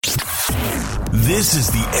This is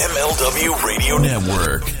the MLW Radio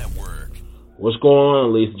Network. What's going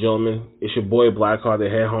on, ladies and gentlemen? It's your boy Blackheart, the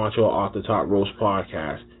head honcho Off the Top Roast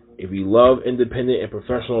podcast. If you love independent and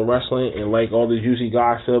professional wrestling and like all the juicy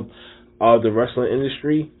gossip of the wrestling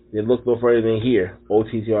industry, then look no further than here,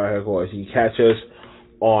 OTTR headquarters. You can catch us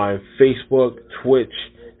on Facebook, Twitch,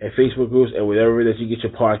 and Facebook groups, and whatever that you get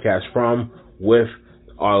your podcast from, with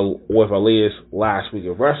our latest Last Week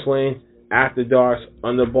of Wrestling, After Darks,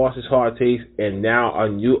 Underboss's Hard Taste, and now our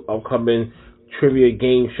new upcoming trivia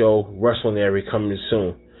game show, WrestleNary, coming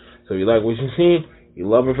soon. So if you like what you see, you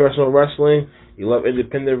love professional wrestling, you love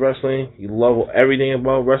independent wrestling, you love everything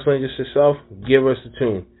about wrestling just yourself, give us a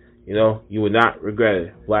tune. You know, you would not regret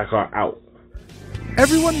it. Blackheart out.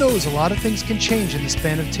 Everyone knows a lot of things can change in the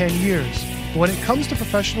span of 10 years. But when it comes to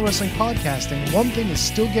professional wrestling podcasting, one thing is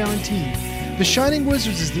still guaranteed. The Shining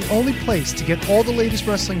Wizards is the only place to get all the latest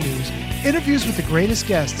wrestling news, interviews with the greatest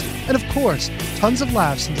guests, and of course, tons of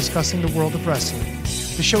laughs in discussing the world of wrestling.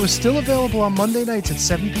 The show is still available on Monday nights at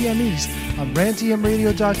 7 p.m. East on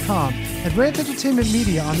rantemradio.com and Rant Entertainment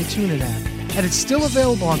Media on the TuneIn app, and it's still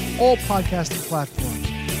available on all podcasting platforms.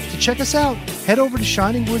 To check us out, head over to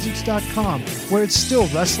shiningwizards.com, where it's still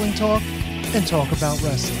wrestling talk and talk about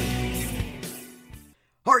wrestling.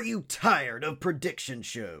 Are you tired of prediction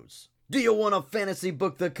shows? Do you want to fantasy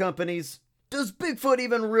book the companies? Does Bigfoot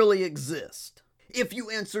even really exist? If you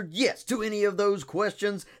answered yes to any of those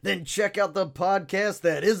questions, then check out the podcast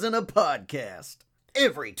that isn't a podcast.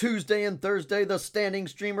 Every Tuesday and Thursday, the standing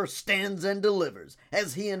streamer stands and delivers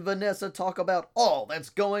as he and Vanessa talk about all that's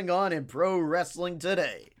going on in pro wrestling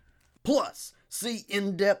today. Plus, see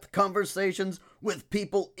in-depth conversations with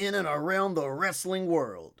people in and around the wrestling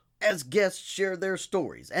world, as guests share their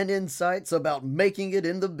stories and insights about making it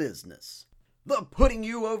in the business. The Putting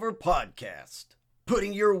You Over podcast.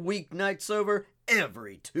 Putting your weeknights over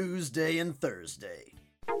every Tuesday and Thursday.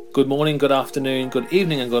 Good morning, good afternoon, good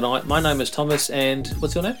evening, and good night. My name is Thomas, and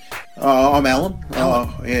what's your name? I'm Alan.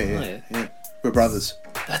 Alan. Oh, yeah. We're brothers.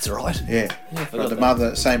 That's right. Yeah.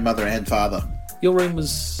 Same mother and father. Your room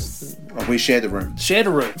was... We shared the room. Shared a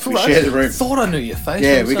room. We shared the room. Thought I knew your face.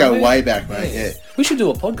 Yeah, we go way back, mate. Yeah. We should do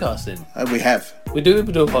a podcast then. We have. We do a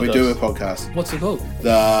podcast. We do a podcast. What's it called?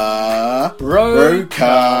 The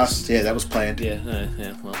Roadcast. Yeah, that was planned. Yeah.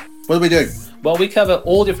 Well. What do we do? Well, we cover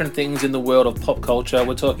all different things in the world of pop culture.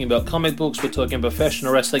 We're talking about comic books, we're talking about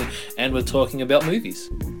professional wrestling, and we're talking about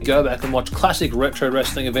movies. Go back and watch classic retro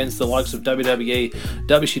wrestling events, the likes of WWE,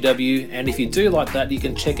 WCW, and if you do like that, you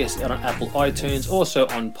can check us out on Apple iTunes, also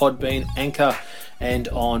on Podbean, Anchor, and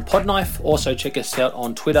on Podknife. Also check us out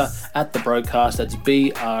on Twitter at The Broadcast. That's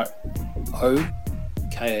BROKAST.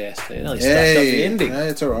 Nearly stuffed up the ending. Yeah,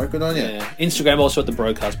 it's alright, good on you. Yeah. Instagram also at The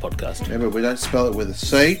Broadcast Podcast. Remember, we don't spell it with a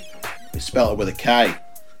C, we spell it with a K.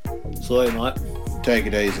 Sorry, mate. Take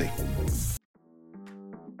it easy.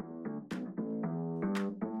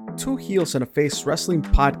 Two Heels and a Face Wrestling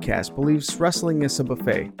Podcast believes wrestling is a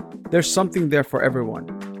buffet. There's something there for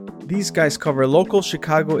everyone. These guys cover local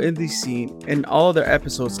Chicago indie scene, and all of their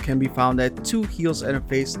episodes can be found at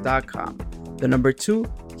twoheelsandaface.com. The number 2,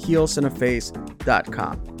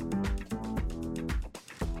 heelsandaface.com.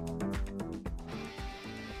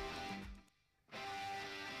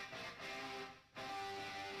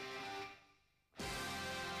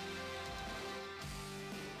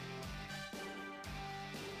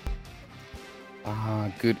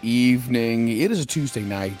 Good evening. It is a Tuesday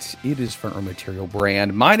night. It is Front Row Material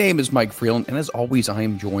Brand. My name is Mike Freeland, and as always, I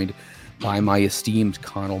am joined by my esteemed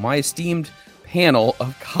panel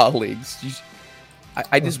of colleagues.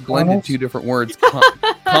 I just blended two different words.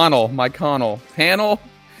 Panel.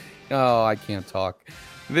 Oh, I can't talk.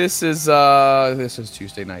 This is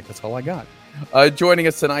Tuesday night. That's all I got. Joining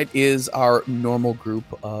us tonight is our normal group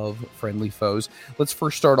of friendly foes. Let's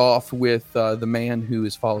first start off with the man who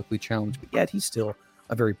is follically challenged, but yet he's still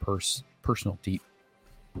a very personal,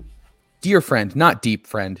 dear friend, not deep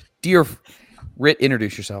friend. Dear Rit,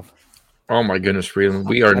 introduce yourself. Oh my goodness, Freeland.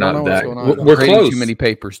 We are not that. We're close. Too many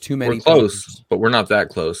papers. We're close, but we're not that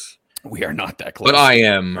close. We are not that close. But I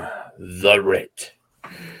am the Rit.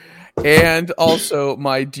 And also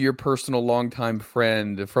my dear personal longtime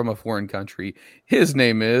friend from a foreign country. His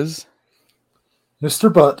name is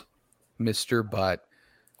Mr. Butt. Mr. Butt.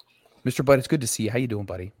 Mr. Butt, it's good to see you. How you doing,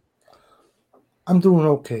 buddy? I'm doing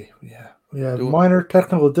okay. Yeah. We have minor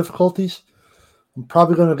technical difficulties. I'm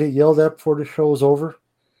probably going to get yelled at before the show is over.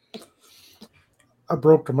 I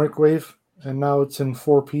broke the microwave, and now it's in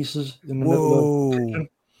 4 pieces in the middle of the kitchen.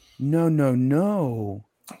 No.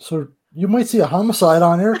 So you might see a homicide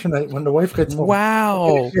on air tonight when the wife gets home.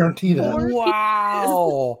 Wow. I guarantee that.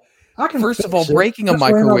 Wow. First of all, breaking a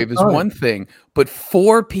microwave is one thing, but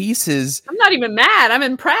 4 pieces. I'm not even mad. I'm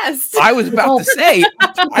impressed. I was about to say,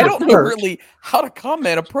 I don't know really how to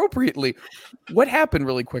comment appropriately. What happened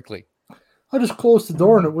really quickly? I just closed the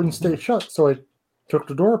door and it wouldn't stay shut, so I took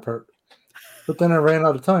the door apart. But then I ran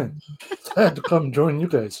out of time. So I had to come join you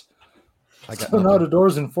guys. So now the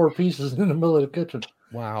door's in 4 pieces in the middle of the kitchen.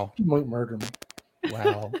 Wow. You might murder me.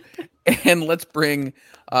 Wow. And let's bring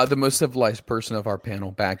the most civilized person of our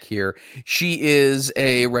panel back here. She is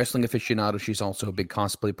a wrestling aficionado. She's also a big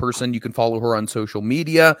cosplay person. You can follow her on social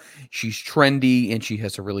media. She's trendy and she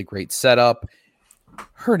has a really great setup.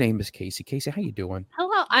 Her name is Casey. Casey, how you doing?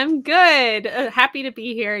 Hello, I'm good. Happy to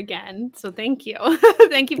be here again. So thank you.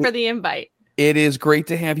 Thank you for the invite. It is great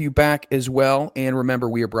to have you back as well. And remember,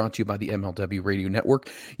 we are brought to you by the MLW Radio Network.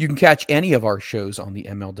 You can catch any of our shows on the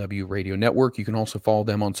MLW Radio Network. You can also follow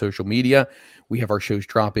them on social media. We have our shows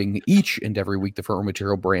dropping each and every week. The Fertile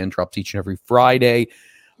Material brand drops each and every Friday.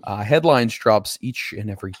 Headlines drops each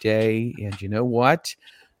and every day. And you know what?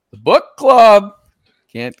 The book club.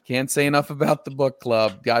 Can't say enough about the book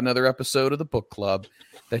club. Got another episode of the book club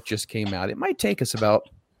that just came out. It might take us about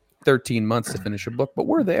 13 months to finish a book, but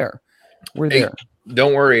we're there. We're there.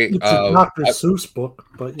 Don't worry. It's a Dr. Seuss book,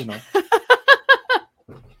 but you know.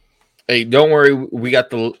 Hey, don't worry. We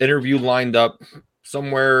got the interview lined up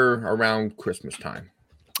somewhere around Christmas time.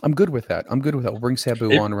 I'm good with that. We'll bring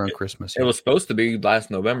Sabu on around Christmas. It was supposed to be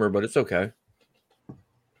last November, but it's okay.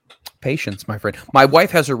 Patience, my friend. My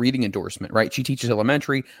wife has a reading endorsement, right? She teaches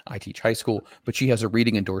elementary. I teach high school, but she has a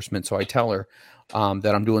reading endorsement. So I tell her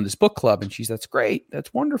that I'm doing this book club, and that's great.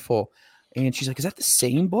 That's wonderful. And she's like, is that the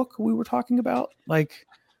same book we were talking about like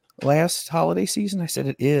last holiday season? I said,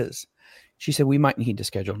 it is. She said, we might need to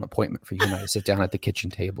schedule an appointment for you and I to sit down at the kitchen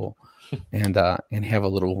table and have a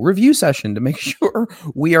little review session to make sure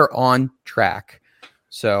we are on track.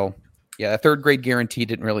 So yeah, that 3rd grade guarantee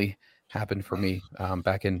didn't really happen for me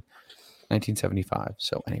back in 1975.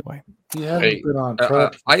 So anyway, been on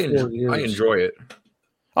track. I enjoy it.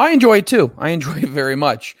 I enjoy it too. I enjoy it very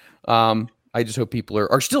much. I just hope people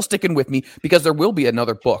are still sticking with me because there will be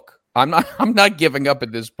another book. I'm not giving up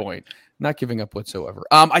at this point. Not giving up whatsoever.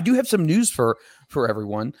 I do have some news for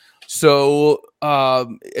everyone. So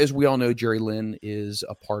as we all know, Jerry Lynn is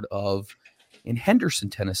a part of in Henderson,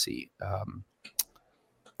 Tennessee,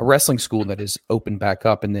 a wrestling school that is open back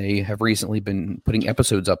up, and they have recently been putting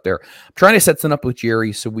episodes up there. I'm trying to set something up with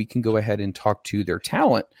Jerry so we can go ahead and talk to their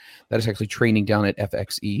talent that is actually training down at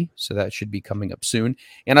FXE. So that should be coming up soon.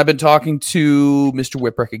 And I've been talking to Mr.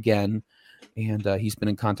 Whipwreck again, and he's been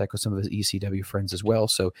in contact with some of his ECW friends as well.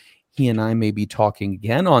 So he and I may be talking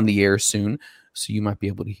again on the air soon, so you might be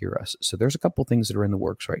able to hear us. So there's a couple things that are in the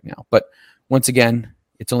works right now. But once again,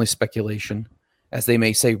 it's only speculation. As they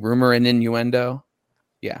may say, rumor and innuendo.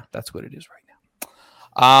 Yeah, that's what it is right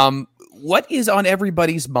now. What is on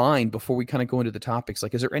everybody's mind before we kind of go into the topics?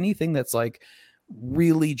 Like, is there anything that's like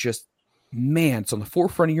really just, man, it's on the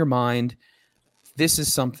forefront of your mind? This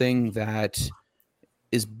is something that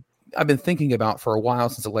I've been thinking about for a while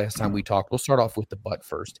since the last time we talked. We'll start off with the butt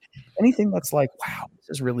first. Anything that's like, wow, this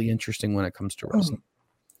is really interesting when it comes to wrestling.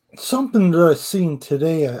 Something that I've seen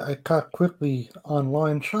today, I caught quickly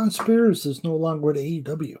online. Shawn Spears is no longer with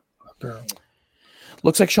AEW, apparently.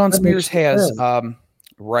 Looks like Shawn Spears has,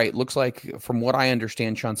 right. Looks like, from what I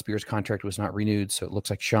understand, Shawn Spears' contract was not renewed. So it looks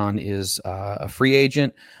like Shawn is a free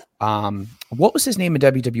agent. What was his name in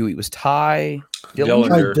WWE? It was Ty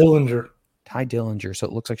Dillinger. Ty Dillinger. So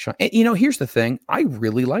it looks like Shawn. And, here's the thing. I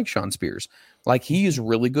really like Shawn Spears. Like, he is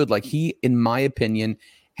really good. Like, he, in my opinion,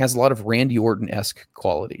 has a lot of Randy Orton-esque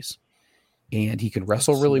qualities. And he can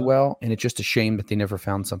wrestle really well. And it's just a shame that they never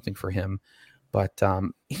found something for him. But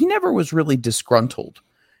he never was really disgruntled.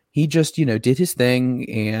 He just, did his thing.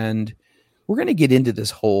 And we're going to get into this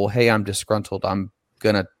whole, hey, I'm disgruntled, I'm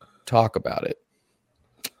going to talk about it.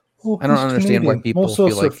 Well, I don't understand why people most feel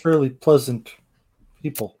of us are fairly pleasant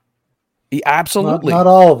people. Absolutely. Not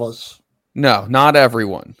all of us. No, not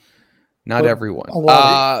everyone. Not everyone.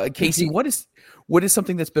 Casey, what is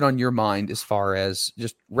something that's been on your mind as far as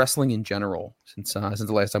just wrestling in general since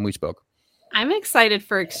the last time we spoke? I'm excited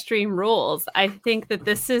for Extreme Rules. I think that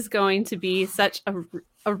this is going to be such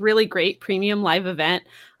a really great premium live event.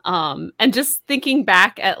 And just thinking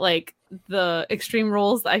back at like the Extreme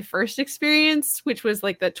Rules I first experienced, which was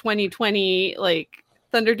like the 2020 like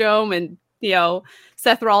Thunderdome, and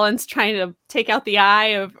Seth Rollins trying to take out the eye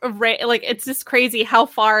of Ray. Like, it's just crazy how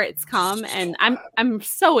far it's come, and I'm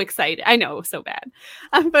so excited. I know, so bad,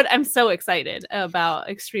 but I'm so excited about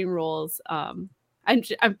Extreme Rules. I'm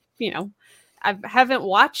I haven't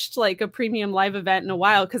watched like a premium live event in a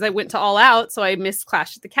while because I went to All Out, so I missed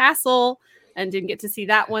Clash at the Castle and didn't get to see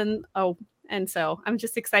that one. Oh, and so I'm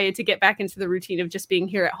just excited to get back into the routine of just being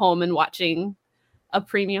here at home and watching a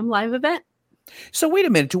premium live event. So wait a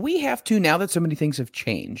minute. Do we have to, now that so many things have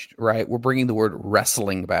changed, right? We're bringing the word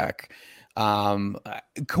wrestling back. Can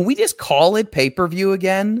we just call it pay-per-view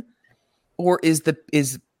again? Or is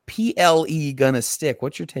PLE gonna stick?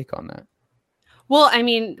 What's your take on that? Well, I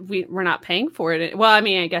mean, we're not paying for it. Well, I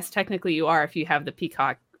mean, I guess technically you are if you have the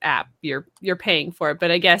Peacock app. You're paying for it,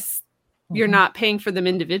 but I guess you're not paying for them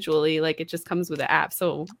individually. Like it just comes with the app.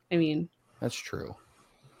 So I mean, that's true.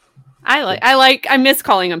 I miss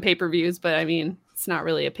calling them pay-per-views, but I mean, it's not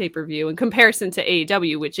really a pay-per-view in comparison to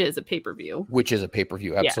AEW, which is a pay-per-view.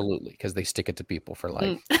 Absolutely, because they stick it to people for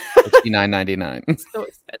like $69.99. So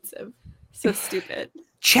expensive, so stupid.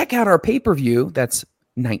 Check out our pay-per-view. That's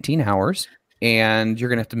 19 hours, and you're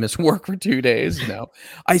gonna have to miss work for 2 days. No,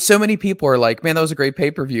 so many people are like, "Man, that was a great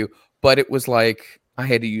pay-per-view," but it was like I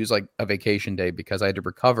had to use like a vacation day because I had to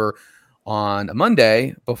recover on a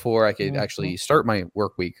Monday before I could actually start my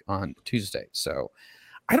work week on Tuesday. So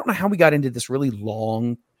I don't know how we got into this really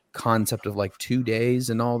long concept of like 2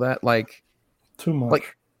 days and all that. Like too much.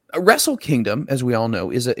 Like Wrestle Kingdom, as we all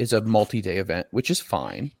know, is a multi-day event, which is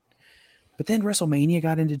fine. But then WrestleMania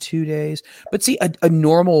got into 2 days. But see, a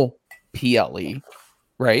normal PLE,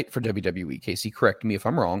 right, for WWE, Casey, correct me if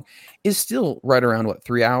I'm wrong, is still right around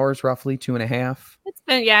 3 hours, roughly 2.5.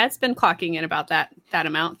 It's been clocking in about that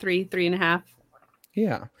amount, 3.5.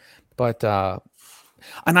 Yeah, but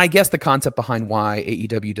and I guess the concept behind why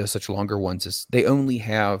AEW does such longer ones is they only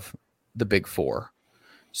have the big four,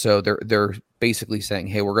 so they're basically saying,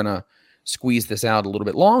 hey, we're gonna squeeze this out a little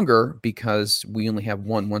bit longer because we only have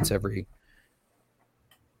one once every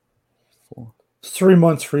 3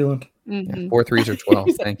 months, Freeland. Yeah, 4 3s are 12.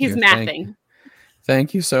 Thank you. He's mathing.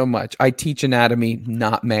 Thank you so much. I teach anatomy,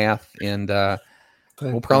 not math, and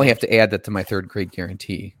we'll probably have to add that to my 3rd grade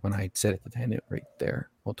guarantee when I set it to 10 right there.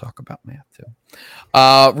 We'll talk about math too.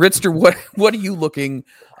 Ritster, what are you looking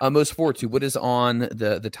most forward to? What is on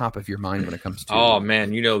the top of your mind when it comes to? Oh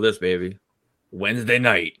man, you know this, baby. Wednesday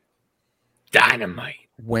night, Dynamite.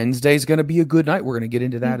 Wednesday's going to be a good night. We're going to get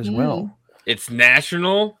into that as well. It's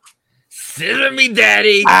National Scissor Me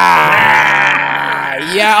Daddy.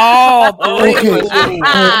 Yeah.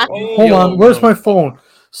 Hold on. Where's my phone?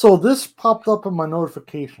 So this popped up in my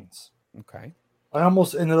notifications. Okay. I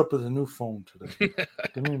almost ended up with a new phone today.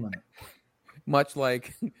 Give me a minute. Much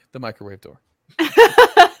like the microwave door.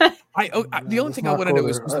 The only thing I want to know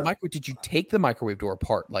is the microwave. Did you take the microwave door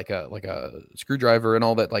apart like a screwdriver and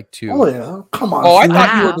all that? Like to? Oh yeah, come on. Oh, I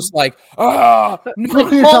thought you were just like, no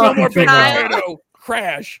more potato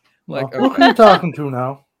crash. Like, Who are you talking to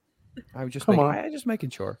now? I was just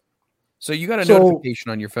making sure. So you got a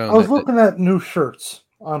notification on your phone. I was looking at new shirts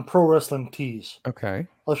on Pro Wrestling Tees. Okay.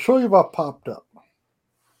 I'll show you what popped up.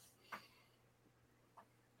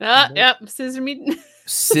 Yep. Scissor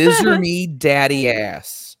me daddy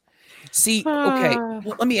ass. See, okay.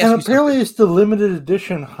 Well, let me ask you And apparently something. it's the limited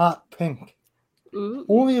edition hot pink. Ooh.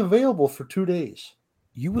 Only available for 2 days.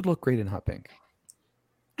 You would look great in hot pink.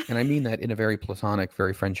 And I mean that in a very platonic,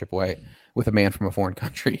 very friendship way with a man from a foreign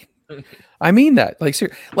country. I mean that.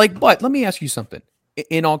 Like, but let me ask you something.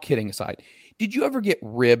 In all kidding aside, did you ever get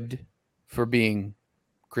ribbed for being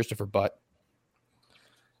Christopher Butt?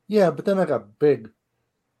 Yeah, but then I got big.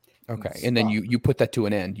 Okay, and then you put that to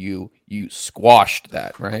an end. You squashed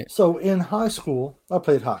that, right? So in high school, I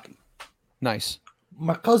played hockey. Nice.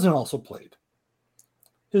 My cousin also played.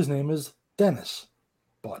 His name is Dennis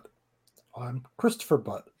Butt. I'm Christopher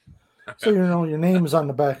Butt. So your name is on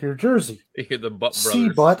the back of your jersey. You're the Butt brothers. C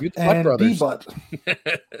Butt and D Butt.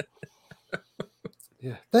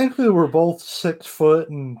 Yeah. Thankfully, we're both 6 foot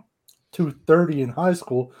and 230 in high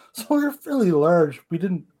school, so we're fairly large. We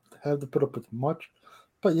didn't have to put up with much,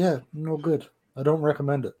 but yeah, no good. I don't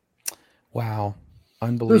recommend it. Wow,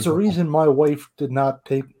 unbelievable. There's a reason my wife did not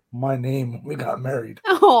take my name when we got married.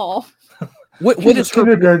 Oh, what is a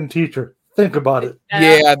kindergarten teacher? Think about it.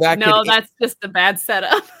 Yeah, that's just a bad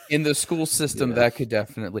setup. In the school system, that could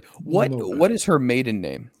definitely. What is her maiden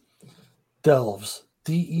name? Delves.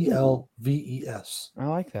 Delves. I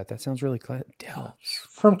like that. That sounds really clever. Delves.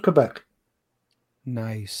 From Quebec.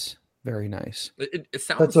 Nice. Very nice. It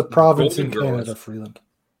sounds That's a province in Golden Canada, Girls. Freeland.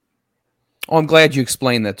 Oh, I'm glad you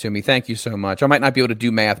explained that to me. Thank you so much. I might not be able to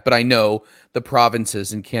do math, but I know the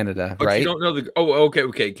provinces in Canada, But right? you don't know the. Oh,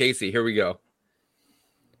 okay. Casey, here we go.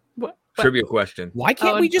 What? Trivia question. Why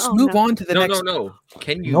can't we just move on to the next? No.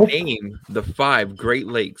 Can you name the 5 Great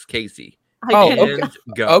Lakes, Casey? I cannot. And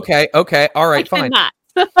go. Okay. All right. I Fine. cannot.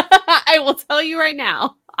 I will tell you right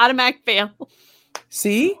now. Automatic fail.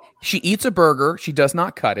 See, she eats a burger, she does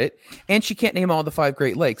not cut it, and she can't name all the 5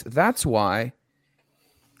 Great Lakes. That's why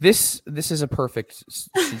this is a perfect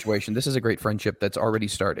situation. This is a great friendship that's already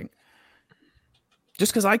starting.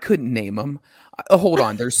 Just because I couldn't name them. Hold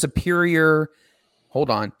on. There's Superior,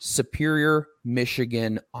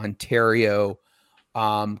 Michigan, Ontario,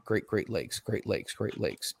 Great Lakes.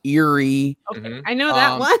 Erie. Okay, I know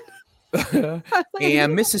that one.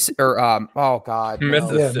 And Mississippi, or oh god,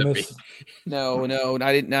 Mississippi. No,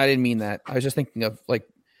 I didn't mean that. I was just thinking of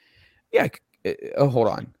hold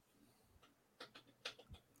on.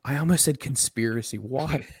 I almost said conspiracy.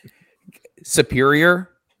 Why? Superior.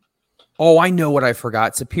 Oh, I know what I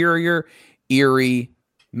forgot. Superior, Erie,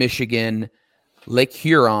 Michigan, Lake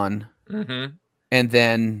Huron, and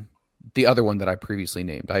then the other one that I previously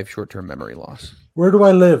named. I have short-term memory loss. Where do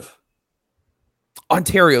I live?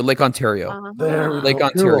 Ontario, Lake Ontario. There we Lake go.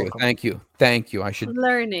 Ontario. Thank you. I should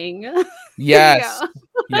learning. Yes.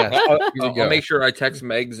 Yes. I'll make sure I text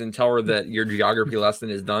Megs and tell her that your geography lesson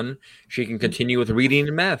is done. She can continue with reading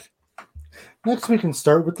and math. Next, we can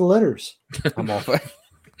start with the letters. I'm off.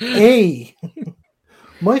 A.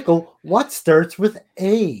 Michael, what starts with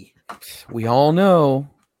A? We all know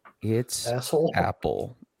it's Asshole.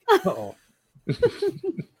 Apple. Uh-oh.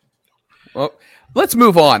 Well, let's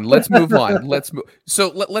move on. Let's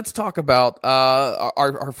talk about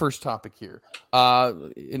our first topic here.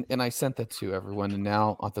 And I sent that to everyone, and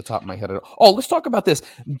now off the top of my head, let's talk about this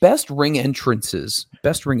best ring entrances.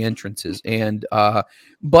 And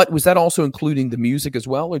but was that also including the music as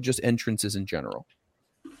well, or just entrances in general?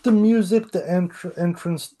 The music, the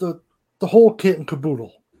entrance, the whole kit and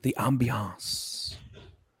caboodle. The ambiance.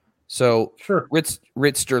 So, sure.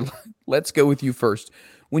 Ritzter, let's go with you first.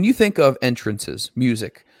 When you think of entrances,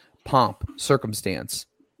 music, pomp, circumstance,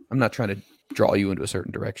 I'm not trying to draw you into a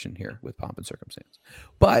certain direction here with pomp and circumstance,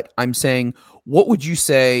 but I'm saying, what would you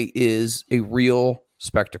say is a real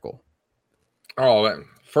spectacle? Oh, man.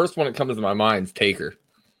 First one that comes to my mind is Taker.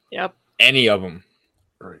 Yep. Any of them.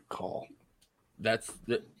 Great call. That's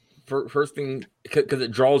the first thing, because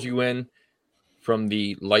it draws you in from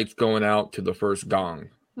the lights going out to the first gong.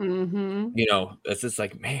 Mm-hmm. You know, it's just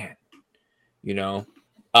like, man, you know,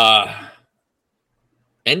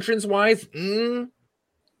 entrance wise,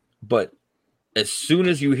 but as soon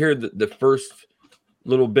as you hear the first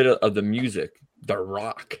little bit of the music, the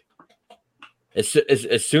rock, as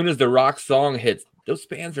soon as the rock song hits, those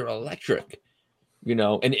bands are electric, you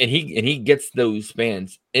know, and he gets those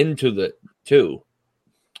bands into the two.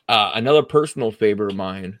 Another personal favorite of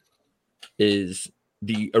mine is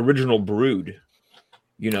the original Brood.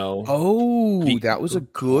 You know, that was a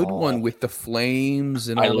good one with the flames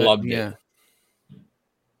and all I loved it.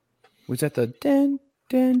 Was that the den?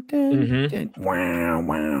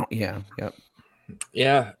 Wow. Yeah. Yep.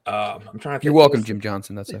 Yeah. I'm trying to think. You're welcome, Jim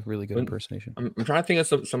Johnson. That's a really good impersonation. I'm trying to think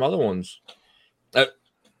of some other ones.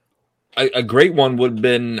 A great one would have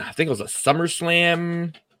been, I think it was a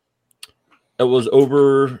SummerSlam. It was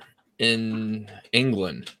over in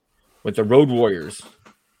England with the Road Warriors.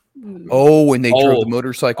 Oh, and they drove the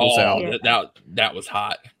motorcycles out. That was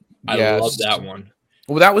hot. I love that one.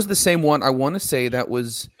 Well, that was the same one. I want to say that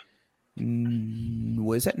was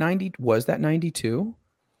that 90? Was that 92?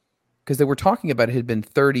 Because they were talking about it had been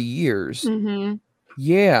 30 years. Mm-hmm.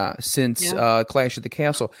 Yeah, since Clash at the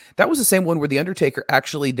Castle. That was the same one where the Undertaker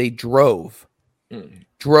actually they drove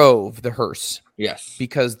the hearse. Yes,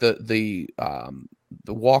 because the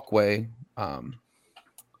walkway,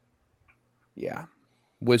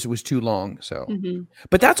 was too long. So,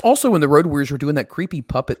 but that's also when the Road Warriors were doing that creepy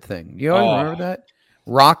puppet thing. You know, remember that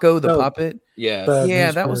Rocco the puppet? Yeah,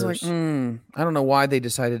 that was like I don't know why they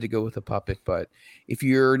decided to go with a puppet, but if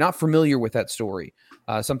you're not familiar with that story,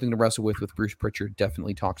 something to wrestle with Bruce Pritchard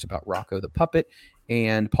definitely talks about Rocco the puppet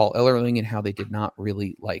and Paul Ellerling and how they did not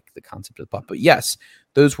really like the concept of the puppet. But yes,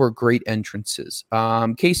 those were great entrances.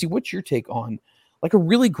 Casey, what's your take on like a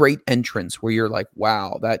really great entrance where you're like,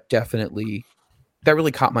 wow, that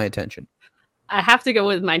really caught my attention? I have to go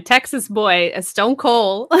with my Texas boy, Stone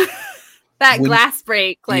Cold. Glass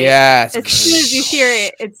break. Like, yes. As soon as you hear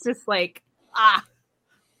it, it's just like, I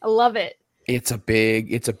love it. It's a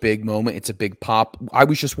big moment. It's a big pop. I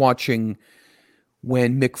was just watching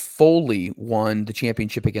when Mick Foley won the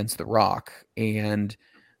championship against The Rock. And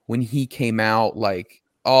when he came out, like,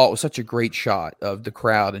 it was such a great shot of the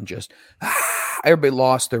crowd and just, everybody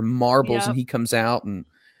lost their marbles. Yep. And he comes out and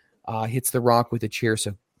hits The Rock with a chair.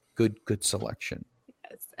 So good selection.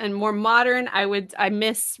 And more modern, I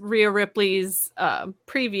miss Rhea Ripley's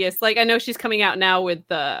previous, like I know she's coming out now with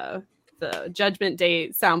the Judgment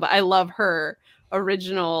Day sound, but I love her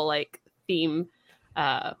original like theme,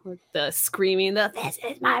 with the screaming, this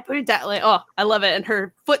is my product. Like, oh, I love it. And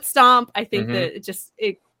her foot stomp, I think that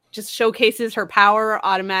it just showcases her power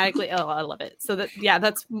automatically. Oh, I love it. So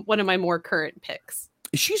that's one of my more current picks.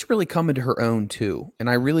 She's really coming to her own too, and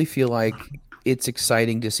I really feel like it's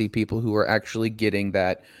exciting to see people who are actually getting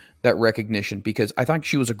that recognition, because I thought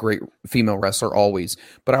she was a great female wrestler always,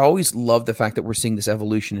 but I always love the fact that we're seeing this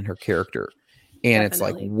evolution in her character, and It's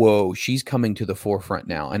like, whoa, she's coming to the forefront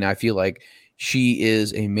now, and I feel like she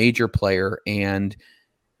is a major player, and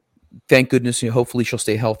thank goodness, hopefully she'll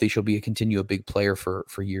stay healthy. She'll continue a big player for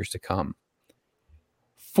years to come.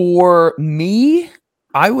 For me,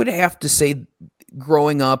 I would have to say,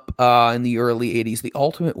 growing up in the early 80s, the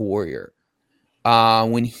Ultimate Warrior,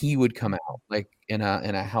 when he would come out like in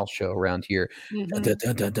a house show around here.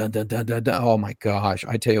 Oh my gosh,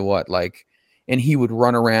 I tell you what, like, and he would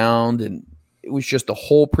run around, and it was just the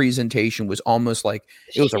whole presentation was almost like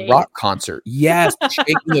it was a rock concert. Yes,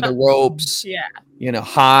 shaking of the ropes. Yeah.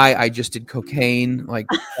 Hi, I just did cocaine like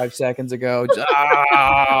 5 seconds ago.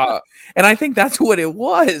 And I think that's what it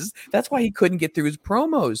was. That's why he couldn't get through his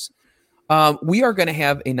promos. We are going to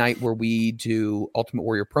have a night where we do Ultimate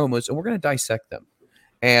Warrior promos, and we're going to dissect them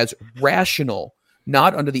as rational,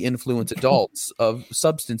 not under the influence adults of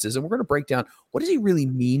substances. And we're going to break down, what does he really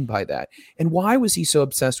mean by that? And why was he so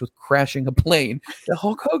obsessed with crashing a plane that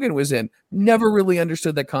Hulk Hogan was in? Never really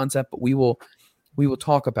understood that concept, but we will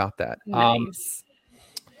talk about that. Nice.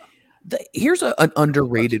 Here's an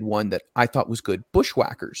underrated one that I thought was good.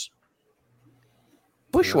 Bushwhackers.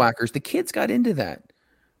 The kids got into that.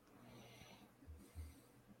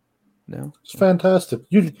 No, it's fantastic.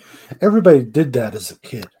 Everybody did that as a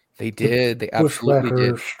kid. They did. They absolutely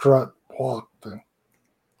did. Strut, walk thing.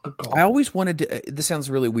 I always wanted to. This sounds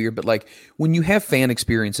really weird, but like when you have fan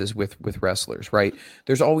experiences with wrestlers, right?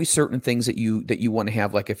 There's always certain things that you want to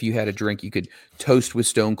have. Like if you had a drink, you could toast with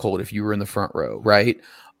Stone Cold if you were in the front row, right?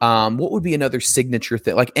 What would be another signature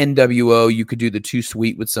thing? Like NWO, you could do the Too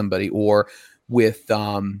Sweet with somebody, or with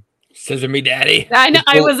Sesame Daddy. I know.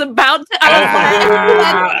 I was about to.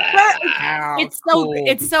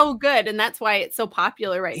 It's so good, and that's why it's so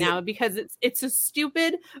popular right now, because it's so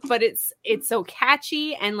stupid, but it's so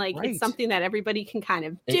catchy, and like it's something that everybody can kind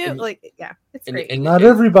of do. It's great. Not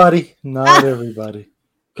everybody.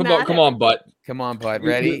 Come on, Butt. Come on, Butt.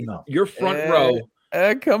 Ready? Your front row.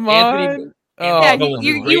 Come on.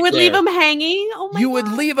 You would leave them hanging. Oh my! You would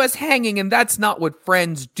leave us hanging, and that's not what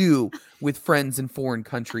friends do with friends in foreign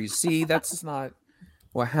countries. See, that's not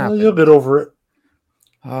what happened. Well, you'll get over it.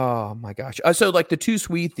 Oh my gosh! So like the Too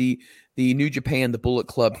Sweet, the New Japan, the Bullet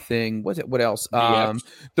Club thing. What else?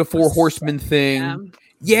 The Four Horsemen thing. Yeah.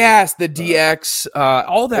 Yes, the DX.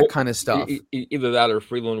 All that kind of stuff. Either that or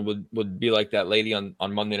Freeland would be like that lady on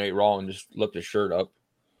Monday Night Raw and just lift his shirt up.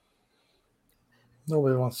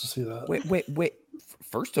 Nobody wants to see that. Wait.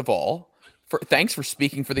 First of all, thanks for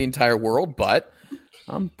speaking for the entire world, but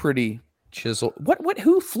I'm pretty chiseled. What?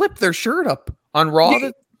 Who flipped their shirt up on Raw?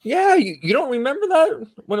 Yeah, you don't remember that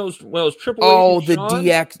when it was Triple H? Oh, the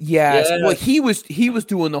DX. Yes. Yeah. Well, he was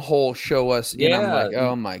doing the whole show us. Yeah. And I'm like,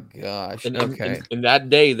 oh my gosh. Okay. And that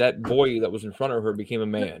day, that boy that was in front of her became a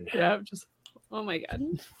man. Yeah. Oh my god.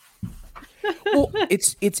 Well,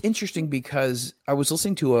 it's interesting because I was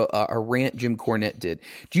listening to a rant Jim Cornette did.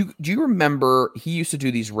 Do you remember he used to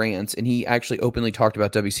do these rants, and he actually openly talked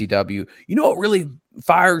about WCW? You know what really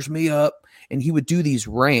fires me up? And he would do these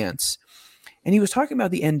rants, and he was talking about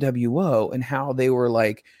the NWO and how they were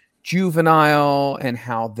like juvenile, and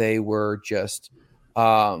how they were just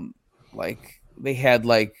like they had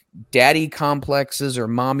like daddy complexes or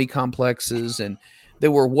mommy complexes, and they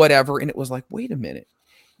were whatever. And it was like, wait a minute.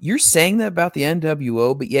 You're saying that about the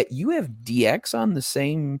NWO, but yet you have DX on the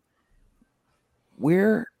same.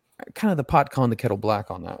 We're kind of the pot calling the kettle black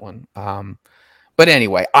on that one. But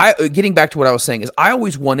anyway, getting back to what I was saying is I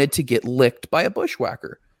always wanted to get licked by a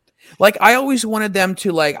bushwhacker. Like I always wanted them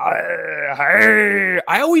to like. I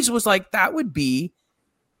always was like that would be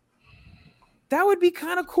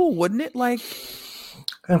kind of cool, wouldn't it? Like.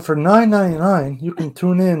 And for $9.99, you can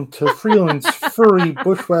tune in to Freeland's furry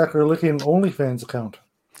bushwhacker licking OnlyFans account.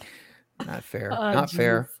 Not fair. Not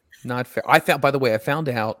fair. I found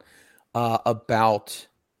out about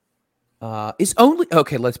is only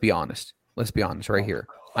okay. Let's be honest right here.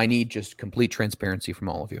 I need just complete transparency from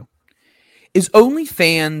all of you. Is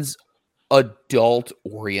OnlyFans adult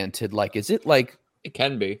oriented? Like, is it like it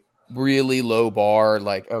can be really low bar?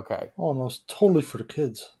 Like, okay, almost totally for the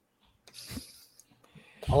kids.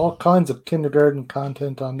 All kinds of kindergarten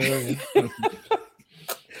content on there.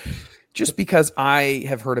 just because I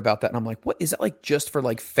have heard about that, and I'm like, what is that like? Just for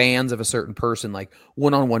like fans of a certain person, like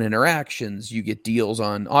one-on-one interactions, you get deals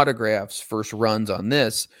on autographs, first runs on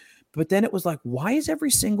this. But then it was like, why is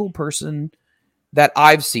every single person that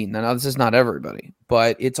I've seen, now this is not everybody,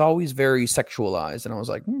 but it's always very sexualized, and I was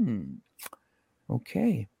like,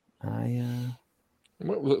 okay,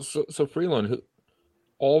 So Freeland,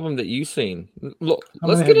 all of them that you've seen. Look,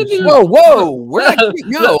 let's many get have you into seen? Whoa, we're not.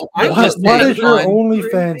 No, What is your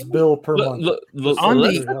OnlyFans bill per month? Let's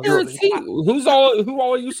sit there and see who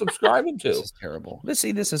all are you subscribing to. This is terrible. This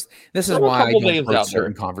is There were a why I couple don't names approach out there.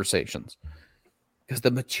 certain conversations, because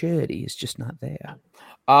the maturity is just not there.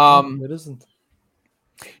 It isn't.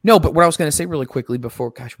 No, but what I was going to say really quickly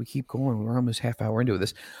before, gosh, we keep going. We're almost half hour into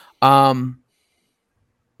this. I'll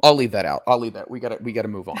leave that out. I'll leave that. We got to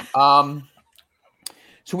move on.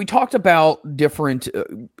 So we talked about different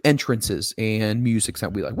entrances and musics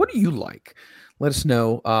that we like. What do you like? Let us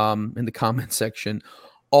know in the comment section.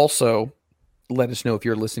 Also, let us know if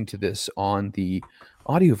you're listening to this on the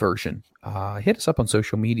audio version. Hit us up on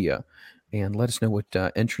social media and let us know what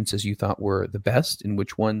entrances you thought were the best and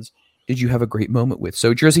which ones did you have a great moment with.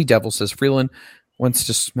 So Jersey Devil says, Freeland wants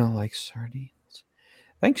to smell like sardines.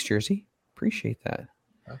 Thanks, Jersey. Appreciate that.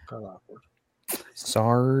 That got awkward.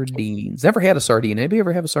 Sardines. Never had a sardine. Anybody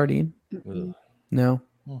ever have a sardine? Mm. No.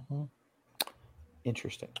 Mm-hmm.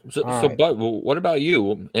 Interesting. So, right. Bud, what about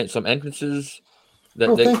you? And some entrances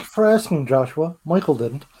that Thank you for asking, Joshua. Michael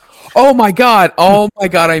didn't. Oh my god!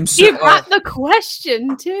 I'm so. You brought the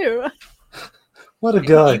question too. What a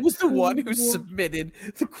guy! He was the one who submitted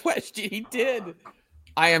the question. He did.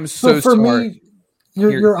 I am so for sorry. me,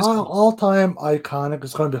 your all-time iconic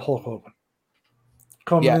is going to be Hulk Hogan.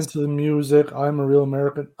 Coming into the music, I'm a real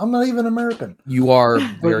American. I'm not even American. You are,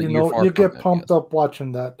 but you get pumped up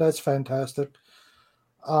watching that. That's fantastic.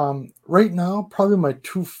 Right now, probably my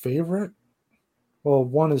two favorite. Well,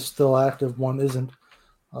 one is still active, one isn't.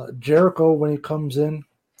 Jericho, when he comes in,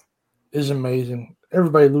 is amazing.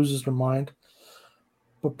 Everybody loses their mind.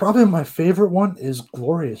 But probably my favorite one is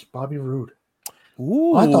Glorious, Bobby Roode.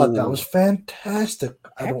 Ooh, I thought that was fantastic.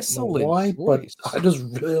 I don't excellent know why, voice. but I just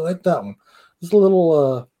really like that one. There's a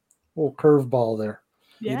little curveball there.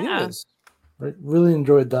 Yeah. It is. Right? Really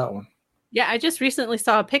enjoyed that one. Yeah, I just recently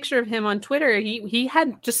saw a picture of him on Twitter. He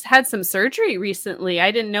had just had some surgery recently.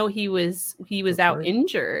 I didn't know he was out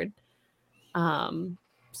injured. So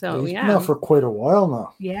He's been out for quite a while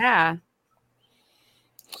now. Yeah.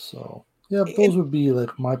 So yeah, those would be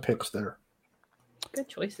like my picks there. Good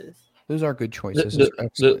choices. Those are good choices.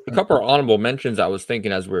 The couple of honorable mentions I was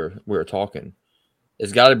thinking as we were talking,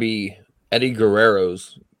 it's got to be Eddie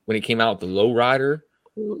Guerrero's when he came out with the Lowrider.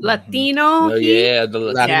 Latino. The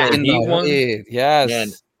Latino one. Yes.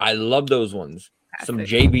 And I love those ones. Some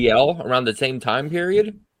JBL around the same time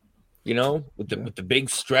period, with the big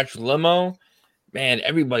stretch limo. Man,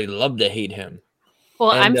 everybody loved to hate him.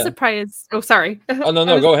 Well, I'm surprised. Oh, sorry. Oh no,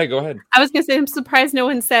 go ahead. I was gonna say I'm surprised no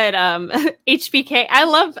one said HBK. I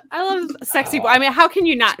love Sexy Boy. I mean, how can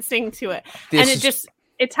you not sing to it?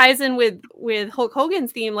 It ties in with Hulk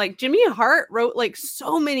Hogan's theme. Like Jimmy Hart wrote like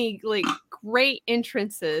so many like great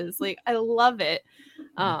entrances. Like I love it.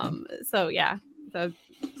 So yeah. So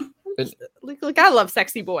like I love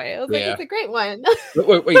Sexy Boy. I was like, it's a great one.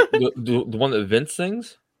 Wait, the one that Vince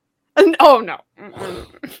sings? Oh no.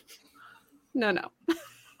 No.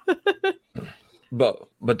 But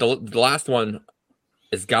the last one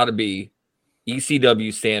has got to be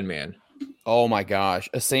ECW Sandman. Oh my gosh,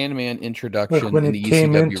 a Sandman introduction like when in he the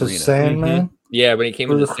came ECW into arena. Sandman. Mm-hmm. Yeah, when he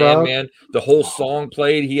came into Sandman, the whole song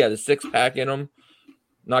played. He had a 6-pack in him,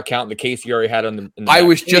 not counting the case he already had on the. I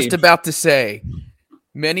was just about to say,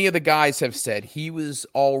 many of the guys have said he was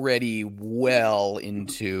already well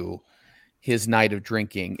into his night of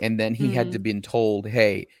drinking, and then he had to been told,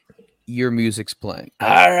 "Hey, your music's playing. All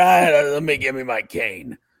right, let me give me my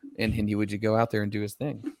cane," and he would just go out there and do his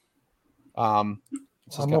thing. I'm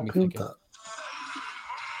okay with that.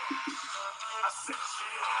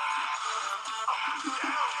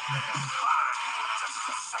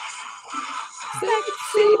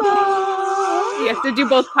 Sexy Boy. You have to do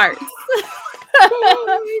both parts.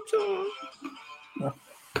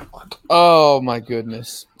 Oh my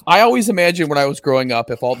goodness. I always imagined when I was growing up,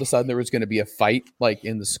 if all of a sudden there was going to be a fight like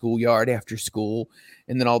in the schoolyard after school,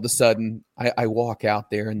 and then all of a sudden I walk out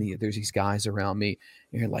there and there's these guys around me,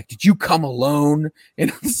 and you're like, "Did you come alone?" And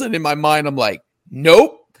all of a sudden in my mind, I'm like,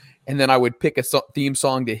 "Nope." And then I would pick a theme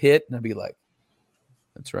song to hit, and I'd be like,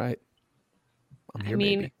 "That's right. I'm here,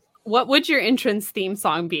 baby." What would your entrance theme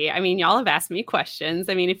song be? I mean, y'all have asked me questions.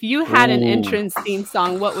 I mean, if you had an entrance theme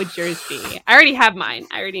song, what would yours be? I already have mine.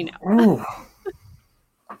 I already know.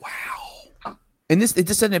 Wow. And it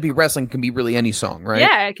doesn't have to be wrestling. It can be really any song, right?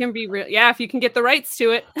 Yeah, it can be real. Yeah, if you can get the rights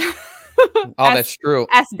to it. That's true.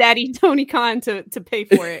 Ask Daddy Tony Khan to pay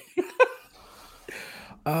for it.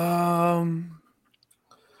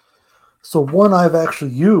 So one I've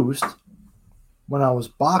actually used when I was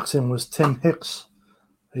boxing was Tim Hicks.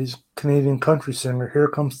 He's a Canadian country singer. Here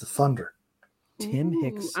Comes the Thunder. Tim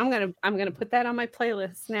Hicks. I'm gonna put that on my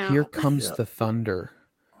playlist now. Here Comes the Thunder.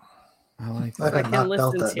 I like that. I can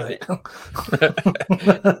listen to it.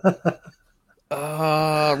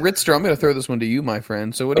 Ritster, I'm going to throw this one to you, my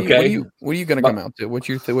friend. So what are you going to come out to? What's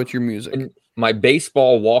your music? And my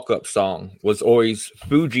baseball walk-up song was always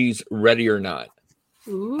Fuji's "Ready or Not."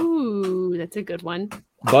 Ooh, that's a good one.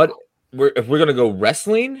 But if we're going to go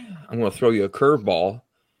wrestling, I'm going to throw you a curveball,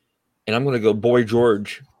 and I'm going to go Boy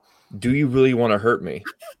George. Do you really want to hurt me?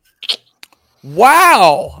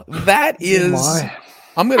 Wow, that is.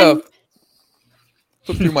 I'm going to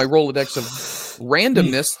flip through my Rolodex of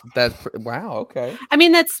randomness. Wow, okay. I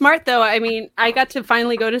mean, that's smart though. I mean, I got to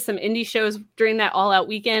finally go to some indie shows during that All Out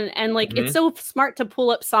weekend, and it's so smart to pull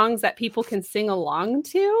up songs that people can sing along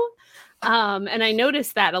to. And I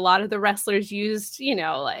noticed that a lot of the wrestlers used,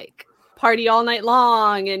 like Party All Night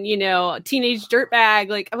Long and, Teenage Dirtbag.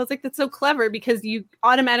 Like, I was like, that's so clever because you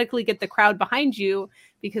automatically get the crowd behind you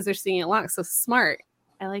because they're singing along. So smart.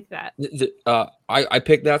 I like that. I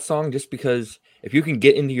picked that song just because if you can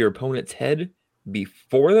get into your opponent's head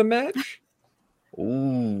before the match,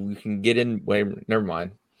 you can get in. Wait, never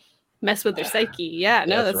mind. Mess with their psyche. Yeah,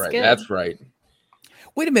 no, that's right. good. That's right.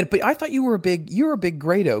 Wait a minute, but I thought you were a big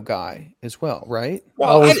Grado guy as well, right?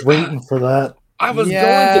 Well, I was waiting for that. I was going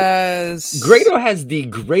to. Grado has the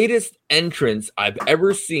greatest entrance I've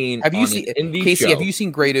ever seen. Have you seen Casey? Show. Have you seen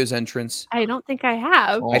Grado's entrance? I don't think I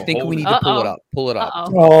have. I think we need to pull it up. Pull it up.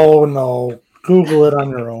 Oh no! Google it on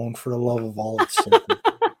your own for the love of all it's sacred.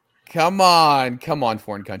 Come on,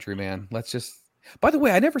 foreign country man. Let's just. By the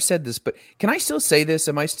way, I never said this, but can I still say this?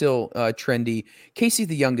 Am I still trendy? Casey,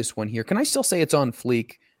 the youngest one here. Can I still say it's on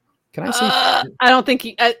fleek? Can I say? I don't think.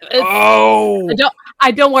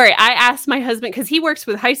 Don't worry. I asked my husband because he works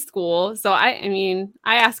with high school, so I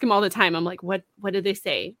ask him all the time. I'm like, what did they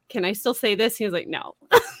say? Can I still say this? He was like, no.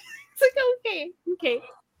 It's like okay.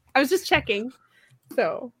 I was just checking.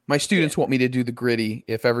 So my students want me to do the gritty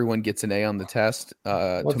if everyone gets an A on the test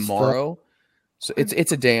tomorrow. So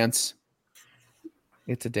it's a dance.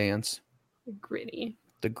 It's a dance. The gritty.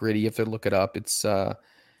 If they look it up, it's a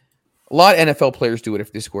lot of NFL players do it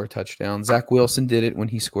if they score a touchdown. Zach Wilson did it when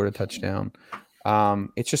he scored a touchdown.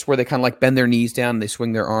 It's just where they kind of like bend their knees down and they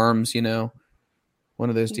swing their arms, one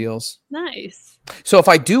of those deals. Nice. So if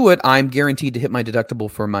I do it, I'm guaranteed to hit my deductible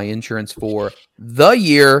for my insurance for the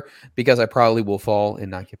year because I probably will fall and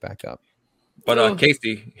not get back up. But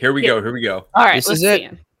Casey, here we go. All right, this is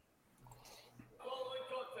it.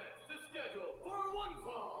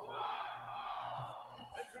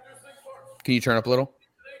 Can you turn up a little?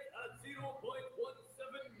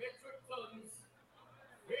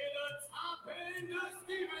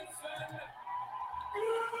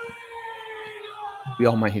 We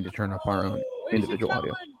all might need to turn up our own individual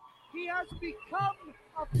audio. He has become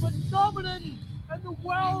a phenomenon in the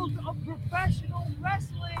world of professional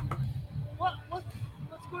wrestling. What's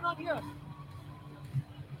going on here?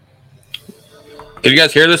 Did you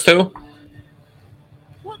guys hear this too?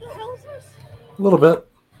 What the hell is this? A little bit.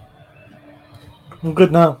 I'm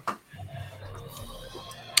good now.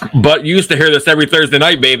 But you used to hear this every Thursday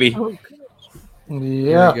night, baby. Yeah.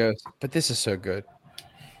 Here he goes. But this is so good.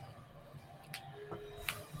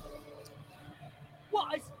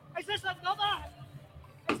 What is this another?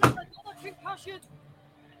 Is this another concussion?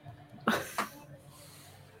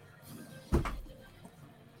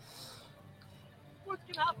 What's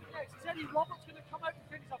going to happen next? Is Eddie Roberts going to come out and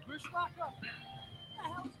think he's a bushwhacker? What the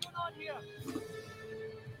hell's going on here?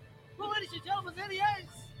 Well, ladies and gentlemen, there he is.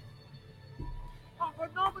 A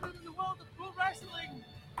phenomenon in the world of pro wrestling.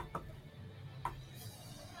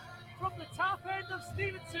 From the top end of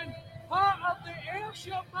Stevenson, part of the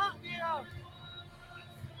Ayrshire Mafia.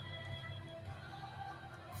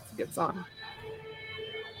 It's a good song.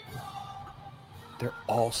 They're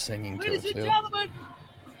all singing to it Ladies and too. gentlemen,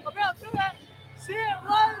 about to do it. See it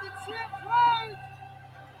loud and see it proud.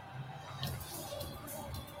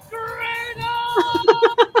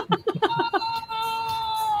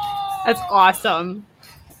 That's awesome.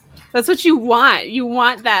 That's what you want. You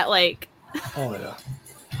want that, like. Oh yeah.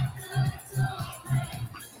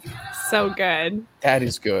 So good. That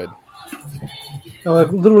is good.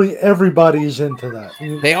 Literally everybody's into that.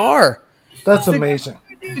 They are. That's amazing.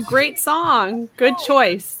 It's a great song. Good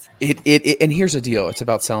choice. And here's the deal. It's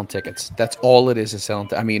about selling tickets. That's all it is selling.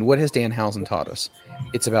 I mean, what has Danhausen taught us?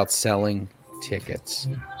 It's about selling tickets.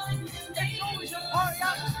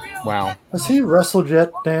 Wow. Has he wrestled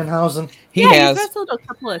yet, Danhausen? He has. He's wrestled a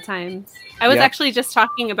couple of times. I was actually just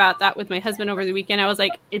talking about that with my husband over the weekend. I was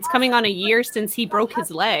like, it's coming on a year since he broke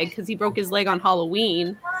his leg, because he broke his leg on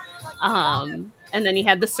Halloween. And then he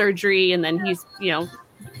had the surgery, and then he's,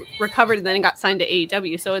 recovered, and then got signed to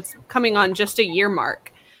AEW. So it's coming on just a year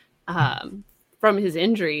mark from his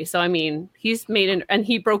injury. So, I mean, he's made and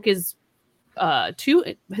he broke his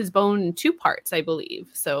bone in 2 parts, I believe.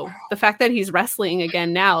 So the fact that he's wrestling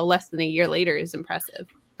again now, less than a year later, is impressive.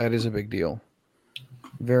 That is a big deal.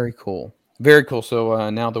 Very cool. Very cool. So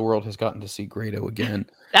now the world has gotten to see Grado again.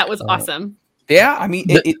 That was awesome. Yeah, I mean,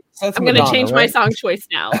 I'm going to change my song choice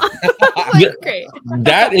now. Great.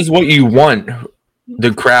 That is what you want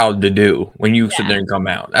the crowd to do when you sit there and come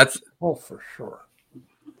out. That's for sure.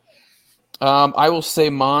 I will say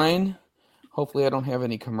mine. Hopefully I don't have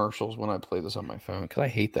any commercials when I play this on my phone, because I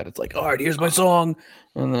hate that. It's like, all right, here's my song.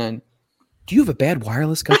 And then, do you have a bad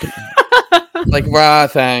wireless company? Like,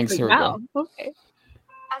 thanks. Here we go. Okay.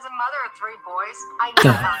 As a mother of 3 boys, I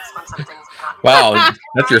know how when something's not. Wow,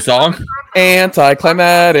 that's your song?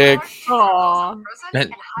 Anticlimactic. Aww.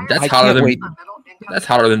 That's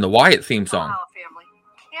hotter than the Wyatt theme song.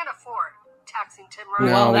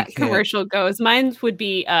 Well, that commercial goes. Mine would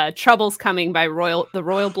be "Trouble's Coming" by the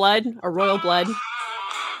Royal Blood.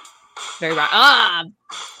 Very right.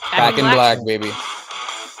 Back in Black, baby.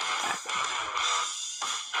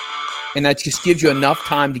 And that just gives you enough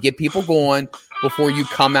time to get people going before you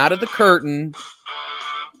come out of the curtain.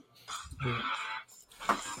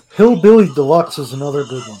 Hillbilly Deluxe is another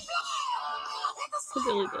good one.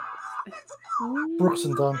 Brooks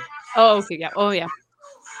and Dunn. Oh, okay, yeah. Oh, yeah.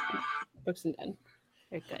 Brooks and Dunn.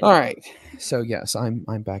 Very good. All right. So yes, I'm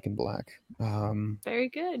back in black. Very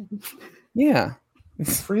good. Yeah.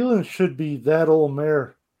 Freeland should be that old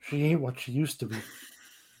mare. She ain't what she used to be.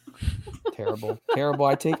 Terrible.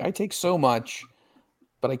 I take so much,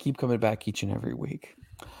 but I keep coming back each and every week.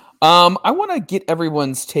 I want to get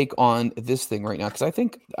everyone's take on this thing right now, because I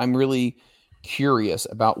think I'm really curious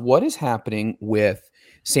about what is happening with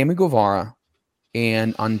Sammy Guevara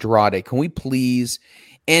and Andrade. Can we please?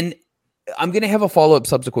 And I'm going to have a follow-up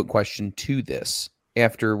subsequent question to this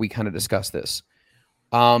after we kind of discuss this.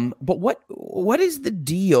 But what is the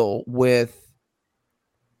deal with?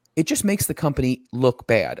 It just makes the company look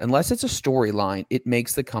bad. Unless it's a storyline, it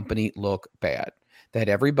makes the company look bad. That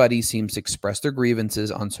everybody seems to express their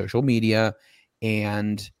grievances on social media,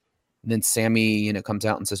 and then Sammy, comes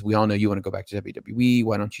out and says, "We all know you want to go back to WWE.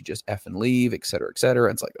 Why don't you just effing leave?" Et cetera, et cetera.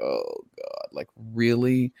 And it's like, oh God, like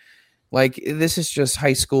really? Like this is just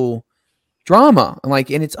high school drama.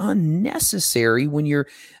 And it's unnecessary when you're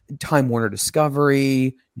Time Warner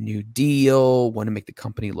Discovery, New Deal, want to make the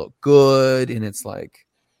company look good, and it's like,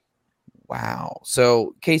 wow.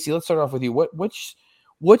 So Casey, let's start off with you.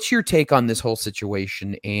 What's your take on this whole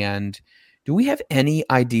situation? And do we have any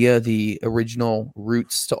idea the original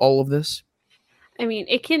roots to all of this? I mean,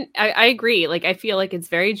 I agree. I feel like it's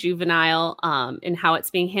very juvenile in how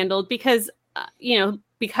it's being handled because,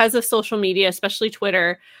 because of social media, especially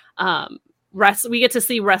Twitter, we get to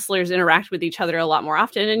see wrestlers interact with each other a lot more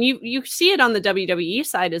often. And you see it on the WWE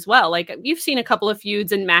side as well. You've seen a couple of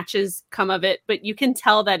feuds and matches come of it, but you can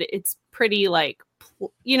tell that it's pretty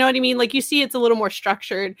you know what I mean? You see it's a little more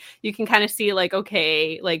structured. You can kind of see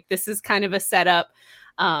okay, this is kind of a setup.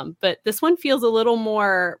 But this one feels a little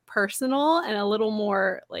more personal and a little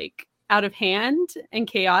more out of hand and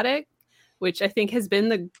chaotic, which I think has been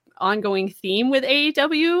the ongoing theme with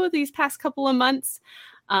AEW these past couple of months.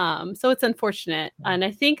 So it's unfortunate. And I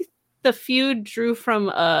think the feud drew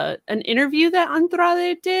from an interview that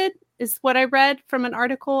Andrade did, is what I read from an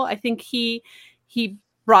article. I think he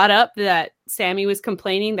brought up that Sammy was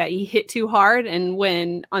complaining that he hit too hard, and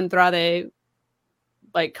when Andrade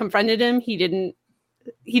confronted him, he didn't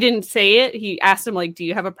say it. He asked him do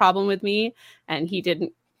you have a problem with me? And he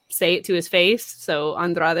didn't say it to his face. So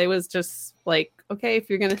Andrade was just okay, if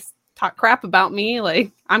you're gonna talk crap about me,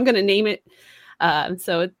 I'm gonna name it.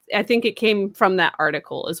 So I think it came from that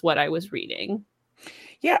article is what I was reading.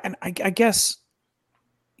 Yeah, and I guess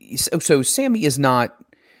so. Sammy is not.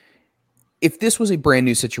 If this was a brand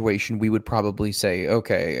new situation, we would probably say,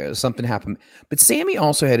 okay, something happened. But Sammy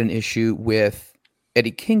also had an issue with Eddie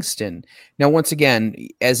Kingston. Now, once again,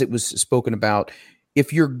 as it was spoken about,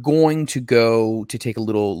 if you're going to go to take a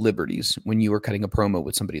little liberties when you are cutting a promo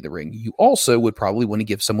with somebody in the ring, you also would probably want to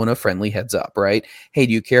give someone a friendly heads up, right? Hey,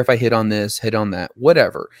 do you care if I hit on this, hit on that,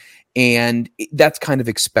 whatever? And that's kind of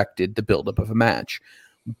expected, the buildup of a match.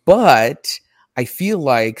 But I feel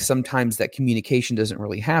like sometimes that communication doesn't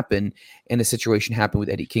really happen. And a situation happened with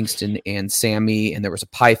Eddie Kingston and Sammy, and there was a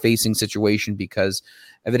pie facing situation because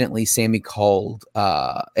evidently Sammy called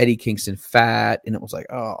Eddie Kingston fat, and it was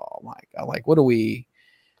like, oh my God, like,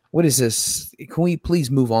 what is this? Can we please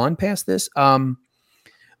move on past this?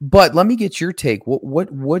 But let me get your take.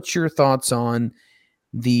 What's your thoughts on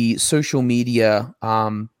the social media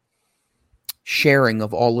sharing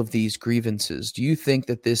of all of these grievances? Do you think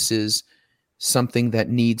that this is something that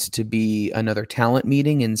needs to be another talent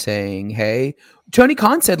meeting and saying, hey, Tony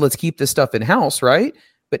Khan said, let's keep this stuff in house, right?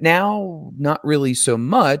 But now not really so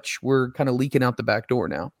much. We're kind of leaking out the back door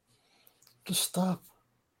now. Just stop.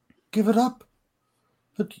 Give it up.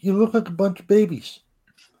 Look, you look like a bunch of babies.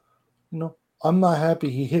 You know, I'm not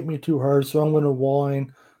happy he hit me too hard, so I'm going to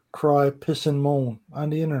whine, cry, piss, and moan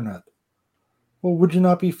on the internet. Well, would you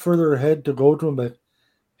not be further ahead to go to him like,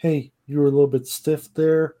 hey, you were a little bit stiff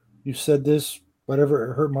there. You said this,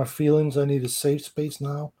 whatever, it hurt my feelings. I need a safe space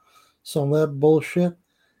now. Some of that bullshit.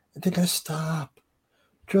 I think I stop.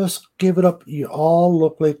 Just give it up. You all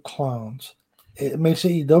look like clowns. It makes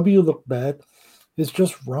AEW look bad. It's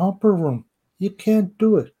just romper room. You can't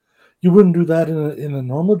do it. You wouldn't do that in a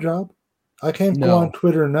normal job. I can't go on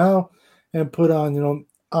Twitter now and put on, you know,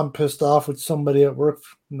 I'm pissed off with somebody at work.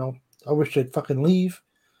 You know, I wish they'd fucking leave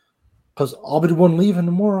because I'll be the one leaving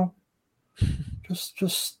tomorrow.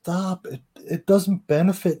 Just stop. It doesn't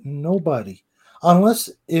benefit nobody. Unless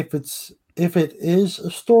if it is a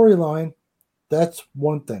storyline, that's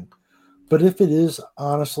one thing. But if it is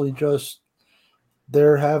honestly just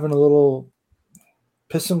they're having a little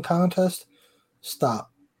pissing contest,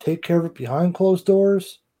 stop. Take care of it behind closed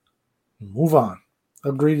doors. Move on.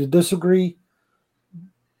 Agree to disagree.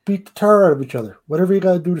 Beat the tar out of each other. Whatever you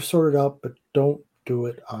got to do to sort it out, but don't do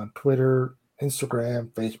it on Twitter,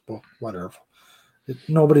 Instagram, Facebook, whatever.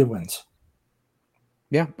 Nobody wins.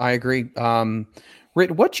 Yeah, I agree.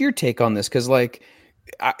 Rit, what's your take on this? Because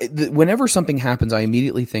whenever something happens, I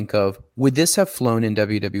immediately think of, would this have flown in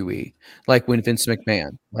WWE? Like when Vince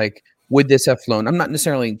McMahon, like, would this have flown? I'm not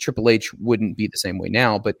necessarily, Triple H wouldn't be the same way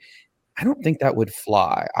now, but I don't think that would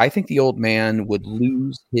fly. I think the old man would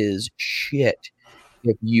lose his shit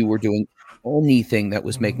if you were doing anything that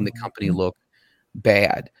was making the company look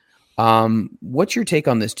bad. What's your take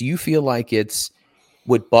on this? Do you feel like it's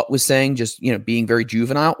what Butt was saying, just, you know, being very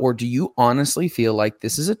juvenile, or do you honestly feel like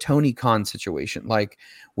this is a Tony Khan situation? Like,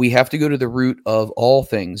 we have to go to the root of all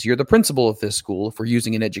things. You're the principal of this school. If we're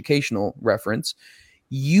using an educational reference,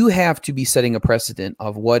 you have to be setting a precedent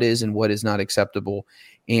of what is and what is not acceptable,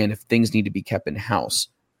 and if things need to be kept in house.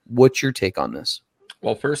 What's your take on this?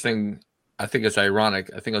 Well, first thing, I think it's ironic.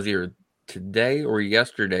 I think it was either today or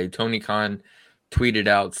yesterday, Tony Khan tweeted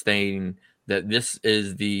out saying that this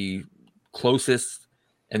is the closest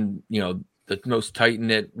and, you know, the most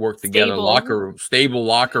tight-knit, work together stable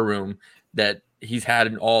locker room that he's had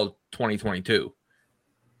in all 2022.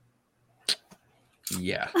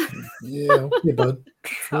 Yeah. Yeah, okay, bud.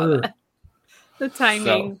 Sure. The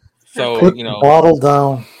timing. So put you know, the bottle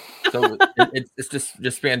down. So it's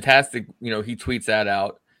just fantastic. You know, he tweets that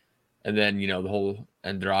out, and then, you know, the whole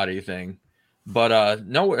Andrade thing. But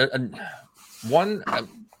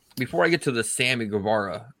before I get to the Sammy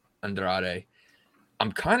Guevara Andrade,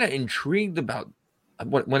 I'm kind of intrigued about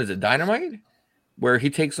when is it, Dynamite, where he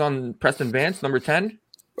takes on Preston Vance, number 10?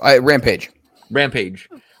 Rampage,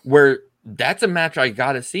 where that's a match I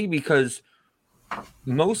gotta see, because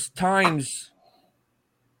most times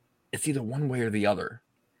it's either one way or the other.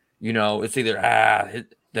 You know, it's either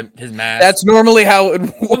his match. That's normally how it.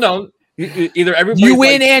 Well, no, either everybody you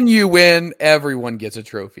win and you win. Everyone gets a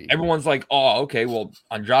trophy. Everyone's like, oh, okay, well,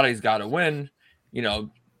 Andrade's got to win. You know,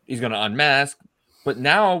 he's going to unmask. But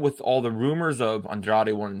now with all the rumors of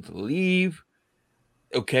Andrade wanting to leave,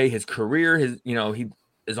 okay, his career, he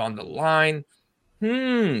is on the line.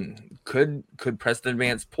 Could Preston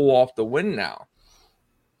Vance pull off the win now?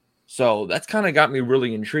 So that's kind of got me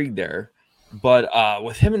really intrigued there. But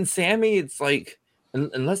with him and Sammy, it's like,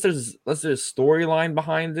 unless there's storyline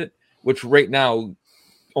behind it, which right now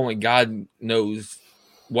only God knows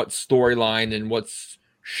what storyline and what's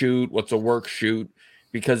a work shoot.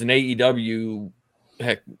 Because in AEW,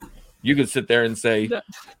 heck, you could sit there and say,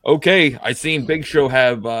 okay, I seen Big Show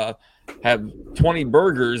have 20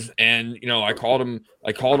 burgers, and I called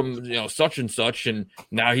him such and such, and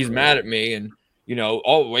now he's mad at me, and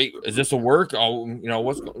oh wait, is this a work? Oh,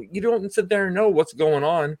 you don't sit there and know what's going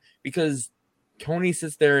on, because Tony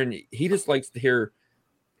sits there and he just likes to hear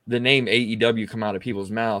the name AEW come out of people's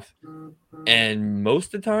mouth, and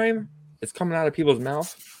most of the time it's coming out of people's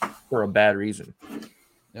mouth for a bad reason.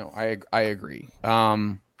 No, I agree.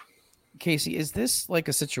 Casey, is this like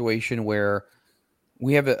a situation where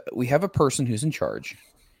we have a person who's in charge?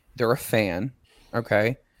 They're a fan,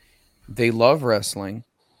 okay? They love wrestling.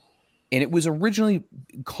 And it was originally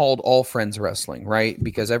called All Friends Wrestling, right?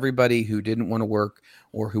 Because everybody who didn't want to work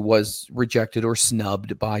or who was rejected or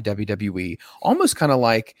snubbed by WWE, almost kind of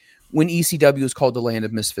like when ECW was called the Land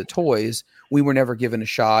of Misfit Toys, we were never given a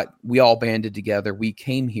shot. We all banded together. We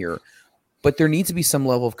came here. But there needs to be some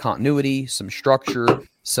level of continuity, some structure,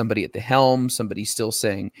 somebody at the helm, somebody still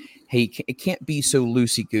saying, hey, it can't be so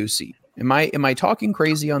loosey-goosey. Am I talking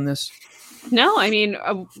crazy on this? No, I mean,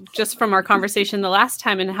 just from our conversation the last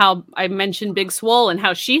time and how I mentioned Big Swole and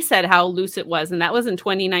how she said how loose it was. And that was in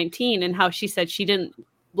 2019 and how she said she didn't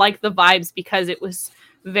like the vibes because it was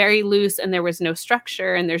very loose and there was no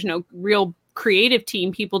structure and there's no real creative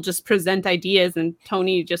team. People just present ideas and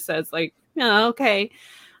Tony just says like, oh, okay.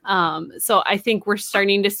 So I think we're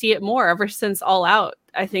starting to see it more ever since All Out.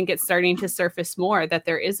 I think it's starting to surface more that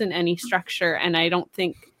there isn't any structure. And I don't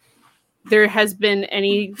think there has been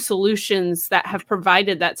any solutions that have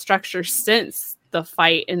provided that structure since the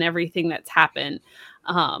fight and everything that's happened.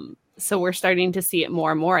 So we're starting to see it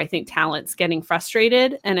more and more. I think talent's getting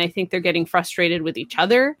frustrated and I think they're getting frustrated with each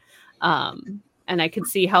other. And I can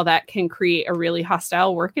see how that can create a really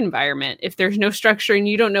hostile work environment. If there's no structure and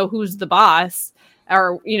you don't know who's the boss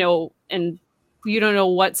or, and you don't know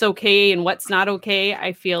what's okay and what's not okay,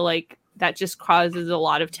 I feel like that just causes a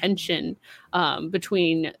lot of tension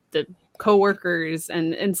between the coworkers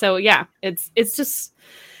and so yeah, it's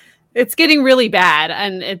getting really bad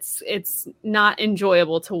and it's not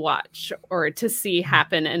enjoyable to watch or to see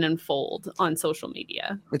happen and unfold on social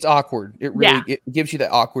media. It's awkward. It really it gives you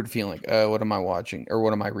that awkward feeling. What am I watching or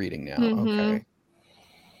what am I reading now? Okay.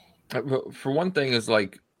 For one thing, is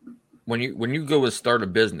like when you go to start a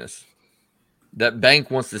business, that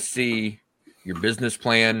bank wants to see your business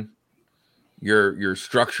plan, your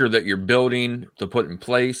structure that you're building to put in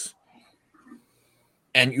place.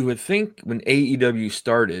 And you would think when AEW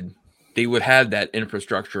started, they would have that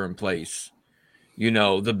infrastructure in place.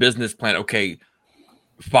 The business plan, okay,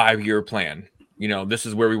 5-year plan. This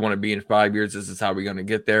is where we want to be in 5 years. This is how we're going to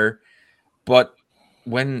get there. But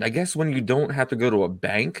when you don't have to go to a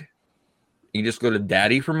bank, you just go to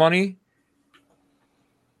daddy for money,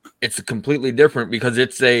 it's completely different because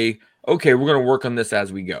it's okay, we're going to work on this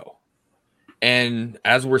as we go. And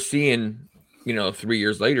as we're seeing, 3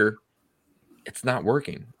 years later, it's not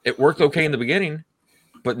working. It worked okay in the beginning,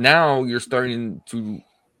 but now you're starting to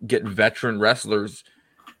get veteran wrestlers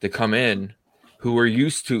to come in who are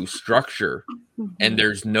used to structure, and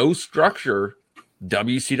there's no structure.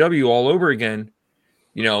 WCW all over again.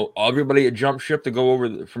 Everybody had jumped ship to go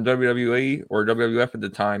over from WWE or WWF at the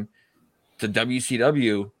time to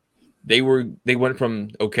WCW. They went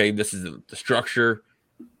from, okay, this is the structure.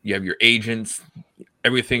 You have your agents.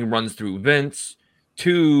 Everything runs through Vince.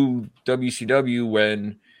 To WCW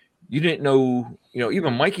when you didn't know,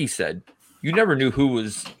 even Mikey said you never knew who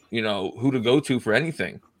was, who to go to for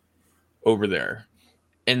anything over there.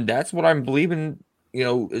 And that's what I'm believing,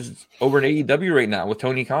 is over in AEW right now with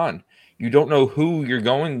Tony Khan. You don't know who you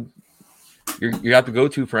have to go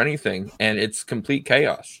to for anything, and it's complete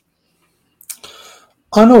chaos.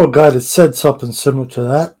 I know a guy that said something similar to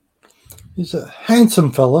that. He's a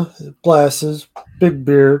handsome fella, glasses, big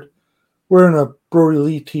beard, wearing a Brody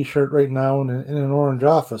Lee t-shirt right now in an orange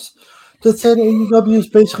office that said AEW is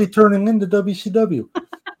basically turning into WCW.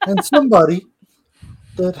 And somebody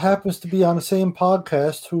that happens to be on the same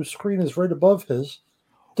podcast whose screen is right above his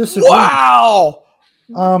disagrees. Wow!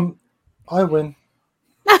 I win.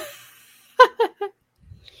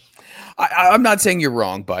 I'm not saying you're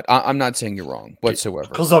wrong, but I'm not saying you're wrong whatsoever.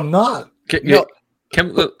 Because I'm not.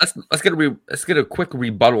 Let's get a quick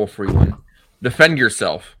rebuttal for you. Defend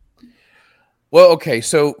yourself. Well, okay,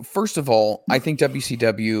 so first of all, I think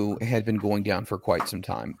WCW had been going down for quite some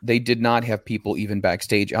time. They did not have people even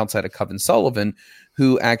backstage outside of Kevin Sullivan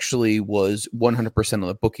who actually was 100% on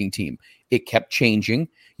the booking team. It kept changing.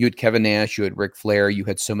 You had Kevin Nash, you had Ric Flair, you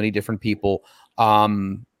had so many different people.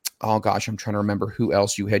 Oh gosh, I'm trying to remember who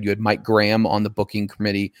else you had. You had Mike Graham on the booking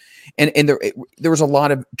committee, and there was a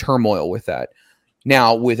lot of turmoil with that.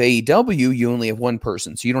 Now with AEW, you only have one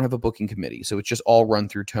person, so you don't have a booking committee, so it's just all run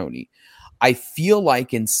through Tony. I feel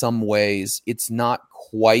like in some ways it's not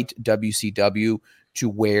quite WCW to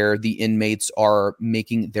where the inmates are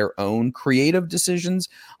making their own creative decisions.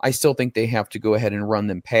 I still think they have to go ahead and run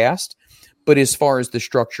them past. But as far as the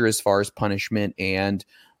structure, as far as punishment and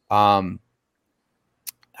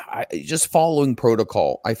just following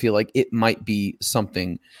protocol, I feel like it might be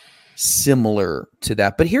something similar to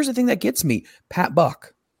that. But here's the thing that gets me. Pat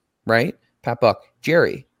Buck. right? Pat Buck,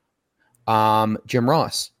 Jerry, Jim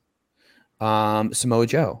Ross, Samoa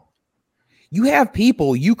Joe. You have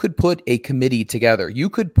people, you could put a committee together. You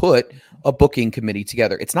could put a booking committee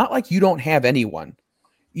together. It's not like you don't have anyone.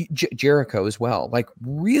 Jericho as well. Like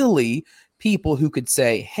really people who could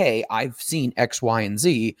say, hey, I've seen X, Y, and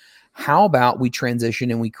Z. How about we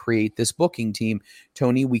transition and we create this booking team?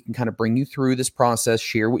 Tony, we can kind of bring you through this process,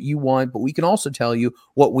 share what you want, but we can also tell you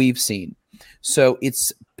what we've seen. So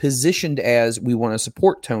it's positioned as we want to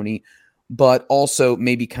support Tony, but also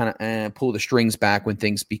maybe kind of pull the strings back when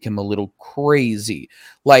things become a little crazy.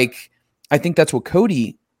 Like, I think that's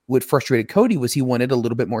what frustrated Cody was he wanted a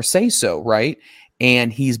little bit more say-so, right?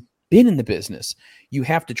 And he's been in the business. You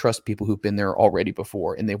have to trust people who've been there already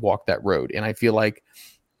before and they've walked that road. And I feel like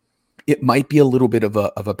it might be a little bit of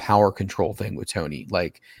a power control thing with Tony.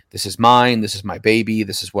 Like, this is mine, this is my baby,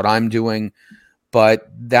 this is what I'm doing. But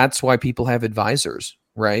that's why people have advisors,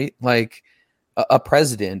 right? Like, a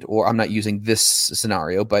president, or I'm not using this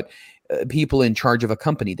scenario, but people in charge of a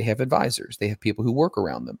company, they have advisors. They have people who work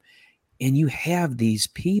around them. And you have these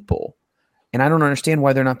people, and I don't understand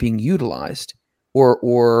why they're not being utilized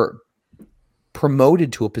or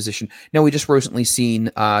promoted to a position. Now, we just recently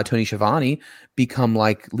seen Tony Schiavone become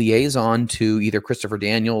like liaison to either Christopher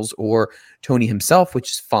Daniels or Tony himself,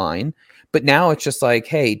 which is fine. But now it's just like,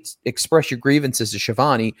 hey, express your grievances to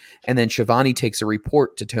Schiavone, and then Schiavone takes a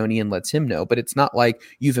report to Tony and lets him know. But it's not like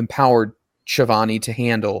you've empowered Schiavone to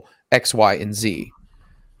handle X, Y, and Z.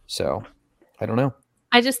 So I don't know.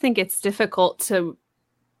 I just think it's difficult to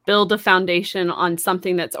build a foundation on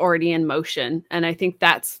something that's already in motion. And I think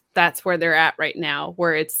that's where they're at right now,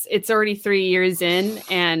 where it's already 3 years in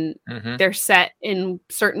and they're set in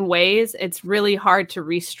certain ways. It's really hard to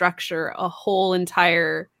restructure a whole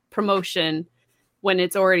entire promotion when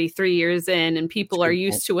it's already 3 years in and people are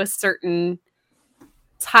used to a certain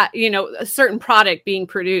a certain product being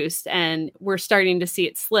produced, and we're starting to see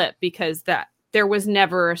it slip because that there was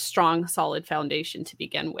never a strong, solid foundation to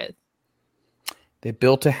begin with. They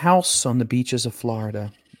built a house on the beaches of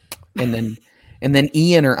Florida, and then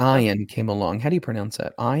Ian or Ian came along. How do you pronounce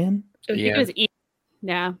that? Ian? I think it was Ian.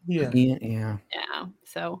 Yeah. Yeah.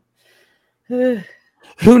 So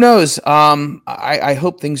who knows? I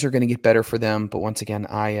hope things are going to get better for them. But once again,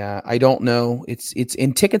 I don't know. It's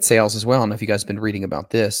in ticket sales as well. I don't know if you guys have been reading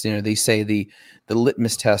about this. You know, they say the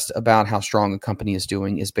litmus test about how strong a company is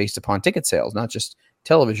doing is based upon ticket sales, not just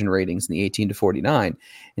television ratings in the 18 to 49.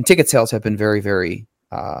 And ticket sales have been very, very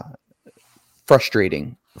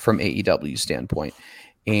frustrating from AEW's standpoint.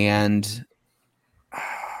 And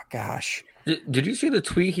gosh. Did you see the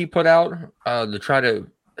tweet he put out to try to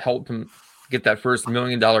help him get that first $1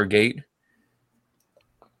 million gate?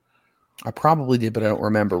 I probably did, but I don't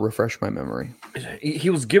remember. Refresh my memory. He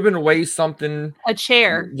was giving away something. A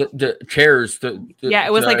chair. The chairs.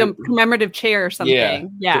 It was like a commemorative chair or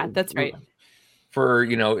something. Yeah, that's right. For,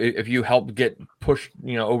 if you help get pushed,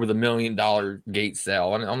 over the $1 million gate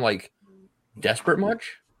sale. And I'm like, desperate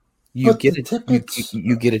much? You get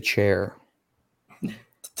a chair. The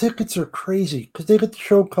tickets are crazy because they got the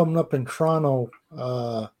show coming up in Toronto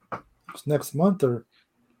next month or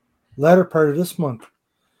latter part of this month.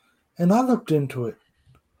 And I looked into it,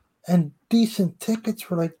 and decent tickets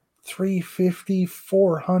were like $350,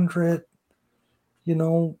 $400.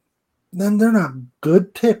 Then they're not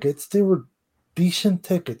good tickets. They were decent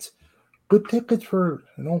tickets. Good tickets were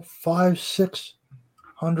 $500,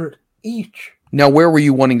 $600 each. Now, where were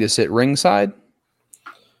you wanting to sit? Ringside?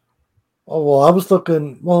 Oh well, I was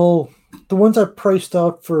looking. Well, the ones I priced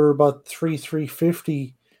out for about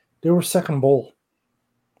 $350, they were second bowl.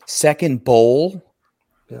 Second bowl?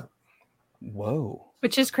 Yeah. Whoa.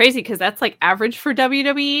 Which is crazy because that's like average for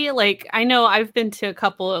WWE. Like, I know I've been to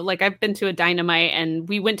I've been to a Dynamite, and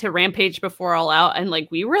we went to Rampage before All Out, and like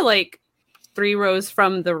we were like 3 rows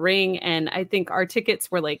from the ring, and I think our tickets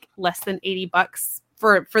were like less than $80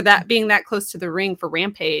 for that being that close to the ring for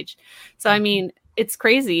Rampage. So I mean, it's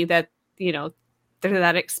crazy that they're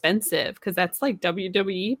that expensive because that's like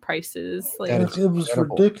WWE prices. Like, it was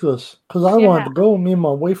ridiculous because I wanted to go. Me and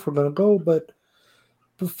my wife were going to go, but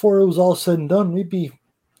before it was all said and done, we'd be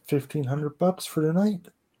 $1,500 for the night.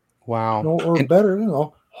 Wow. Better,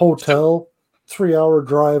 hotel, 3-hour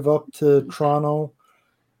drive up to Toronto,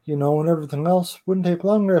 and everything else wouldn't take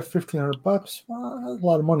longer at $1,500. That's a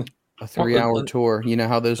lot of money. A 3-hour tour. You know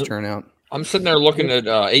how those turn out. I'm sitting there looking at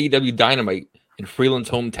AEW Dynamite in Freeland's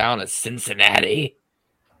hometown of Cincinnati.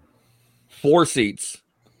 4 seats,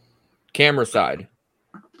 camera side,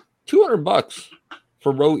 $200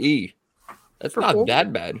 for row E. That's not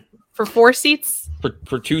that bad. For 4 seats?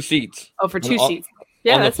 For 2 seats. Oh, for 2 seats.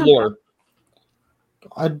 Yeah, on that's the floor.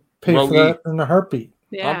 pay for that in a heartbeat.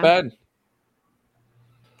 Yeah. Not bad.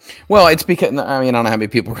 Well, it's because I don't know how many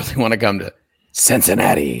people really want to come to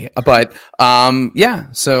Cincinnati, but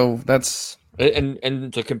yeah. So that's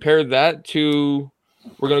and to compare that to,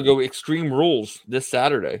 we're gonna go Extreme Rules this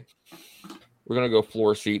Saturday. We're gonna go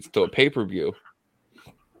floor seats to a pay-per-view,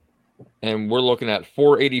 and we're looking at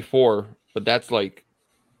 $484, but that's like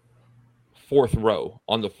fourth row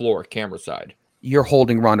on the floor, camera side. You're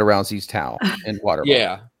holding Ronda Rousey's towel and water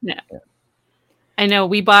bottle. Yeah. I know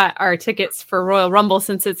we bought our tickets for Royal Rumble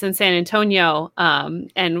since it's in San Antonio,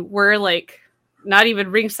 and we're like not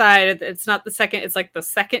even ringside. It's not the second; it's like the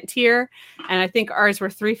second tier, and I think ours were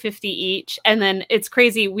 $350 each. And then it's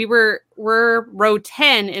crazy. We're row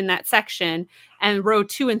 10 in that section, and row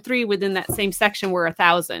 2 and 3 within that same section were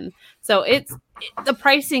 $1,000. So the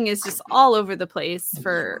pricing is just all over the place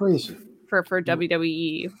for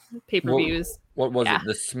WWE pay-per-views. What was it?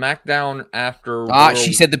 The SmackDown after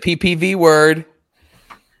she said the PPV word.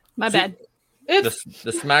 My bad. The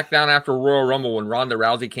SmackDown after Royal Rumble, when Ronda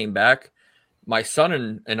Rousey came back, my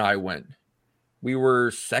son and I went. We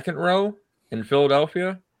were second row in Philadelphia,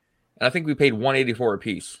 and I think we paid $184 a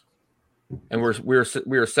piece. And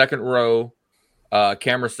we were second row,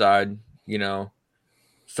 camera side. You know,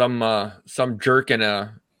 some jerk in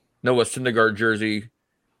a Noah Syndergaard jersey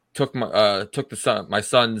took my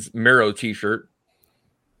son's Miro t-shirt.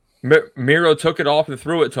 Miro took it off and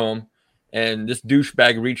threw it to him, and this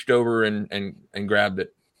douchebag reached over and grabbed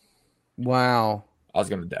it. Wow. I was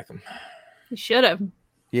gonna deck him. You should have.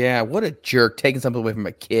 Yeah, what a jerk, taking something away from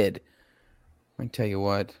a kid. I tell you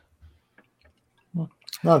what.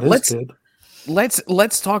 Not his kid.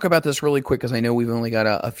 Let's talk about this really quick, because I know we've only got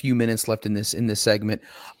a few minutes left in this segment.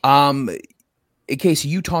 Casey,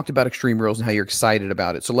 you talked about Extreme Rules and how you're excited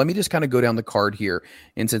about it. So let me just kind of go down the card here.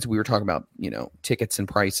 And since we were talking about, tickets and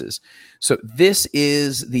prices. So this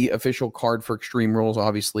is the official card for Extreme Rules.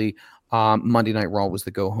 Obviously, Monday Night Raw was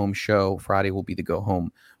the go-home show. Friday will be the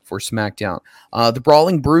go-home for SmackDown. The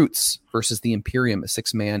Brawling Brutes versus the Imperium, a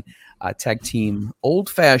 6-man tag team,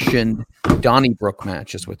 old-fashioned Donnybrook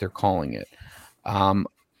match is what they're calling it. I'm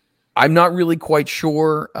not really quite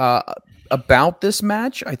sure about this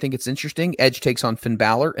match. I think it's interesting. Edge takes on Finn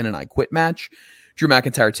Balor in an I Quit match. Drew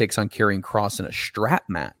McIntyre takes on Karrion Kross in a strap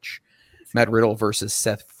match. Matt Riddle versus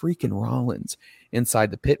Seth freaking Rollins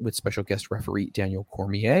inside the pit with special guest referee Daniel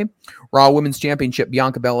Cormier. Raw Women's Championship,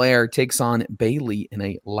 Bianca Belair takes on Bayley in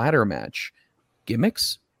a ladder match.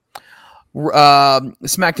 Gimmicks.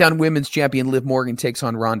 SmackDown Women's Champion Liv Morgan takes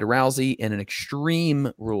on Ronda Rousey in an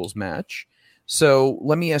Extreme Rules match. So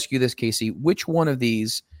let me ask you this, Casey. Which one of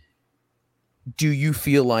these do you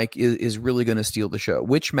feel like is really going to steal the show?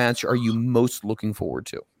 Which match are you most looking forward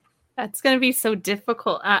to? That's going to be so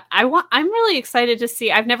difficult. I'm really excited to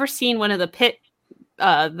see. I've never seen one of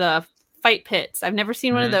the fight pits. I've never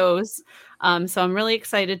seen one of those. So I'm really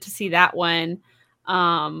excited to see that one.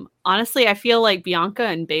 Honestly, I feel like Bianca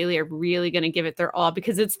and Bayley are really going to give it their all,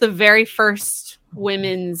 because it's the very first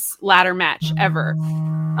women's ladder match ever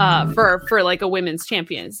for like a women's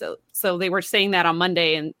champion. So they were saying that on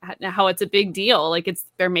Monday, and how it's a big deal. Like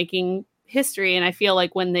they're making history. And I feel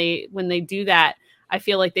like when they do that, I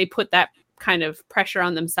feel like they put that kind of pressure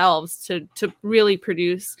on themselves to really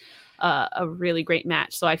produce a really great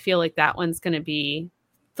match. So I feel like that one's going to be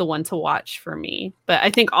the one to watch for me. But I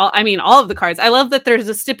think all of the cards, I love that there's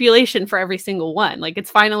a stipulation for every single one. Like it's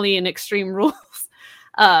finally an Extreme Rules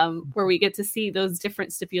where we get to see those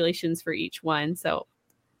different stipulations for each one. So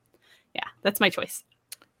yeah, that's my choice.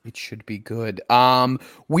 It should be good.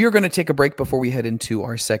 We are going to take a break before we head into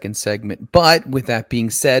our second segment. But with that being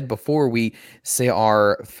said, before we say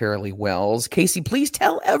our fairly wells, Casey, please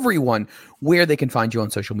tell everyone where they can find you on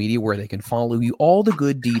social media, where they can follow you, all the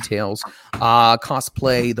good details,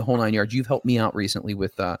 cosplay, the whole 9 yards. You've helped me out recently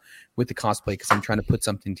with the cosplay, because I'm trying to put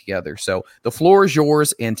something together. So the floor is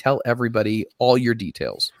yours, and tell everybody all your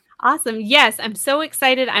details. Awesome. Yes, I'm so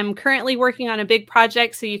excited. I'm currently working on a big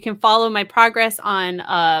project, so you can follow my progress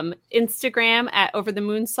on Instagram at Over the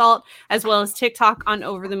Moonsault, as well as TikTok on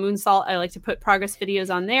Over the Moonsault. I like to put progress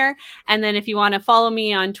videos on there. And then if you want to follow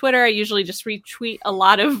me on Twitter, I usually just retweet a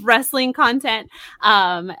lot of wrestling content,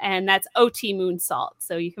 and that's OT Moonsault.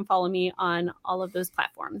 So you can follow me on all of those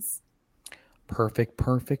platforms.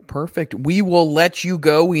 Perfect. We will let you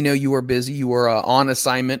go. We know you are busy. You are on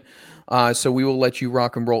assignment. So we will let you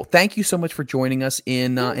rock and roll. Thank you so much for joining us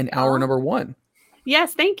in hour number 1.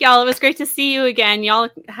 Yes, thank y'all. It was great to see you again. Y'all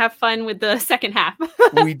have fun with the second half.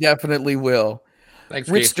 We definitely will. Thanks,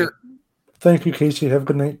 Ritster. Thank you, Casey. Have a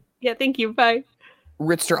good night. Yeah, thank you. Bye.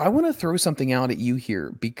 Ritster, I want to throw something out at you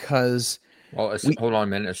here, because... Well, hold on a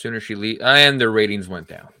minute. As soon as she leaves, and their ratings went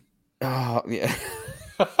down. Oh, yeah.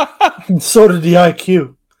 So did the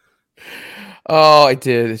IQ. Oh, I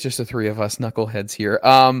did. It's just the three of us knuckleheads here.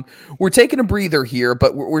 We're taking a breather here,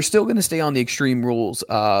 but we're still going to stay on the Extreme Rules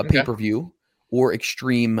pay-per-view or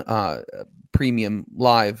Extreme Premium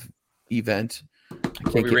Live event.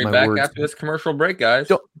 We'll be right back after this commercial break, guys.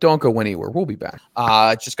 Don't go anywhere. We'll be back.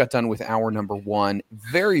 Just got done with hour number 1.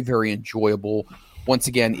 Very, very enjoyable. Once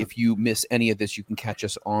again, if you miss any of this, you can catch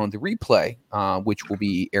us on the replay, which will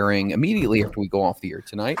be airing immediately after we go off the air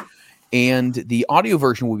tonight. And the audio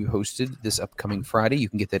version will be hosted this upcoming Friday. You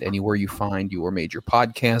can get that anywhere you find your major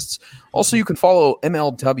podcasts. Also, you can follow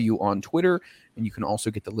MLW on Twitter, and you can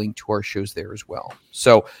also get the link to our shows there as well.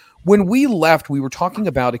 So when we left, we were talking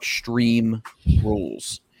about Extreme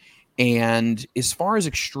Rules. And as far as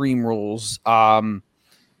Extreme Rules,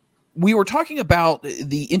 we were talking about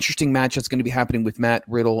the interesting match that's going to be happening with Matt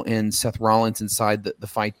Riddle and Seth Rollins inside the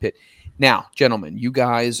fight pit. Now, gentlemen, you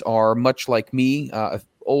guys are much like me,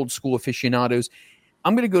 old school aficionados.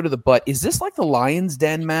 I'm going to go to the butt. Is this like the Lion's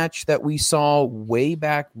Den match that we saw way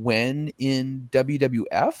back when in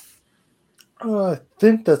WWF? I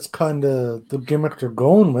think that's kind of the gimmick they're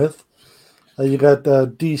going with. You got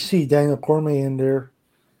DC, Daniel Cormier in there.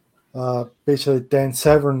 Basically, Dan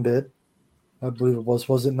Severn did. I believe it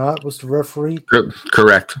was it not? Was the referee?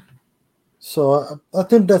 Correct. So I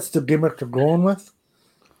think that's the gimmick they're going with.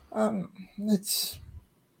 I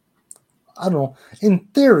don't know. In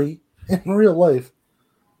theory, in real life,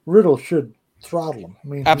 Riddle should throttle him. I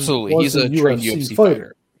mean, absolutely, he's a trained UFC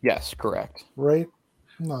fighter. Yes, correct. Right?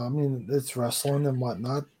 No, I mean it's wrestling and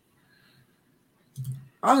whatnot.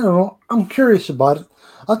 I don't know. I'm curious about it.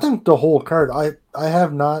 I think the whole card. I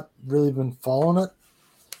have not really been following it,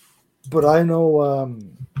 but I know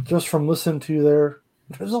just from listening to you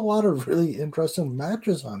there's a lot of really interesting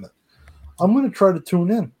matches on it. I'm going to try to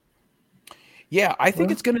tune in. Yeah, I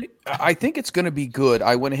think it's gonna be good.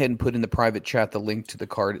 I went ahead and put in the private chat the link to the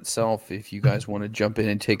card itself if you guys want to jump in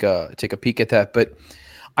and take a peek at that. But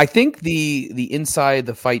I think the inside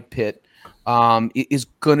the fight pit is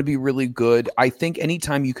going to be really good. I think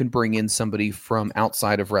anytime you can bring in somebody from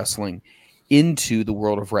outside of wrestling into the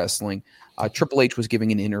world of wrestling, Triple H was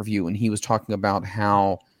giving an interview and he was talking about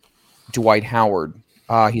how Dwight Howard,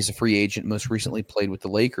 he's a free agent, most recently played with the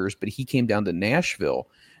Lakers, but he came down to Nashville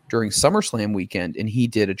during SummerSlam weekend, and he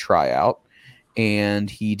did a tryout, and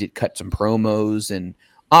he did cut some promos, and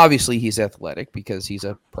obviously he's athletic because he's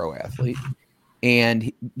a pro athlete.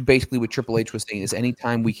 And basically what Triple H was saying is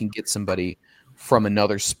anytime we can get somebody from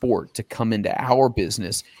another sport to come into our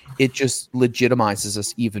business, it just legitimizes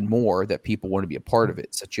us even more that people want to be a part of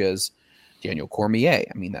it, such as Daniel Cormier.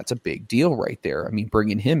 I mean, that's a big deal right there. I mean,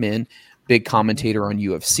 bringing him in, big commentator on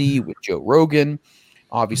UFC with Joe Rogan.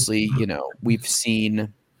 Obviously, we've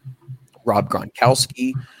seen Rob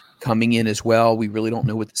Gronkowski coming in as well. We really don't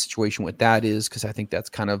know what the situation with that is because I think that's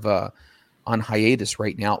kind of on hiatus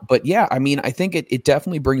right now. But yeah, I mean, I think it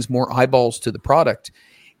definitely brings more eyeballs to the product.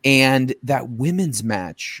 And that women's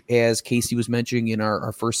match, as Casey was mentioning in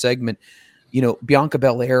our first segment, Bianca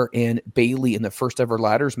Belair and Bayley in the first ever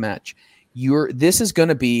ladders match. This is going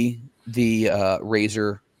to be the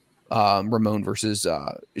Razor Ramon versus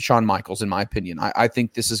Shawn Michaels, in my opinion. I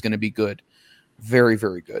think this is going to be good. Very,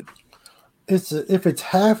 very good. If it's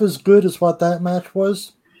half as good as what that match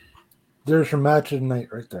was, there's your match of the night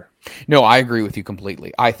right there. No, I agree with you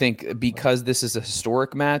completely. I think because this is a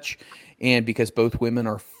historic match and because both women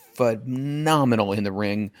are phenomenal in the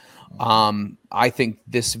ring, I think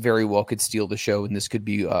this very well could steal the show, and this could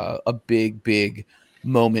be a big, big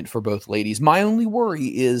moment for both ladies. My only worry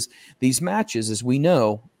is these matches, as we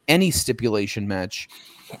know, any stipulation match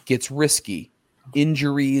gets risky.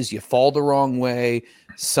 Injuries, you fall the wrong way,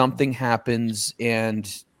 something happens,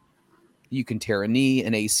 and you can tear a knee,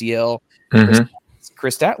 an ACL. Mm-hmm.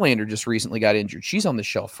 Chris Statlander just recently got injured. She's on the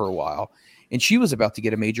shelf for a while, and she was about to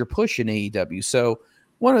get a major push in AEW. So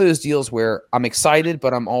one of those deals where I'm excited,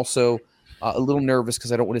 but I'm also a little nervous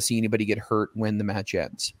because I don't want to see anybody get hurt when the match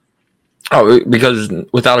ends. Oh, because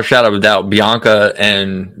without a shadow of a doubt, Bianca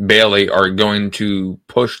and Bayley are going to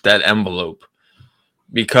push that envelope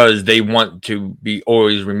because they want to be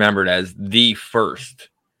always remembered as the first.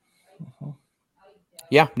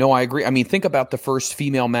 Yeah, no, I agree. I mean, think about the first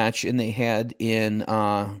female match they had in,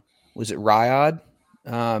 was it Riyadh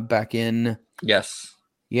back in? Yes.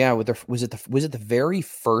 Yeah, was it the very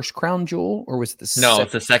first Crown Jewel or was it the No,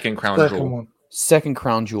 it's the second Crown Jewel. One. Second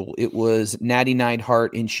Crown Jewel. It was Natty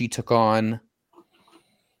Neidhart, and she took on.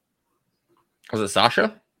 Was it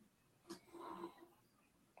Sasha?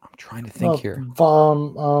 I'm trying to think here.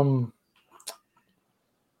 Oh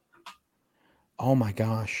my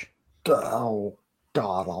gosh. Oh.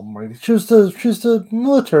 God almighty. She's the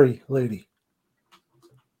military lady.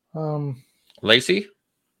 Lacey?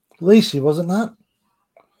 Lacey, was it not?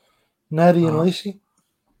 Natty and Lacey?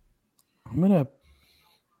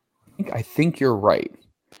 I think you're right.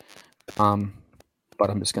 But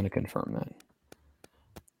I'm just gonna confirm that.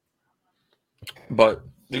 But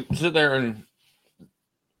sit there and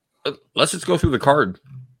let's just go through the card.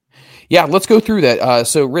 Yeah, let's go through that.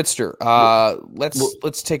 So Ritster,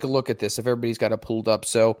 let's take a look at this if everybody's got it pulled up.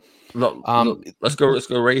 So let's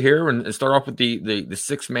go right here and start off with the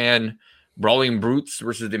 6-man Brawling Brutes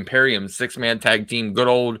versus the Imperium 6-man tag team, good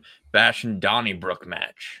old fashioned Donnybrook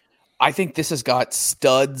match. I think this has got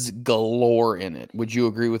studs galore in it. Would you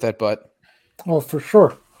agree with that, Bud? Oh, for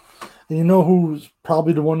sure. And you know who's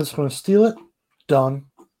probably the one that's going to steal it? Dunn.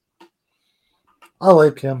 I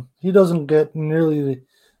like him. He doesn't get nearly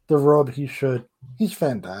the rub he should. He's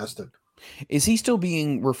fantastic. Is he still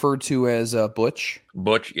being referred to as Butch?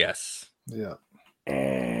 Butch, yes. Yeah.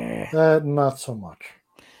 Not so much.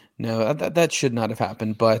 No, that should not have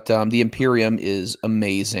happened. But the Imperium is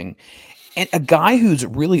amazing. And a guy who's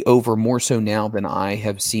really over more so now than I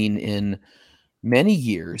have seen in many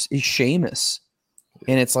years is Sheamus.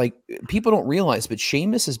 And it's like people don't realize, but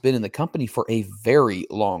Sheamus has been in the company for a very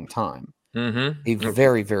long time. Mm-hmm. A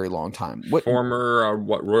very, very long time. Former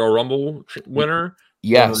Royal Rumble winner?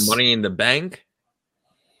 Yes. Former Money in the Bank.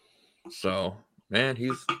 So, man,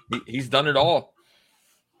 he's done it all.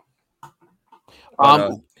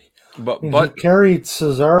 But he carried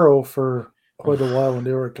Cesaro for quite a while when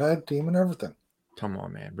they were a tag team and everything. Come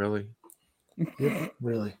on, man, really? Yeah,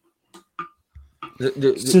 really.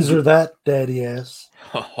 Scissor that, daddy ass.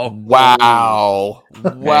 Wow.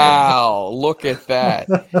 Wow. Look at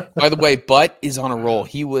that. By the way, Butt is on a roll.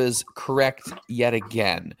 He was correct yet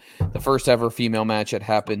again. The first ever female match that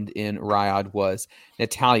happened in Riyadh was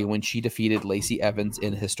Natalya when she defeated Lacey Evans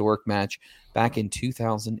in a historic match back in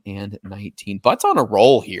 2019. Butt's on a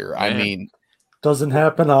roll here. Man. I mean, doesn't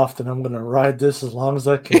happen often. I'm going to ride this as long as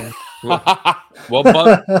I can. well,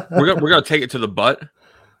 Butt, we're going to take it to the butt.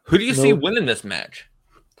 Who do you see winning this match?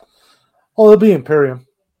 Oh, it'll be Imperium.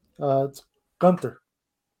 It's Gunther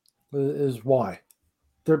is why.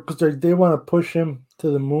 Because they want to push him to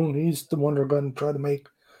the moon. He's the one they're going to try to make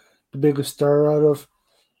the biggest star out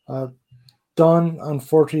of. Dunn,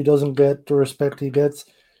 unfortunately, doesn't get the respect he gets.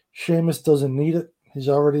 Sheamus doesn't need it. He's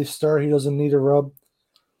already a star. He doesn't need a rub.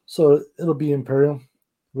 So it'll be Imperium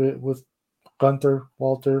with Gunther,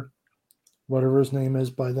 Walter, whatever his name is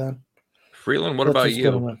by then. Freeland, what about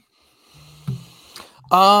you?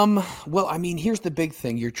 Well, I mean, here's the big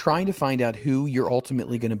thing. You're trying to find out who you're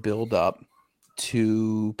ultimately going to build up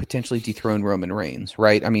to potentially dethrone Roman Reigns,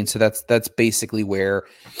 right? I mean, so that's basically where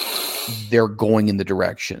they're going in the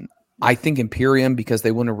direction. I think Imperium, because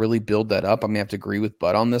they want to really build that up, I'm going to have to agree with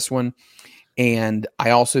Bud on this one. And I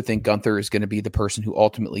also think Gunther is going to be the person who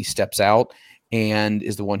ultimately steps out and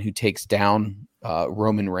is the one who takes down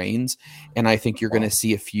Roman Reigns. And I think you're going to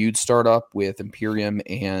see a feud start up with Imperium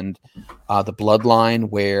and the Bloodline,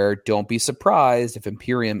 where don't be surprised if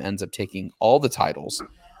Imperium ends up taking all the titles.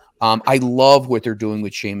 I love what they're doing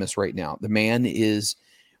with Sheamus right now. The man is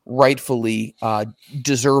rightfully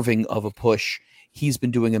deserving of a push. He's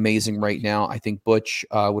been doing amazing right now. I think Butch,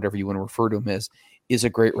 whatever you want to refer to him as, is a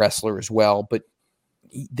great wrestler as well, but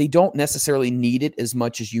they don't necessarily need it as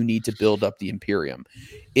much as you need to build up the Imperium.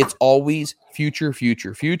 It's always future,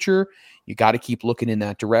 future, future. You got to keep looking in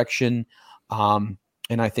that direction. And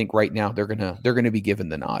I think right now they're gonna be given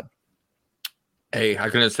the nod. Hey, I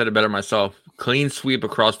couldn't have said it better myself. Clean sweep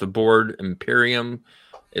across the board. Imperium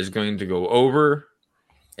is going to go over.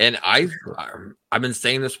 And I've been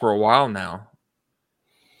saying this for a while now.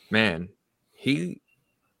 Man,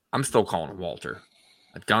 I'm still calling him Walter.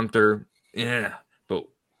 Gunther, yeah. But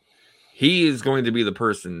he is going to be the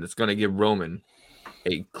person that's going to give Roman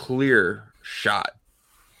a clear shot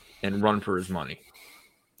and run for his money.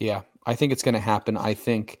 Yeah, I think it's going to happen. I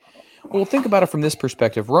think, well, think about it from this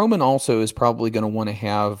perspective. Roman also is probably going to want to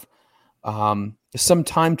have some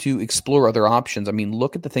time to explore other options. I mean,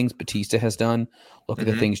 look at the things Batista has done. Look at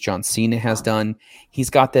the things John Cena has done. He's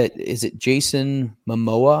got that. Is it Jason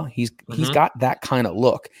Momoa? He's got that kind of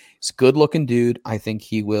look. He's a good looking dude. I think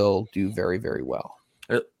he will do very, very well.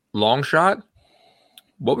 Long shot.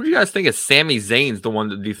 What would you guys think if Sami Zayn's the one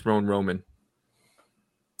that dethroned Roman?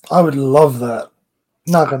 I would love that.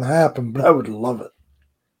 Not going to happen, but I would love it.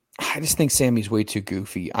 I just think Sammy's way too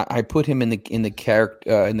goofy. I put him in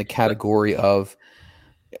the category of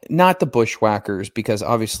not the Bushwhackers, because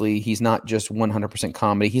obviously he's not just 100%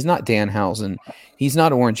 comedy. He's not Danhausen. He's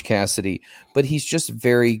not Orange Cassidy, but he's just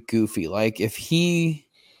very goofy. Like if he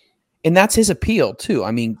And that's his appeal too.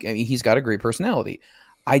 I mean, he's got a great personality.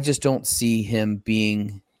 I just don't see him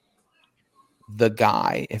being the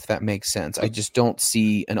guy, if that makes sense. I just don't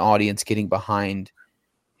see an audience getting behind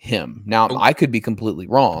him. Now, I could be completely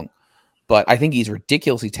wrong, but I think he's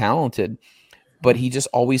ridiculously talented, but he just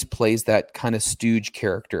always plays that kind of stooge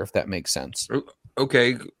character, if that makes sense.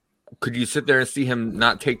 Okay. Could you sit there and see him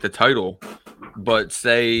not take the title, but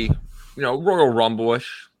say, Royal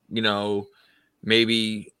Rumble-ish,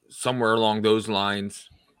 maybe somewhere along those lines,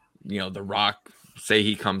 The Rock, say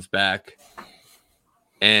he comes back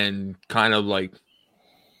and kind of like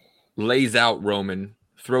lays out Roman,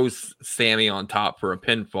 throws Sammy on top for a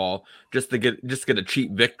pinfall just to get a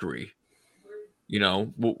cheap victory.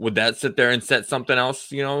 Would that sit there and set something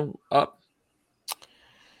else, up?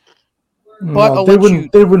 But no,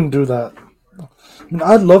 they wouldn't do that. I mean,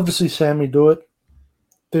 I'd love to see Sammy do it.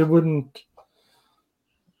 They wouldn't.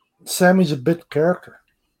 Sammy's a bit character.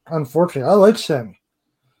 Unfortunately, I like Sammy.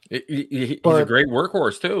 He's a great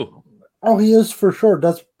workhorse too. Oh, he is for sure.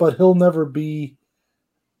 But he'll never be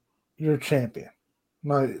your champion.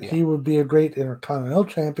 He would be a great Intercontinental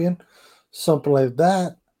champion, something like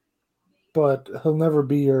that. But he'll never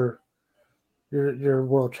be your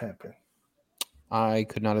world champion. I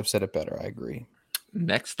could not have said it better. I agree.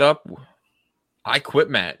 Next up, I Quit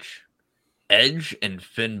match. Edge and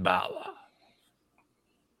Finn Balor.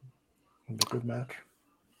 A good match.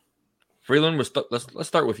 Freeland, let's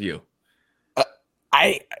start with you.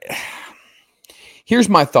 Here's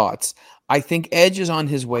my thoughts. I think Edge is on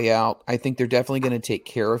his way out. I think they're definitely going to take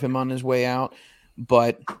care of him on his way out.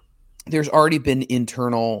 But there's already been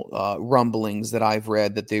internal rumblings that I've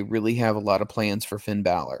read that they really have a lot of plans for Finn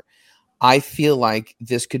Balor. I feel like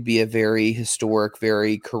this could be a very historic,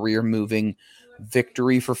 very career-moving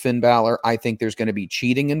victory for Finn Balor. I think there's going to be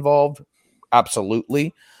cheating involved,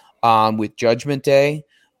 absolutely, with Judgment Day.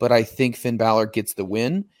 But I think Finn Balor gets the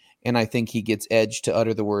win, and I think he gets Edge to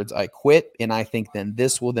utter the words, "I quit." And I think then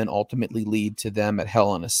this will then ultimately lead to them at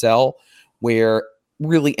Hell in a Cell, where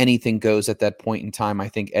really anything goes at that point in time. I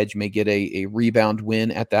think Edge may get a rebound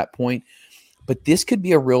win at that point. But this could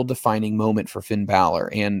be a real defining moment for Finn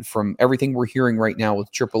Balor. And from everything we're hearing right now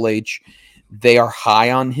with Triple H, they are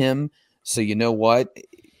high on him. So you know what?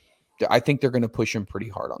 I think they're going to push him pretty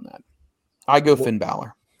hard on that. I go Finn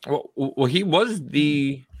Balor. Well, he was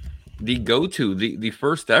the go-to, the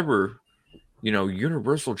first ever,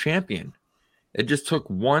 Universal Champion. It just took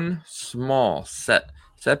one small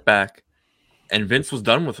setback, and Vince was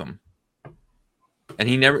done with him. And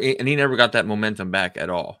he never got that momentum back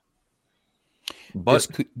at all. But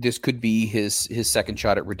this could be his second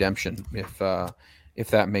shot at redemption, if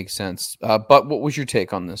that makes sense. But what was your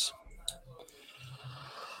take on this?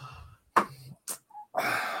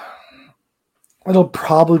 It'll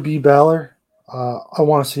probably be Balor. I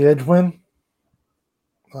want to see Edge win.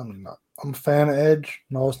 I'm a fan of Edge.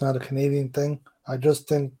 No, it's not a Canadian thing. I just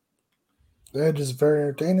think Edge is very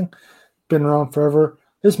entertaining. Been around forever.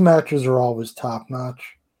 His matches are always top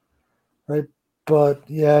notch, right? But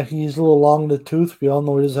yeah, he's a little long in the tooth. We all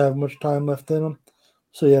know he doesn't have much time left in him.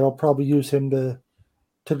 So yeah, they'll probably use him to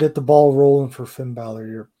get the ball rolling for Finn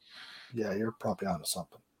Balor. You're probably onto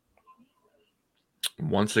something.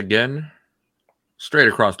 Once again, straight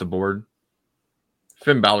across the board,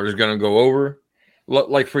 Finn Balor is going to go over.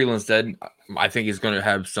 Like Freeland said, I think he's going to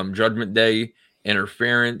have some Judgment Day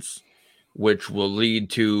interference, which will lead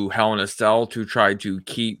to Hell in a Cell to try to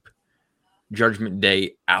keep Judgment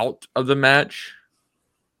Day out of the match.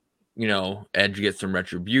 Edge gets some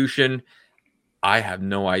retribution. I have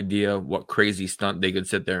no idea what crazy stunt they could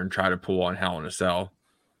sit there and try to pull on Hell in a Cell,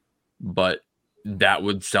 but that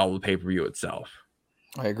would sell the pay-per-view itself.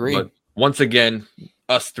 I agree. But once again,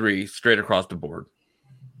 us three straight across the board.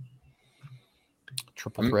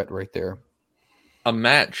 Triple threat right there. A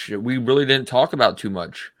match we really didn't talk about too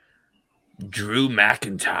much. Drew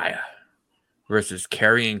McIntyre versus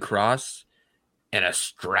Karrion Kross in a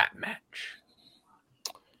strap match.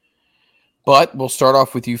 But we'll start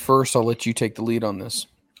off with you first. I'll let you take the lead on this.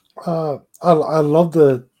 I love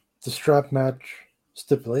the strap match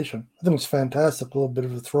stipulation. I think it's fantastic. A little bit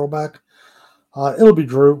of a throwback. It'll be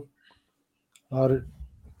Drew. They're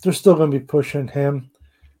still going to be pushing him.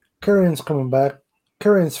 Karrion's coming back.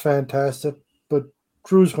 Karrion's fantastic, but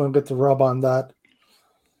Drew's going to get the rub on that.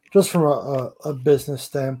 Just from a business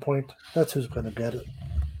standpoint, that's who's going to get it.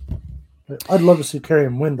 I'd love to see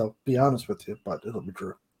Karrion win, though, be honest with you, but it'll be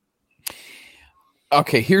Drew.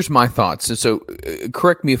 Okay, here's my thoughts. So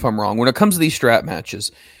correct me if I'm wrong. When it comes to these strap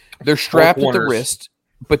matches, they're strapped at the wrist.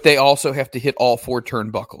 But they also have to hit all 4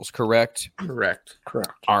 turnbuckles, correct? Correct.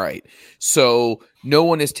 All right. So no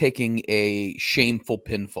one is taking a shameful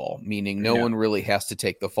pinfall, meaning no one really has to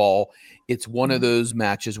take the fall. It's one of those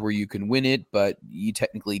matches where you can win it, but you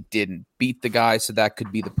technically didn't beat the guy, so that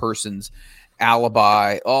could be the person's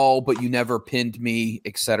alibi. Oh, but you never pinned me,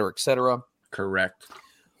 et cetera, et cetera. Correct.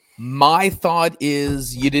 My thought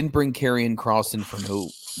is you didn't bring Karrion Kross in for no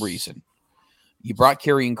reason. You brought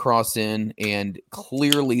Karrion Kross in, and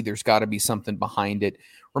clearly there's got to be something behind it.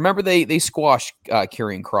 Remember, they squashed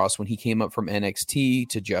Karrion Kross when he came up from NXT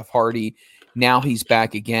to Jeff Hardy. Now he's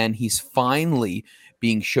back again. He's finally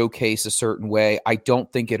being showcased a certain way. I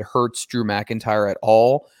don't think it hurts Drew McIntyre at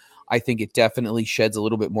all. I think it definitely sheds a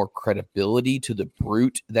little bit more credibility to the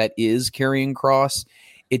brute that is Karrion Kross.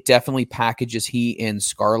 It definitely packages he and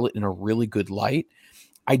Scarlett in a really good light.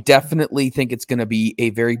 I definitely think it's going to be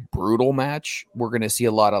a very brutal match. We're going to see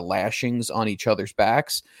a lot of lashings on each other's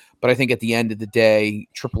backs. But I think at the end of the day,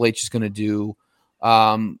 Triple H is going to do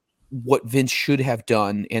what Vince should have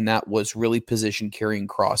done, and that was really position Karrion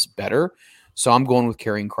Kross better. So I'm going with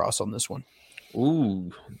Karrion Kross on this one.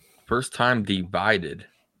 Ooh, first time divided.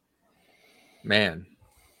 Man,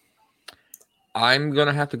 I'm going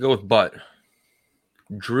to have to go with Butt.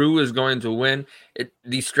 Drew is going to win.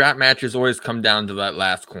 These strap matches always come down to that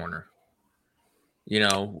last corner. You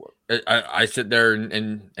know, I sit there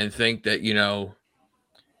and think that, you know,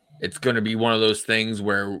 it's going to be one of those things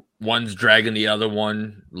where one's dragging the other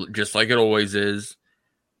one, just like it always is.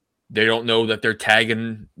 They don't know that they're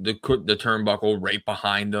tagging the turnbuckle right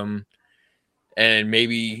behind them. And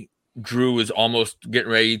maybe Drew is almost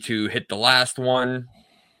getting ready to hit the last one.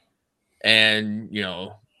 And, you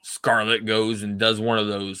know, Scarlett goes and does one of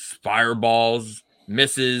those fireballs,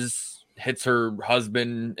 misses, hits her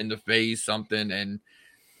husband in the face, something, and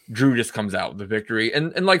Drew just comes out with the victory.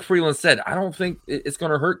 And like Freeland said, I don't think it's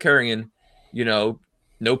going to hurt Karrion. You know,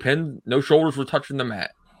 no pin, no shoulders were touching the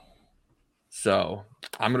mat. So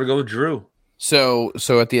I'm going to go with Drew. So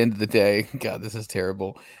at the end of the day, God, this is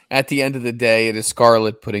terrible. At the end of the day, it is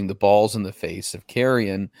Scarlett putting the balls in the face of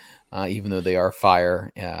Karrion, even though they are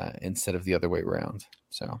fire instead of the other way around.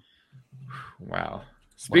 So, wow.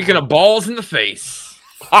 Speaking of balls in the face,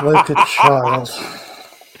 like a child.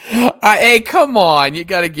 Hey, come on! You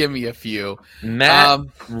got to give me a few. Matt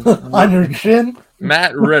on your chin.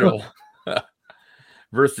 Matt Riddle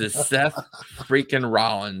versus Seth freaking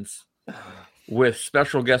Rollins with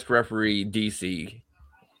special guest referee DC.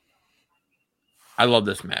 I love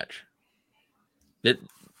this match.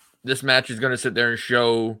 This match is going to sit there and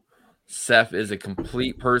show Seth is a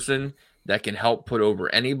complete person that can help put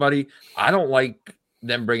over anybody. I don't like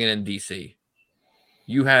them bringing in DC.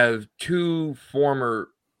 You have 2 former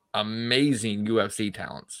amazing UFC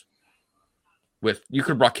talents. You could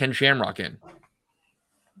have brought Ken Shamrock in.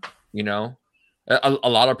 You know, a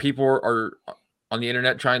lot of people are on the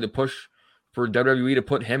internet trying to push for WWE to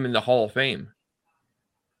put him in the Hall of Fame.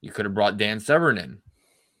 You could have brought Dan Severn in.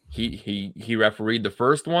 He refereed the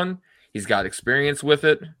first one. He's got experience with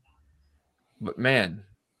it. But man,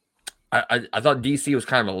 I thought DC was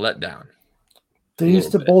kind of a letdown. They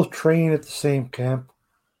used to both train at the same camp.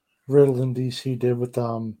 Riddle and DC did with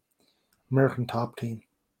American Top Team.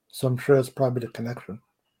 So I'm sure that's probably the connection.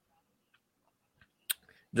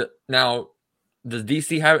 Now, does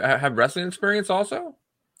DC have wrestling experience also?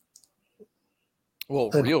 Well,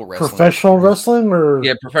 real wrestling. Professional wrestling or?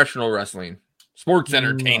 Yeah, professional wrestling. Sports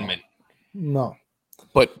entertainment. No.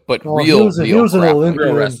 But no, real he was an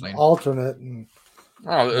Olympian wrestling. alternate. And,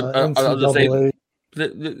 I'll just say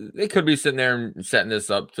they could be sitting there and setting this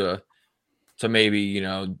up to maybe, you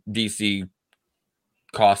know, DC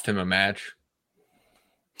cost him a match.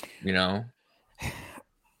 You know,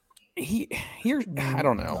 I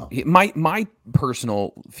don't know. My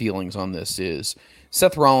personal feelings on this is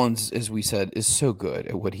Seth Rollins, as we said, is so good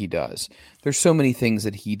at what he does. There's so many things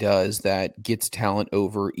that he does that gets talent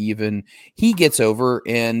over. Even he gets over,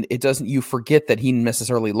 and it doesn't. You forget that he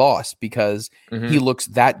necessarily lost because he looks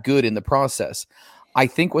that good in the process. I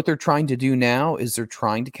think what they're trying to do now is they're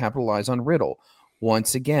trying to capitalize on Riddle.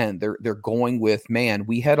 Once again, they're going with, man,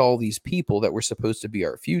 we had all these people that were supposed to be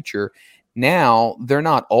our future. Now they're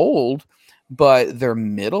not old, but they're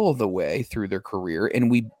middle of the way through their career, and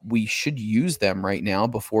we should use them right now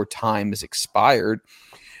before time is expired,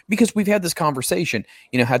 because we've had this conversation,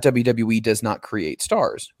 you know, how WWE does not create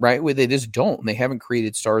stars, right? They just don't. They haven't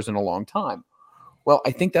created stars in a long time. Well,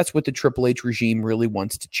 I think that's what the Triple H regime really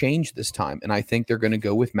wants to change this time, and I think they're going to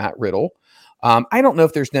go with Matt Riddle. I don't know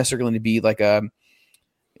if there's necessarily going to be like a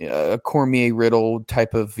Cormier Riddle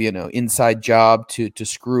type of, you know, inside job to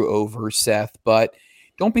screw over Seth, but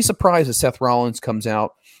don't be surprised if Seth Rollins comes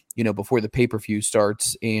out, before the pay-per-view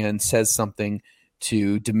starts and says something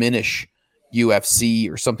to diminish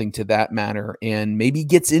UFC or something to that matter, and maybe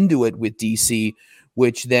gets into it with DC,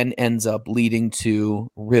 which then ends up leading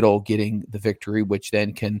to Riddle getting the victory, which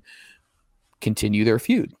then can continue their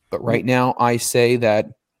feud. But right now, I say that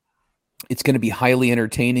it's going to be highly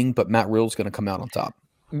entertaining, but Matt Riddle's going to come out on top.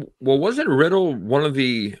 Well, wasn't Riddle one of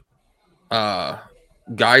the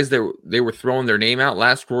guys that they were throwing their name out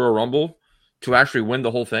last Royal Rumble to actually win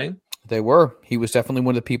the whole thing? They were. He was definitely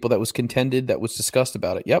one of the people that was contended, that was discussed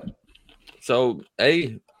about it. Yep. So,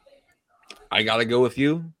 hey, I got to go with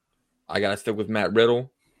you. I got to stick with Matt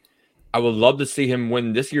Riddle. I would love to see him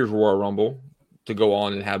win this year's Royal Rumble to go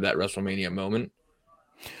on and have that WrestleMania moment.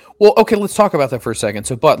 Well, okay, let's talk about that for a second.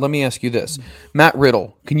 So, Butt, let me ask you this. Matt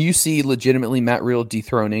Riddle, can you see legitimately Matt Riddle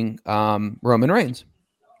dethroning Roman Reigns?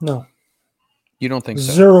 No. You don't think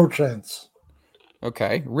so? 0 chance.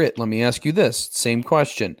 Okay, Rit, let me ask you this. Same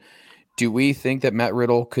question. Do we think that Matt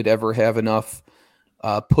Riddle could ever have enough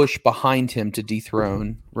push behind him to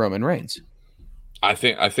dethrone Roman Reigns? I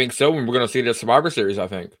think so, and we're going to see it at Survivor Series, I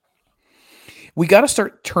think. We got to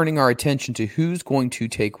start turning our attention to who's going to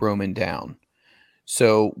take Roman down.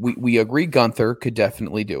 So we agree Gunther could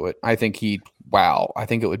definitely do it. I think I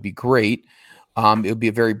think it would be great. It would be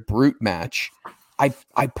a very brute match.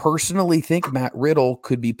 I personally think Matt Riddle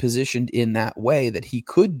could be positioned in that way, that he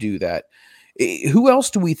could do that. Who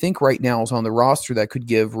else do we think right now is on the roster that could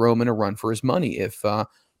give Roman a run for his money if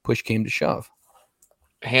push came to shove?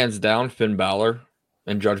 Hands down, Finn Balor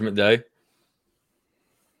and Judgment Day.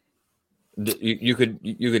 You could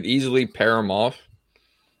easily pair them off.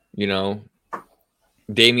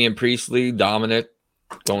 Damian Priestley, Dominic,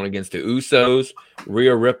 going against the Usos,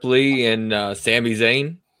 Rhea Ripley, and Sami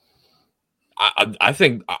Zayn. I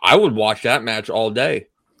think I would watch that match all day.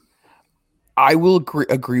 I will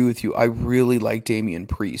agree with you. I really like Damian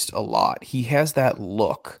Priest a lot. He has that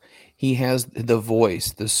look. He has the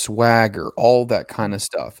voice, the swagger, all that kind of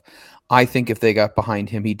stuff. I think if they got behind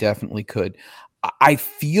him, he definitely could. I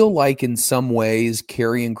feel like in some ways,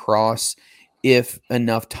 Karrion Kross, if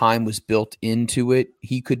enough time was built into it,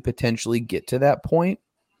 he could potentially get to that point.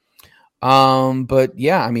 But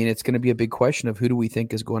yeah, I mean, it's going to be a big question of who do we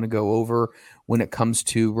think is going to go over when it comes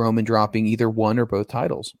to Roman dropping either one or both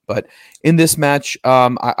titles. But in this match,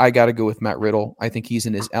 I got to go with Matt Riddle. I think he's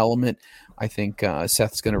in his element. I think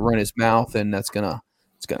Seth's going to run his mouth, and it's going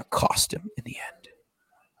to cost him in the end.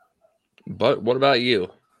 But what about you?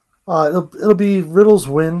 It'll be Riddle's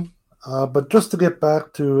win. But just to get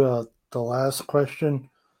back to the last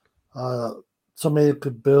question, somebody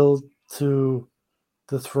could build to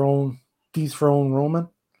dethrone Roman.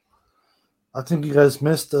 I think you guys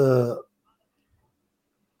missed a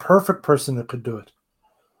perfect person that could do it.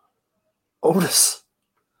 Otis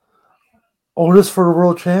for the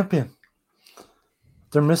world champion.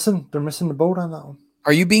 They're missing the boat on that one.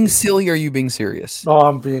 Are you being silly or are you being serious? No,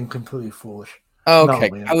 I'm being completely foolish. Okay.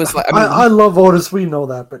 No, I was like, I love Otis. We know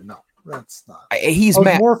that, but no, that's not. He's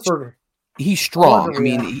he's strong.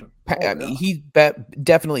 He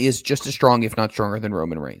definitely is just as strong, if not stronger, than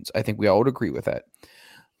Roman Reigns. I think we all would agree with that.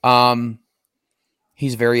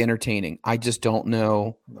 He's very entertaining. I just don't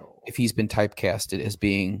know if he's been typecasted as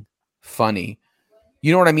being funny.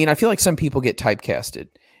 You know what I mean? I feel like some people get typecasted,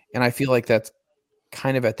 and I feel like that's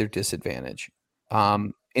kind of at their disadvantage.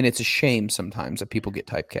 And it's a shame sometimes that people get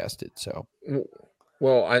typecasted. So,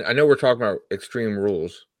 well, I know we're talking about Extreme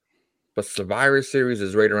Rules, but Survivor Series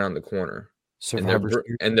is right around the corner.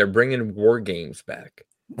 And they're bringing War Games back.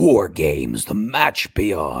 War Games, the match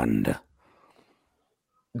beyond.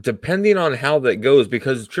 Depending on how that goes,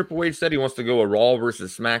 because Triple H said he wants to go a Raw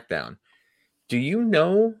versus SmackDown. Do you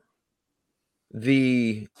know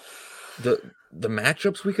the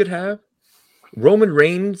matchups we could have? Roman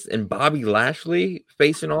Reigns and Bobby Lashley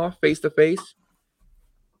facing off face to face.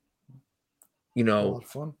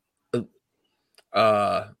 Fun.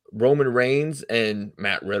 Roman Reigns and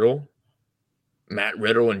Matt Riddle. Matt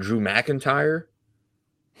Riddle and Drew McIntyre.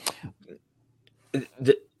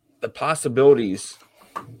 The possibilities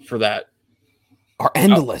for that are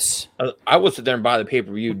endless. I would sit there and buy the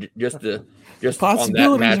pay-per-view just on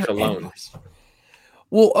that match alone. Endless.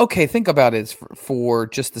 Well, okay, think about it for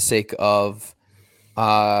just the sake of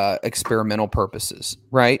experimental purposes,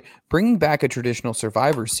 right? Bringing back a traditional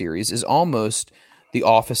Survivor Series is almost the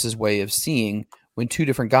Office's way of seeing when two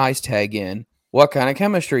different guys tag in, what kind of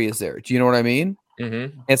chemistry is there? Do you know what I mean?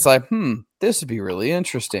 Mm-hmm. It's like, this would be really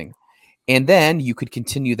interesting. And then you could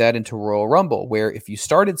continue that into Royal Rumble, where if you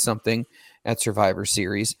started something at Survivor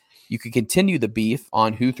Series, you could continue the beef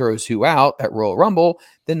on who throws who out at Royal Rumble,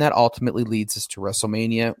 then that ultimately leads us to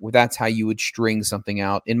WrestleMania. Well, that's how you would string something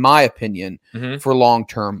out, in my opinion, for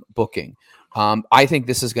long-term booking. I think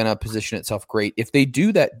this is going to position itself great. If they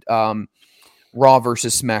do that Raw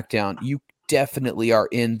versus SmackDown, you definitely are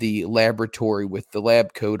in the laboratory with the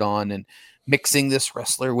lab coat on and mixing this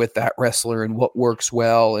wrestler with that wrestler and what works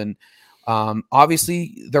well. And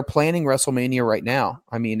obviously they're planning WrestleMania right now.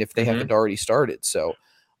 I mean, if they haven't already started. So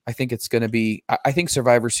I think it's going to be, I think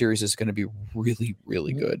Survivor Series is going to be really,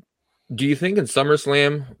 really good. Do you think in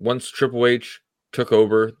SummerSlam, once Triple H took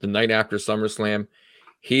over the night after SummerSlam,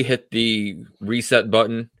 he hit the reset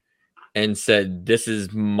button and said, "This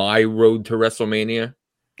is my road to WrestleMania"?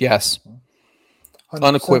 Yes. 100%.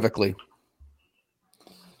 Unequivocally.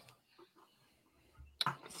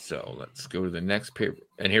 So let's go to the next paper.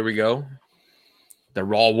 And here we go. The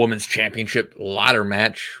Raw Women's Championship ladder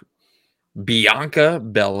match. Bianca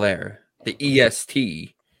Belair, the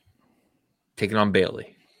EST, taking on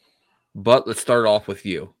Bayley. But let's start off with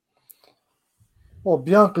you. Well,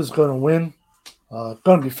 Bianca's going to win. Going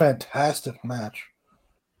to be a fantastic match.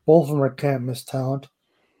 Both of them are can't miss talent.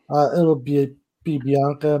 It'll be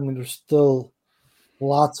Bianca. I mean, there's still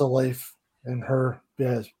lots of life in her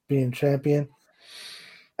as being champion.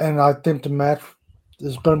 And I think the match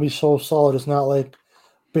is going to be so solid. It's not like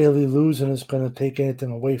Bayley losing is going to take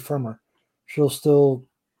anything away from her. She'll still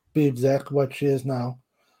be exactly what she is now,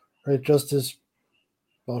 right? Just as,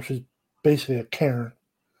 well, she's basically a Karen,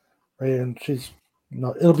 right? And she's,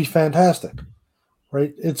 it'll be fantastic,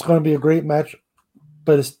 right? It's going to be a great match,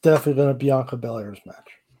 but it's definitely going to be Bianca Belair's match.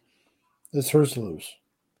 It's hers to lose.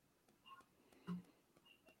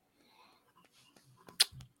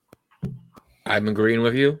 I'm agreeing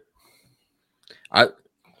with you. I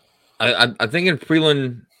think in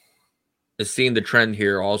Freeland is seeing the trend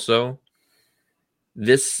here also.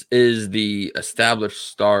 This is the established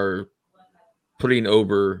star putting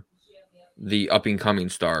over the up and coming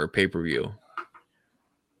star pay-per-view,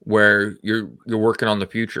 where you're working on the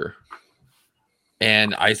future.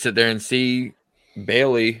 And I sit there and see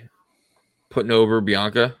Bayley putting over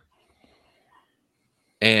Bianca,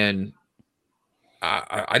 and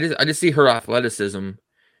I just see her athleticism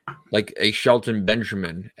like a Shelton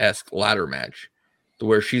Benjamin-esque ladder match, to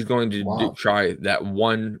where she's going to try that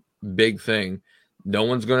one big thing. No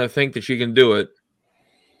one's going to think that she can do it,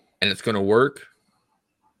 and it's going to work.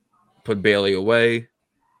 Put Bayley away,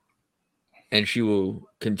 and she will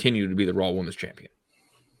continue to be the Raw Women's Champion.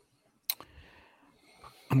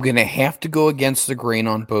 I'm going to have to go against the grain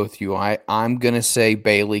on both you. I'm going to say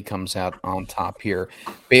Bayley comes out on top here.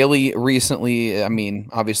 Bayley recently, I mean,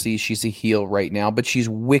 obviously she's a heel right now, but she's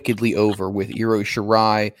wickedly over with Io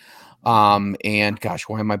Shirai. And gosh,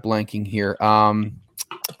 why am I blanking here?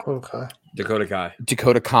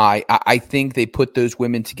 Dakota Kai. I think they put those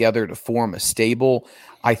women together to form a stable.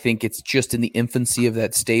 I think it's just in the infancy of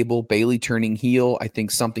that stable. Bayley turning heel. I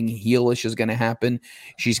think something heelish is going to happen.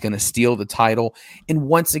 She's going to steal the title. And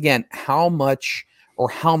once again, how much or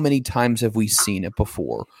how many times have we seen it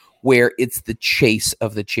before where it's the chase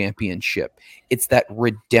of the championship? It's that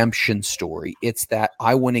redemption story. It's that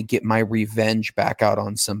I want to get my revenge back out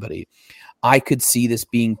on somebody. I could see this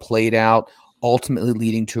being played out, ultimately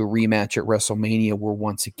leading to a rematch at WrestleMania, where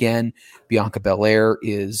once again, Bianca Belair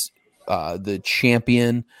is the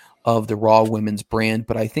champion of the Raw Women's brand.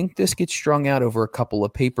 But I think this gets strung out over a couple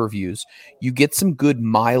of pay-per-views. You get some good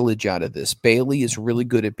mileage out of this. Bayley is really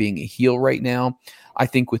good at being a heel right now. I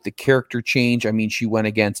think with the character change, I mean, she went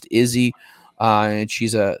against Izzy, and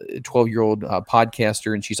she's a 12-year-old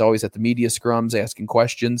podcaster, and she's always at the media scrums asking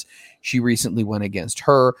questions. She recently went against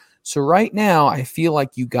her. So right now, I feel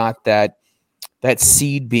like you got that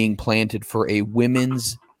seed being planted for a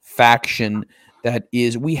women's faction that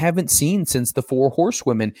is we haven't seen since the Four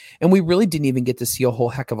Horsewomen, and we really didn't even get to see a whole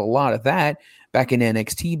heck of a lot of that back in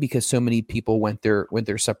NXT because so many people went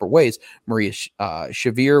their separate ways. Maria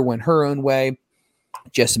Shavir went her own way.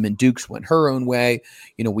 Jessamine Dukes went her own way.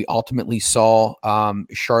 You know, we ultimately saw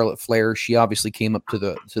Charlotte Flair. She obviously came up to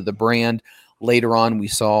the brand. Later on, we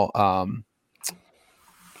saw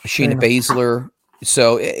Shayna Baszler.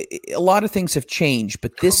 So a lot of things have changed,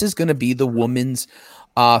 but this is going to be the woman's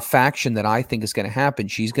faction that I think is going to happen.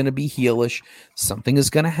 She's going to be heelish. Something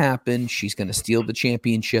is going to happen. She's going to steal the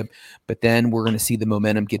championship, but then we're going to see the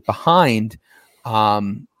momentum get behind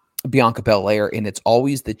Bianca Belair, and it's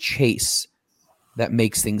always the chase that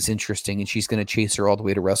makes things interesting, and she's going to chase her all the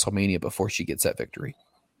way to WrestleMania before she gets that victory.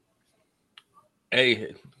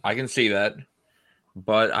 Hey, I can see that,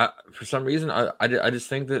 but for some reason, I just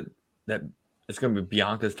think that it's going to be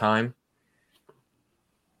Bianca's time.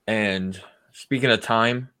 And speaking of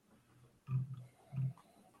time,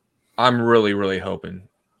 I'm really, really hoping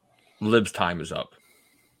Liv's time is up.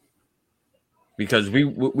 Because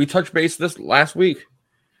we touched base this last week.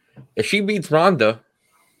 If she beats Ronda,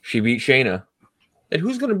 she beats Shayna. And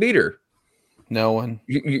who's going to beat her? No one.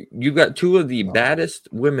 You got two of the baddest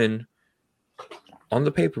women on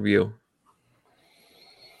the pay-per-view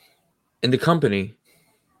in the company,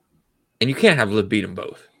 and you can't have Liv beat them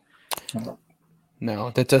both.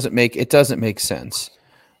 No, that doesn't make sense.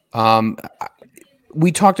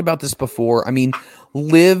 We talked about this before. I mean,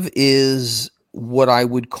 Liv is what I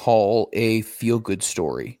would call a feel-good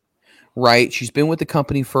story, right? She's been with the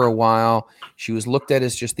company for a while. She was looked at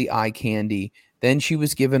as just the eye candy. Then she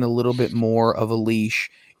was given a little bit more of a leash.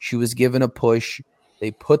 She was given a push.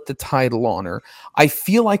 They put the title on her. I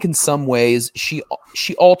feel like in some ways she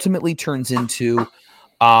ultimately turns into,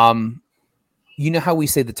 you know how we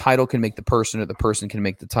say the title can make the person or the person can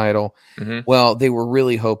make the title? Mm-hmm. Well, they were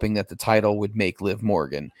really hoping that the title would make Liv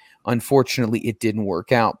Morgan. Unfortunately, it didn't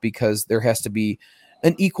work out because there has to be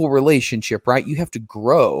an equal relationship, right? You have to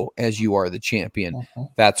grow as you are the champion. Mm-hmm.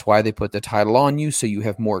 That's why they put the title on you, so you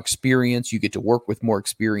have more experience. You get to work with more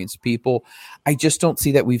experienced people. I just don't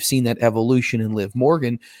see that we've seen that evolution in Liv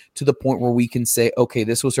Morgan to the point where we can say, okay,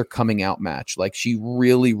 this was her coming out match. Like, she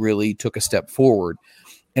really, really took a step forward.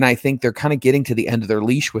 And I think they're kind of getting to the end of their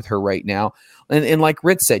leash with her right now. And like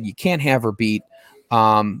Ritz said, you can't have her beat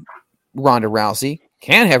Ronda Rousey.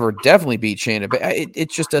 Can have her definitely beat Shayna, but it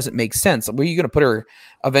just doesn't make sense. Were you going to put her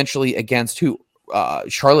eventually against who?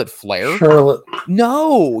 Charlotte Flair? Charlotte.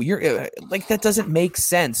 No, you're like, that doesn't make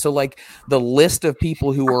sense. So like the list of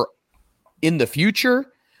people who are in the future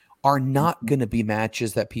are not going to be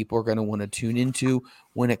matches that people are going to want to tune into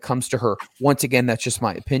when it comes to her. Once again, that's just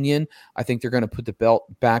my opinion. I think they're going to put the belt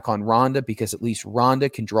back on Ronda because at least Ronda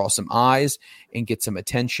can draw some eyes and get some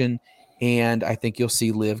attention. And I think you'll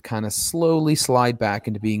see Liv kind of slowly slide back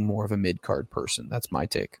into being more of a mid-card person. That's my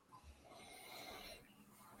take.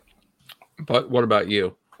 But what about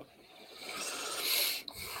you?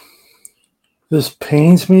 This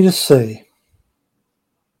pains me to say,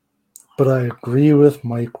 but I agree with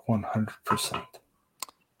Mike 100%.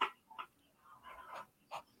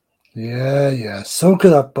 Yeah. Soak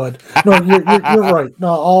it up, bud. No, you're right. No,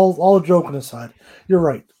 all joking aside, you're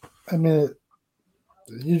right. I mean,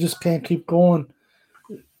 you just can't keep going.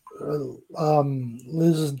 Liv's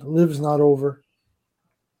not over.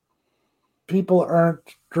 People aren't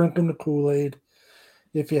drinking the Kool-Aid.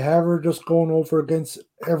 If you have her just going over against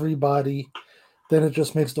everybody, then it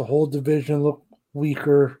just makes the whole division look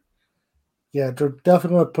weaker. Yeah, they're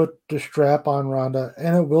definitely going to put the strap on Ronda,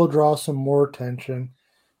 and it will draw some more attention,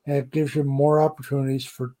 and it gives you more opportunities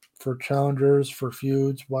for challengers, for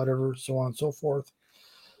feuds, whatever, so on and so forth.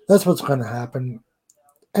 That's what's going to happen.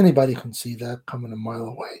 Anybody can see that coming a mile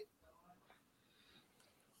away.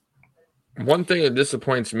 One thing that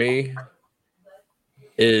disappoints me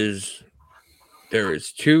is there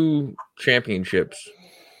is 2 championships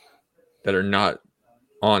that are not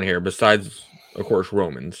on here besides, of course,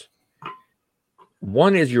 Roman's.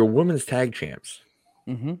 One is your women's tag champs.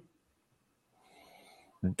 Mm-hmm.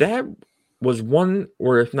 That was one,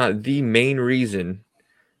 or if not the main reason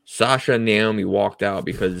Sasha and Naomi walked out,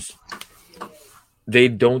 because they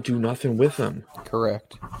don't do nothing with them.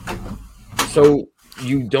 Correct. So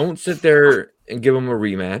you don't sit there and give them a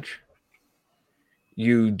rematch.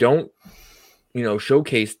 You don't,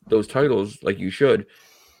 showcase those titles like you should.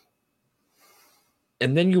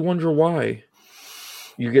 And then you wonder why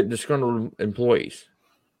you get disgruntled employees.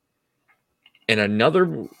 And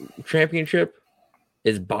another championship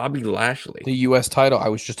is Bobby Lashley. The U.S. title. I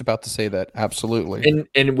was just about to say that. Absolutely.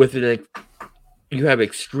 And with it, you have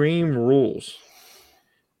Extreme Rules.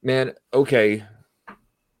 Man, okay.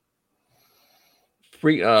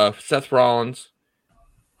 Seth Rollins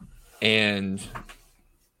and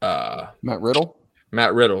Matt Riddle.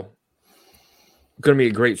 Going to be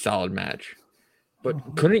a great, solid match.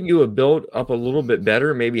 But couldn't you have built up a little bit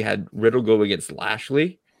better? Maybe had Riddle go against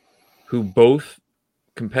Lashley, who both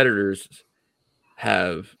competitors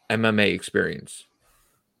have MMA experience.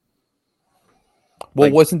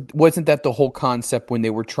 Well, wasn't that the whole concept when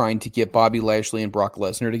they were trying to get Bobby Lashley and Brock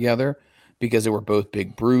Lesnar together? Because they were both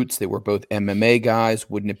big brutes. They were both MMA guys.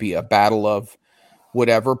 Wouldn't it be a battle of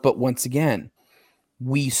whatever? But once again,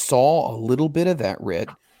 we saw a little bit of that, Rit,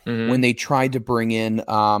 when they tried to bring in,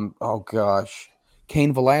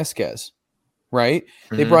 Cain Velasquez, right?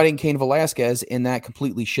 They brought in Cain Velasquez, and that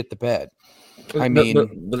completely shit the bed. I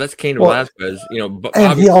mean, but that's Cain Velasquez,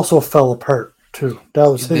 and he also fell apart too. That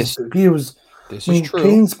was his. This is true.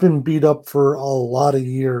 Cain's been beat up for a lot of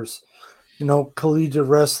years. Collegiate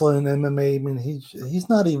wrestling, MMA. I mean, he's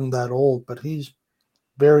not even that old, but he's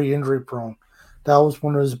very injury prone. That was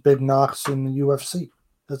one of his big knocks in the UFC.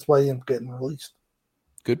 That's why he ended up getting released.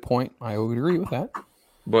 Good point. I would agree with that.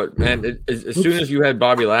 But man, as soon as you had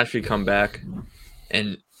Bobby Lashley come back,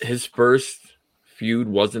 and his first feud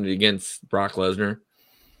wasn't against Brock Lesnar,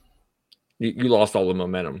 you lost all the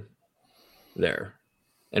momentum there,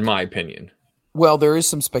 in my opinion. Well, there is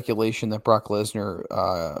some speculation that Brock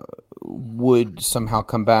Lesnar would somehow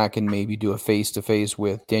come back and maybe do a face-to-face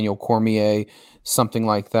with Daniel Cormier, something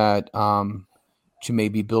like that, to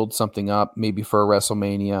maybe build something up, maybe for a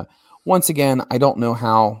WrestleMania. Once again, I don't know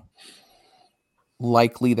how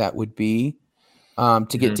likely that would be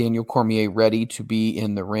to get Daniel Cormier ready to be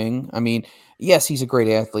in the ring. I mean, yes, he's a great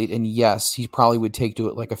athlete, and yes, he probably would take to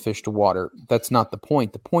it like a fish to water. That's not the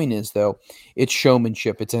point. The point is, though, it's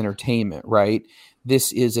showmanship, it's entertainment, right?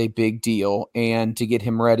 This is a big deal, and to get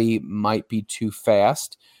him ready might be too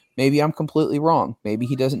fast. Maybe I'm completely wrong. Maybe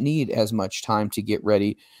he doesn't need as much time to get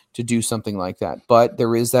ready to do something like that. But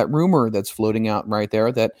there is that rumor that's floating out right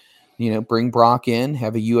there that, bring Brock in,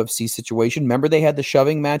 have a UFC situation. Remember they had the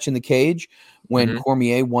shoving match in the cage when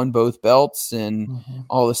Cormier won both belts, and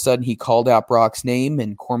all of a sudden he called out Brock's name,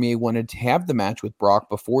 and Cormier wanted to have the match with Brock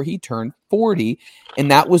before he turned 40. And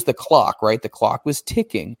that was the clock, right? The clock was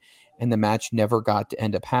ticking, and the match never got to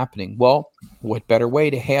end up happening. Well, what better way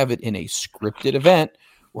to have it in a scripted event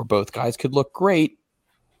where both guys could look great,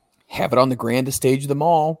 have it on the grandest stage of them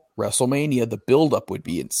all, WrestleMania. The buildup would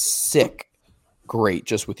be sick. Great,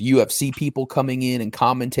 just with UFC people coming in and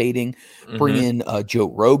commentating, bring in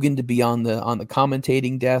Joe Rogan to be on the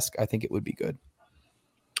commentating desk. I think it would be good.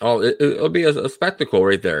 Oh, it'll be a spectacle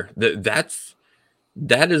right there. That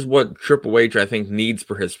is what Triple H, I think, needs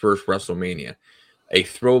for his first WrestleMania, a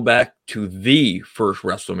throwback to the first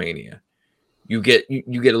WrestleMania. You get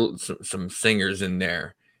some singers in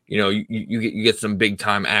there. You get some big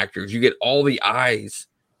time actors. You get all the eyes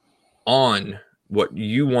on what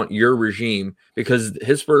you want your regime, because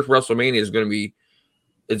his first WrestleMania is going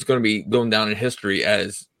to be going down in history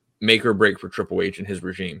as make or break for Triple H and his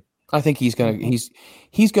regime. I think he's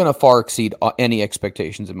gonna far exceed any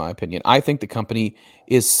expectations, in my opinion. I think the company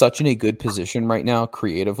is such in a good position right now,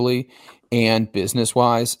 creatively and business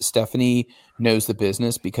wise. Stephanie knows the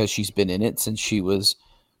business because she's been in it since she was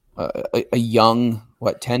a young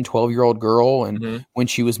 10, 12-year-old girl, and when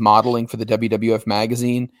she was modeling for the WWF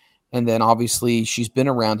magazine. And then obviously she's been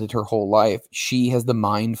around it her whole life. She has the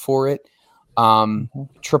mind for it.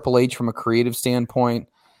 Triple H, from a creative standpoint,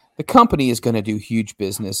 the company is going to do huge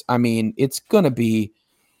business. I mean, it's going to be,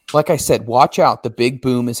 like I said, watch out. The big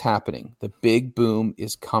boom is happening. The big boom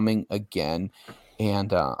is coming again.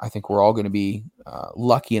 And I think we're all going to be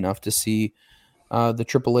lucky enough to see the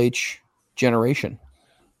Triple H generation.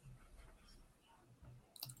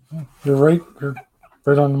 You're right. You're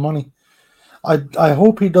right on the money. I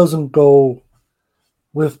hope he doesn't go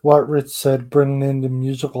with what Rich said, bringing in the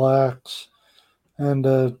musical acts and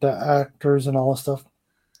the actors and all that stuff.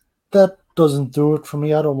 That doesn't do it for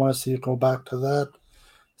me. I don't want to see it go back to that.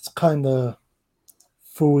 It's kind of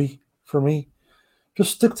phooey for me.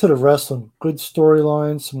 Just stick to the wrestling. Good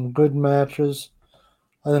storylines, some good matches.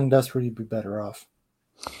 I think that's where you'd be better off.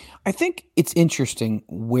 I think it's interesting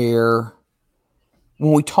when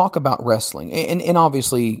we talk about wrestling, and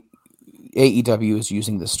obviously AEW is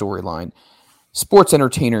using the storyline, sports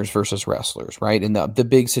entertainers versus wrestlers, right? And the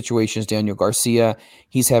big situation is Daniel Garcia.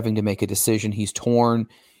 He's having to make a decision. He's torn.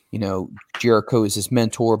 Jericho is his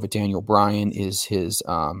mentor, but Daniel Bryan is his,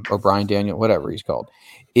 or Bryan Daniel, whatever he's called,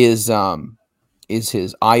 is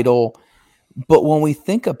his idol. But when we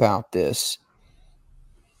think about this,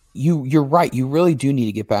 you're right. You really do need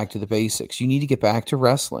to get back to the basics. You need to get back to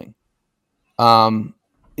wrestling.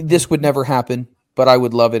 This would never happen, but I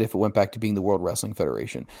would love it if it went back to being the World Wrestling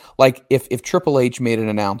Federation. Like if Triple H made an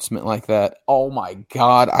announcement like that, oh my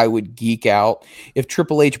God, I would geek out. If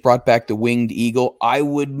Triple H brought back the Winged Eagle, I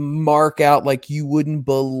would mark out like you wouldn't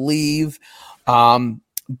believe.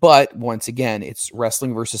 But once again, it's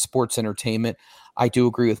wrestling versus sports entertainment. I do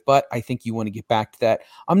agree with, but I think you want to get back to that.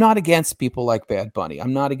 I'm not against people like Bad Bunny.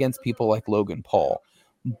 I'm not against people like Logan Paul,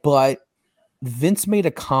 but Vince made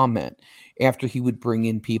a comment after he would bring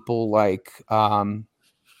in people like, oh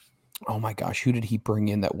my gosh, who did he bring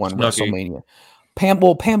in that one WrestleMania?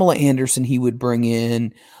 Pamela Anderson he would bring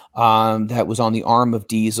in, that was on the arm of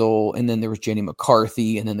Diesel, and then there was Jenny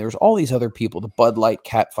McCarthy, and then there's all these other people, the Bud Light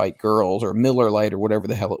Catfight Girls or Miller Lite or whatever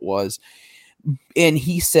the hell it was. And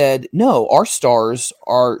he said, no, our stars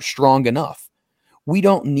are strong enough. We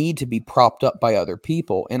don't need to be propped up by other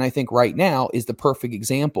people. And I think right now is the perfect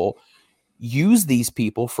example. Use these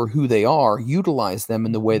people for who they are, utilize them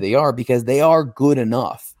in the way they are, because they are good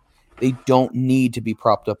enough. They don't need to be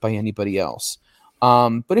propped up by anybody else.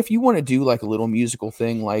 But if you want to do like a little musical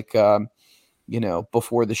thing, like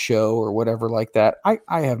before the show or whatever like that,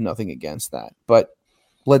 I have nothing against that. But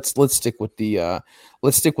let's stick with the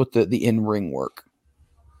in-ring work.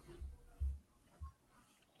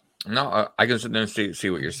 No, I can sit there and see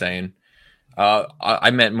what you're saying.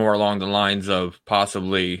 I meant more along the lines of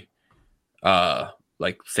possibly,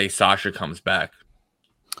 like say Sasha comes back,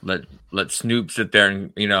 let Snoop sit there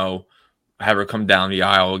and have her come down the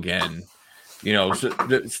aisle again.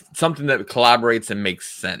 Something that collaborates and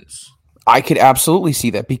makes sense. I could absolutely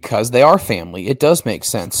see that because they are family. It does make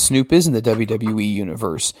sense. Snoop is in the WWE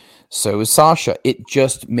universe. So is Sasha. It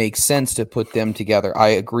just makes sense to put them together. I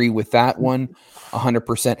agree with that one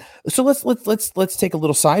 100%. So let's take a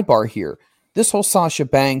little sidebar here. This whole Sasha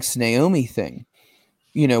Banks Naomi thing.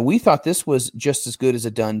 We thought this was just as good as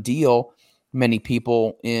a done deal. Many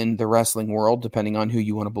people in the wrestling world, depending on who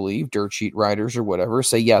you want to believe, dirt sheet writers or whatever,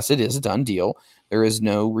 say yes, it is a done deal. There is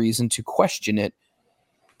no reason to question it.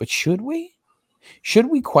 But should we? Should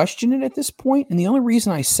we question it at this point? And the only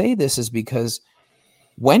reason I say this is because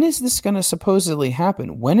when is this going to supposedly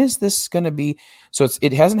happen? When is this going to be? So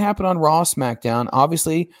it hasn't happened on Raw, SmackDown.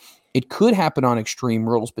 Obviously, it could happen on Extreme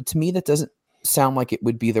Rules, but to me, that doesn't sound like it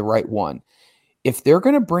would be the right one. If they're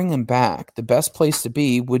going to bring him back, the best place to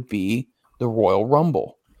be would be the Royal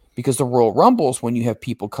Rumble, because the Royal Rumble is when you have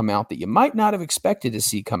people come out that you might not have expected to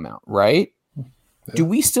see come out, right? Yeah. Do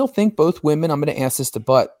we still think both women, I'm going to ask this to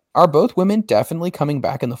Butt, are both women definitely coming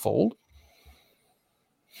back in the fold?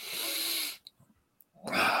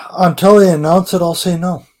 Until they announce it, I'll say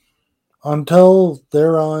no. Until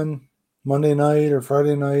they're on Monday night or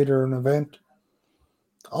Friday night or an event,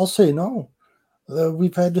 I'll say no.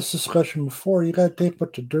 We've had this discussion before. You got to take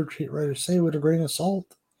what the dirt sheet writers say with a grain of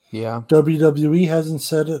salt. Yeah. WWE hasn't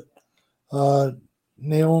said it.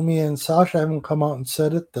 Naomi and Sasha haven't come out and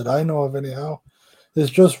said it that I know of anyhow.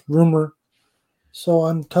 It's just rumor. So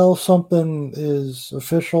until something is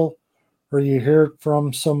official or you hear it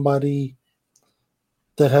from somebody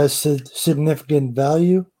that has significant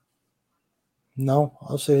value, no,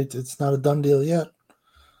 I'll say it's not a done deal yet.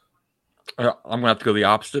 I'm going to have to go the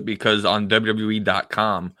opposite because on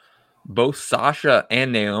WWE.com, both Sasha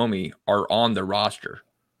and Naomi are on the roster.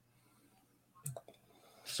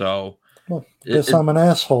 So, well, guess I'm an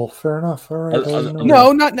asshole. Fair enough. All right.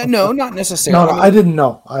 Not necessarily. No, I didn't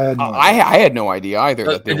know. I had no idea either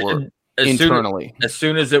that they were internally. As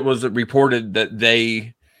soon as it was reported that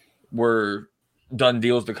they were done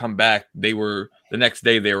deals to come back, the next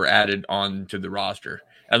day they were added on to the roster.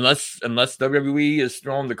 Unless WWE is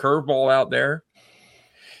throwing the curveball out there,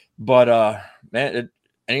 but man,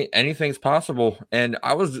 anything's possible. And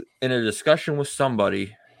I was in a discussion with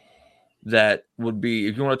somebody that would be,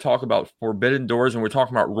 if you want to talk about Forbidden Doors, and we're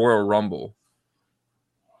talking about Royal Rumble.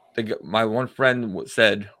 My one friend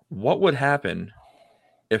said, "What would happen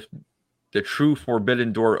if the true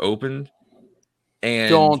Forbidden Door opened?"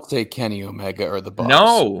 And don't say Kenny Omega or the Bucks.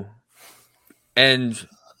 No, and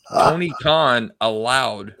Tony Khan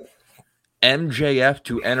allowed MJF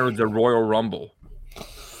to enter the Royal Rumble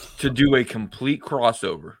to do a complete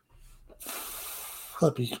crossover.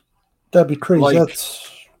 That'd be crazy.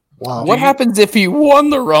 That's wow. What happens if he won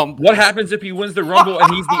the Rumble? What happens if he wins the Rumble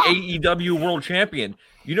and he's the AEW World Champion?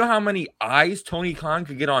 You know how many eyes Tony Khan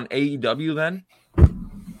could get on AEW then?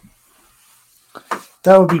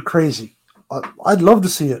 That would be crazy. I'd love to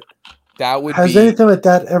see it. Has anything like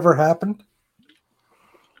that ever happened?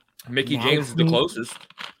 Mickey James is the closest.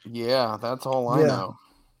 Yeah, that's all I know.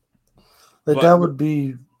 That would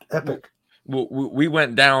be epic. We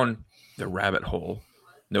went down the rabbit hole,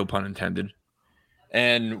 no pun intended,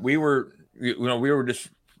 and we were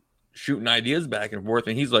just shooting ideas back and forth.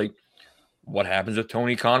 And he's like, "What happens if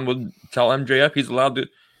Tony Khan would tell MJF he's allowed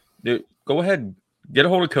to go ahead, get a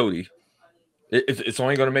hold of Cody? It's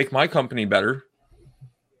only going to make my company better."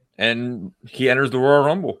 And he enters the Royal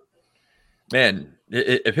Rumble. Man,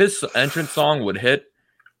 if his entrance song would hit,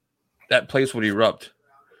 that place would erupt.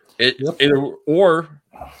 Or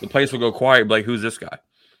the place would go quiet, like, who's this guy?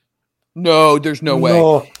 No, there's no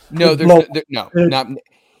way. No, not.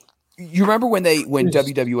 You remember when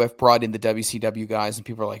WWF brought in the WCW guys and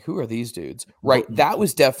people are like, who are these dudes? Right. That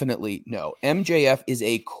was definitely no. MJF is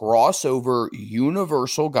a crossover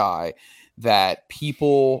universal guy that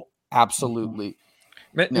people absolutely.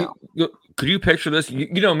 Man, no. Could you picture this?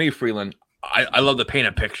 You know me, Freeland. I love to paint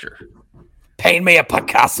a picture. Paint me a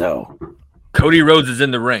Picasso. Cody Rhodes is in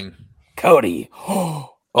the ring. Cody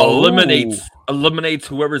eliminates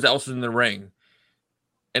whoever's else is in the ring,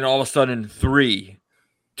 and all of a sudden, 3,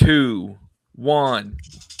 2, 1,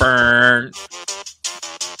 burn.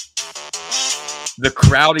 The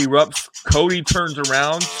crowd erupts. Cody turns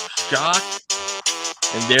around, shocked,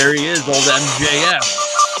 and there he is, old MJF.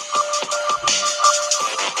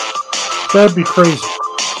 That'd be crazy.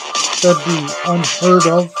 That'd be unheard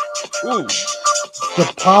of. Ooh.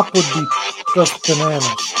 The pop would be just bananas.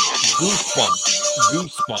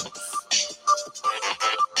 Goosebumps.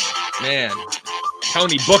 Man.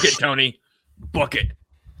 Tony, book it, Tony. Book it.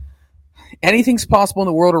 Anything's possible in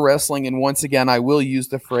the world of wrestling, and once again, I will use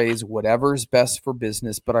the phrase "whatever's best for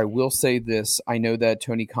business." But I will say this: I know that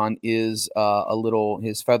Tony Khan is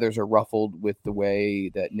his feathers are ruffled with the way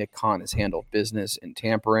that Nick Khan has handled business and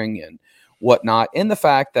tampering and whatnot, and the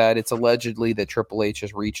fact that it's allegedly that Triple H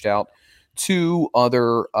has reached out to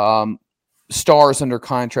other stars under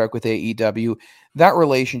contract with AEW. That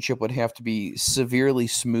relationship would have to be severely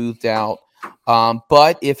smoothed out.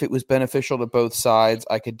 But if it was beneficial to both sides,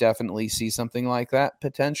 I could definitely see something like that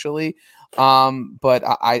potentially. But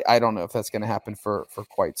I don't know if that's going to happen for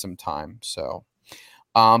quite some time. So,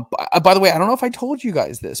 by the way, I don't know if I told you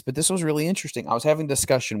guys this, but this was really interesting. I was having a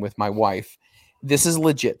discussion with my wife. This is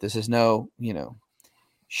legit. This is no, we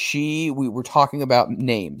were talking about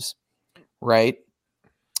names, right?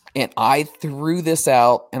 And I threw this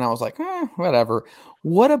out and I was like, whatever.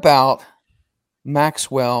 What about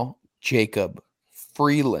Maxwell Jacob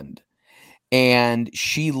Freeland? And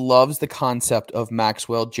she loves the concept of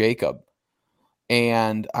Maxwell Jacob.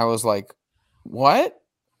 And I was like, what?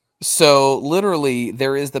 So literally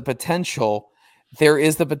there is the potential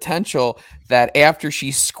that after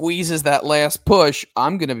she squeezes that last push,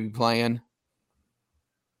 I'm going to be playing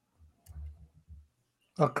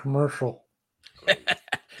a commercial.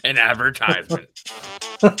 An advertisement.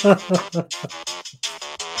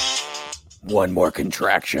 One more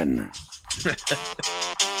contraction.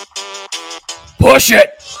 Push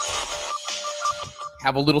it.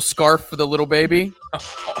 Have a little scarf for the little baby.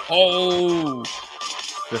 Oh,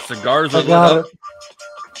 the cigars are lit up.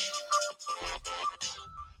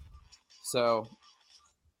 So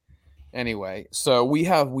anyway,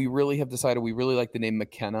 we really have decided we really like the name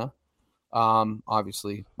McKenna.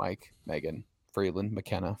 Obviously Mike, Megan, Freeland,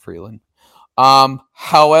 McKenna, Freeland.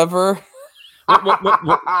 However,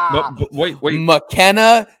 wait.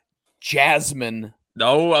 McKenna Jasmine.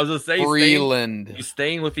 No, I was gonna say Freeland. You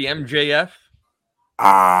staying with the MJF?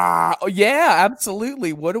 Oh yeah,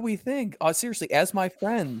 absolutely. What do we think? Seriously, as my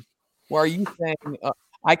friend, what are you saying?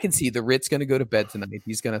 I can see the Rit's going to go to bed tonight.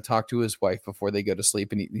 He's going to talk to his wife before they go to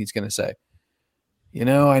sleep, and he's going to say,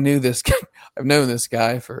 I knew this guy. I've known this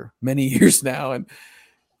guy for many years now, and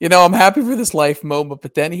I'm happy for this life moment.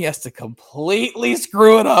 But then he has to completely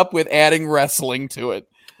screw it up with adding wrestling to it.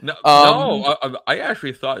 No, I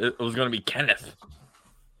actually thought it was going to be Kenneth.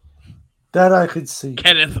 That I could see.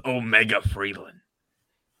 Kenneth Omega Freeland.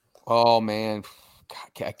 Oh man,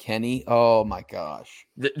 God, Kenny. Oh my gosh.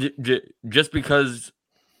 Just because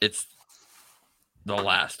it's the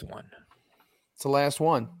last one. It's the last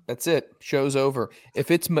one. That's it. Show's over. If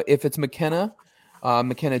it's McKenna,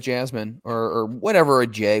 McKenna Jasmine, or whatever a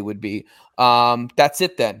J would be, that's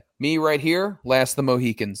it then. Me right here, last of the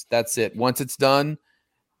Mohicans. That's it. Once it's done,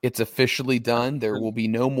 it's officially done. There will be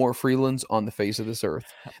no more Freelands on the face of this earth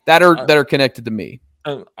that are connected to me.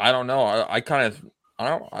 I don't know. I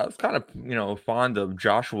was kind of fond of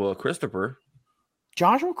Joshua Christopher.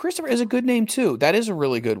 Joshua Christopher is a good name too. That is a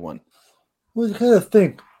really good one. Well, you gotta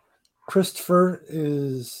think. Christopher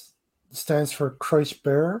stands for Christ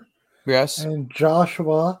bearer. Yes. And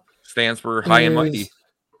Joshua stands for high and mighty.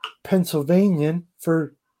 Pennsylvanian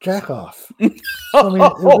for jack off. I mean,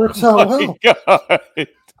 it works out well. God.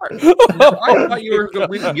 I thought you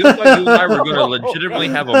and I were going to legitimately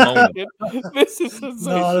have a moment. This is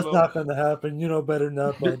sensational. No, that's not going to happen. You know better than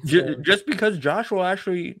that. But, just because Joshua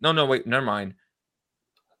actually... No, wait, never mind.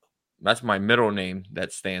 That's my middle name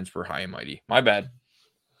that stands for high and mighty. My bad.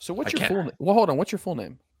 So what's your full name? Well, hold on. What's your full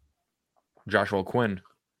name? Joshua Quinn.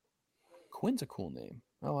 Quinn's a cool name.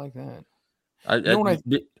 I like that. I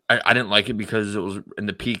didn't like it because it was in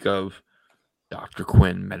the peak of Dr.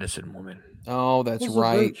 Quinn, Medicine Woman. Oh, that's it was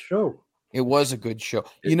right. A great show. It was a good show.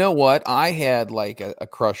 You know what? I had like a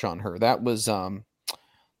crush on her. That was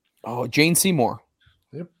Jane Seymour.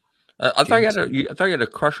 Yep. I thought you had a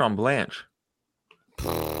crush on Blanche.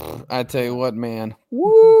 I tell you what, man.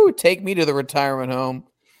 Woo! Take me to the retirement home.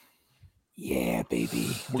 Yeah, baby.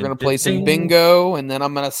 We're gonna play some bingo, and then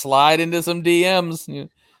I'm gonna slide into some DMs. Yeah.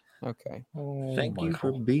 Okay. Thank you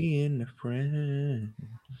for being a friend.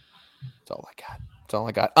 That's all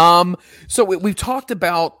I got. So we've talked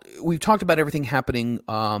about everything happening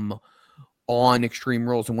on on Extreme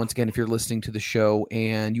Rules. And once again, if you're listening to the show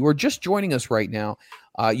and you are just joining us right now,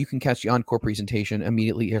 you can catch the encore presentation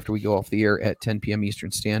immediately after we go off the air at 10 p.m.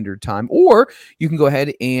 Eastern Standard Time, or you can go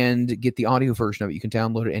ahead and get the audio version of it. You can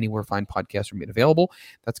download it anywhere fine podcasts are made available.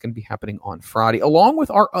 That's going to be happening on Friday, along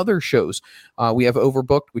with our other shows. We have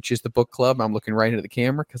Overbooked, which is the book club. I'm looking right into the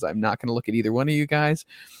camera because I'm not going to look at either one of you guys.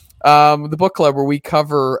 The book club where we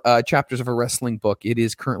cover chapters of a wrestling book. It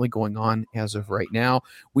is currently going on as of right now.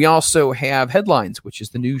 We also have Headlines, which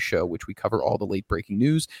is the news show, which we cover all the late breaking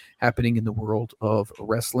news happening in the world of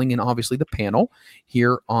wrestling, and obviously the panel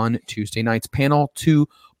here on Tuesday nights. Panel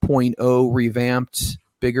 2.0 revamped,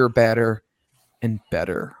 bigger, better, and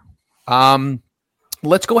better.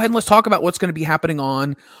 Let's go ahead and let's talk about what's going to be happening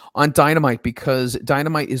on Dynamite, because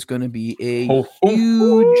Dynamite is going to be a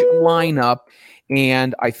huge lineup.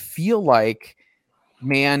 And I feel like,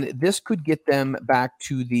 man, this could get them back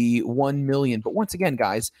to the 1 million. But once again,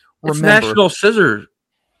 guys, remember, it's National Scissor.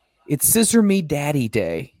 It's Scissor Me Daddy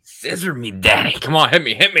Day. Scissor Me Daddy. Come on, hit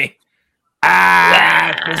me. Scissor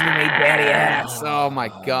Me Daddy ass. Oh, my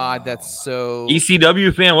God. That's so...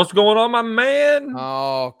 ECW fan, what's going on, my man?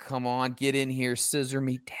 Oh, come on. Get in here. Scissor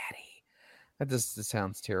Me Daddy. That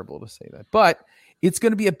sounds terrible to say that. But... it's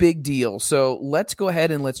going to be a big deal. So let's go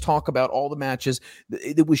ahead and let's talk about all the matches.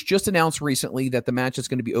 It was just announced recently that the match that's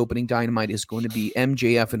going to be opening Dynamite is going to be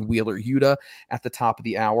MJF and Wheeler Yuta at the top of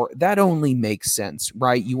the hour. That only makes sense,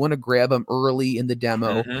 right? You want to grab them early in the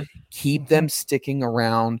demo, keep them sticking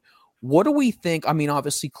around. What do we think? I mean,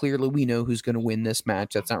 obviously, clearly we know who's going to win this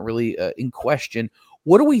match. That's not really in question.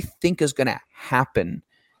 What do we think is going to happen?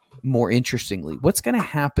 More interestingly, what's going to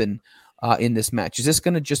happen in this match? Is this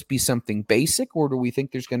going to just be something basic, or do we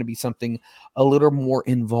think there's going to be something a little more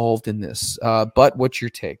involved in this? But what's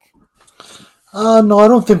your take? No, I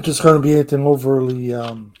don't think there's going to be anything overly,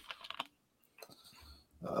 no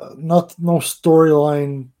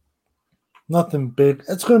storyline, nothing big.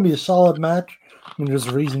 It's going to be a solid match. I mean, there's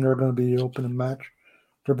a reason they're going to be the opening match.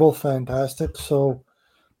 They're both fantastic. So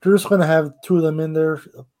they're just going to have two of them in there.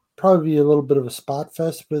 Probably be a little bit of a spot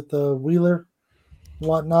fest with Wheeler.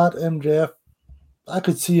 Whatnot. MJF, I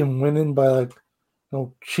could see him winning by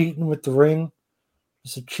cheating with the ring.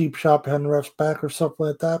 It's a cheap shot behind the ref's back or something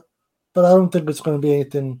like that. But I don't think it's going to be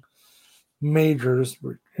anything major.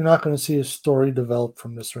 You're not going to see a story develop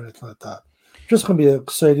from this or anything like that. It's just going to be an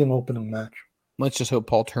exciting opening match. Let's just hope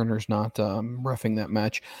Paul Turner's not reffing that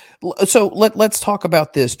match. So let's talk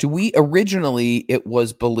about this. Originally it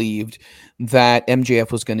was believed that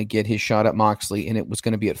MJF was going to get his shot at Moxley, and it was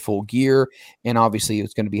going to be at Full Gear, and obviously it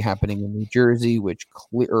was going to be happening in New Jersey,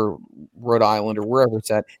 or Rhode Island, or wherever it's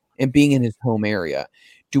at, and being in his home area.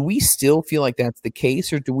 Do we still feel like that's the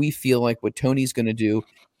case, or do we feel like what Tony's going to do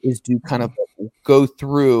is go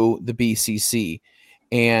through the BCC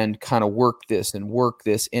and kind of work this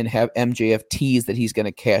and have MJF tease that he's going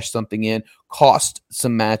to cash something in, cost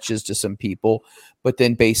some matches to some people, but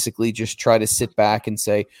then basically just try to sit back and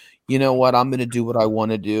say, you know what, I'm going to do what I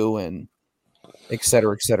want to do, and et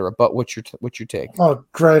cetera, et cetera. But what's your take? Oh,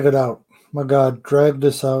 drag it out. My God, drag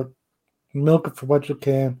this out. Milk it for what you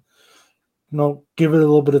can. Give it a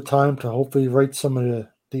little bit of time to hopefully right some of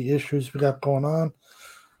the issues we got going on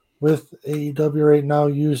with AEW right now.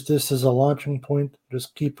 Use this as a launching point.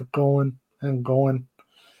 Just keep it going and going.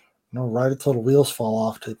 Ride it till the wheels fall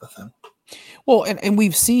off type of thing. Well, and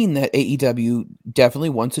we've seen that AEW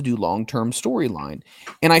definitely wants to do long-term storyline.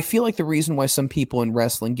 And I feel like the reason why some people in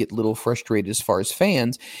wrestling get a little frustrated as far as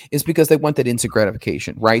fans is because they want that instant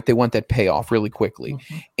gratification, right? They want that payoff really quickly.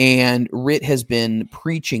 Mm-hmm. And Rit has been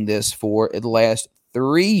preaching this for the last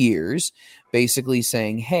 3 years, basically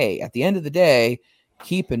saying, hey, at the end of the day,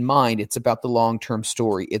 keep in mind, it's about the long-term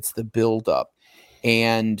story. It's the build-up.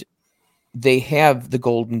 And they have the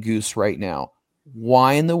golden goose right now.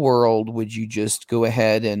 Why in the world would you just go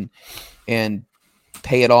ahead and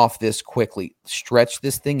pay it off this quickly? Stretch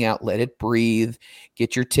this thing out, let it breathe,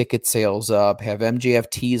 get your ticket sales up, have MJF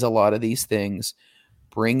tease a lot of these things,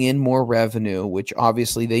 bring in more revenue, which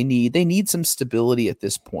obviously they need. They need some stability at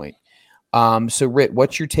this point. So, Rit,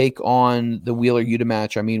 what's your take on the Wheeler Yuta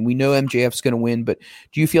match? I mean, we know MJF's going to win, but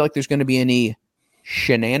do you feel like there's going to be any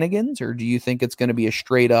shenanigans, or do you think it's going to be a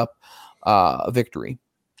straight up victory?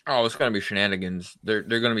 Oh, it's going to be shenanigans. They're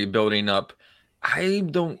going to be building up.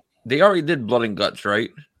 They already did Blood and Guts, right?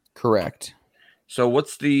 Correct. So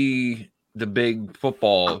what's the big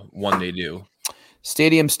football one they do?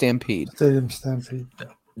 Stadium Stampede. Stadium Stampede.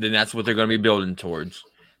 Then that's what they're going to be building towards.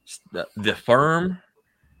 The Firm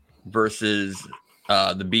versus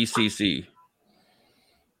the BCC.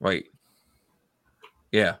 Right.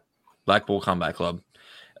 Yeah. Blackpool Combat Club.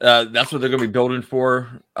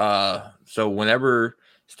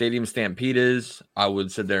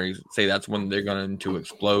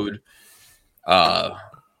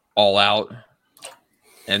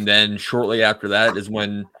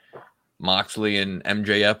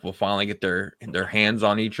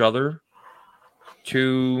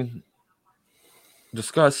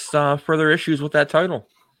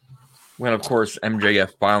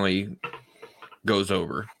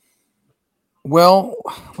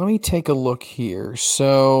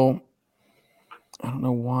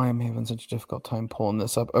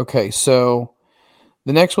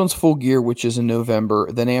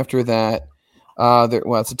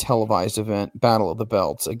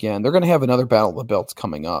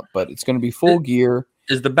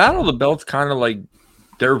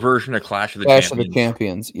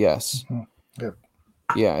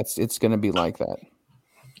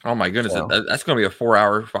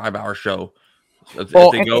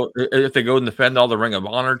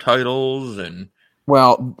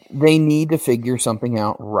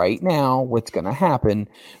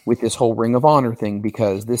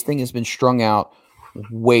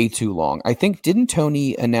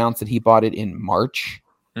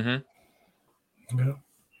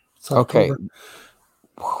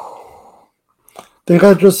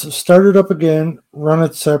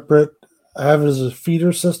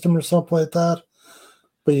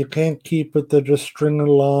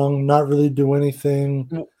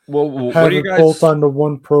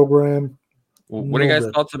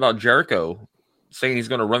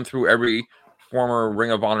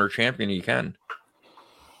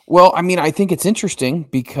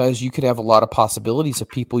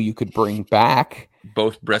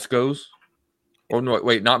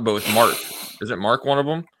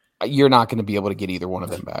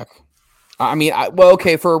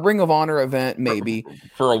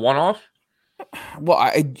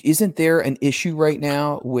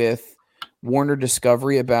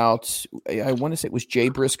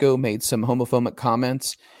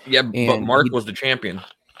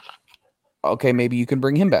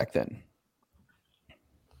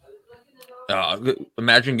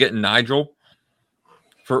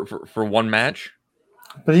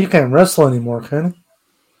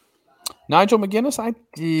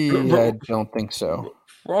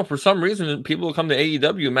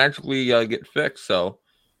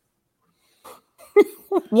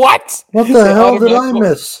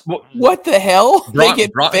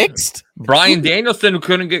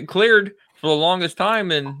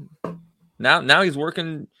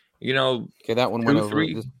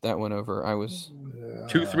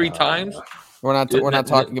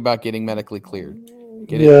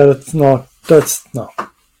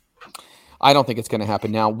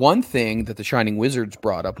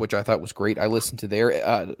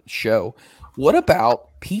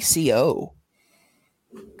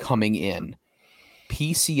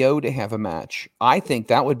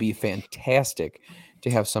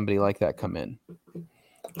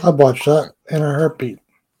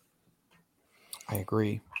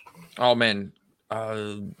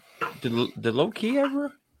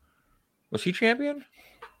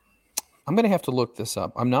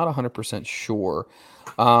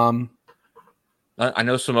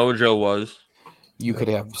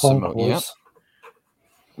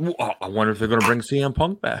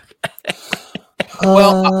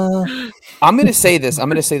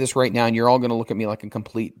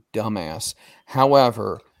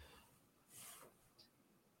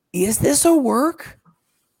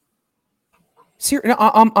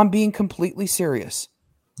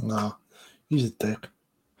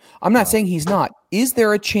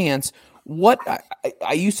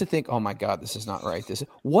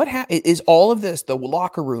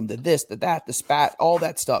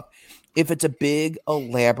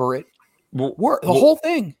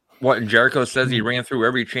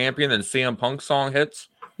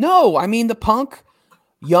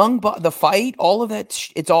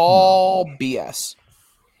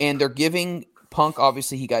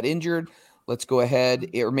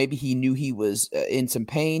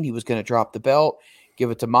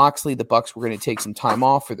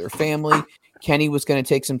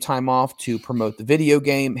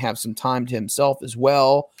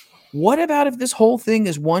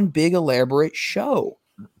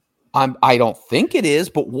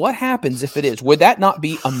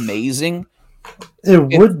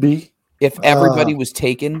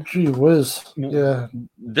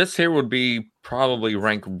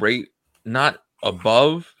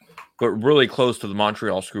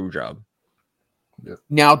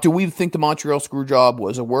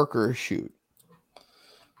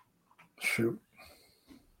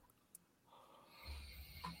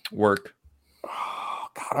 Work. Oh,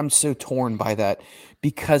 God, I'm so torn by that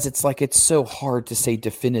because it's like it's so hard to say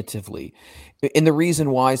definitively. And the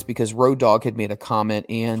reason why is because Road Dogg had made a comment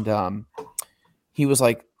and he was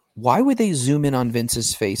like, why would they zoom in on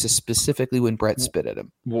Vince's face, specifically when Brett spit at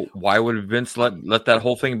him? Well, why would Vince let that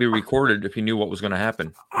whole thing be recorded if he knew what was going to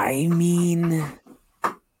happen? I mean,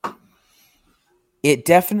 it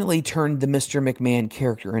definitely turned the Mr. McMahon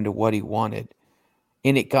character into what he wanted.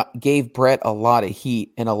 And it gave Brett a lot of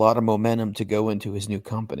heat and a lot of momentum to go into his new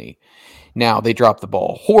company. Now, they dropped the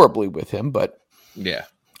ball horribly with him, but yeah,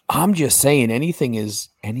 I'm just saying anything is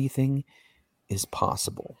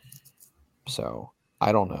possible. So,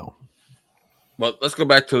 I don't know. Well, let's go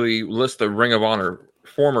back to the list of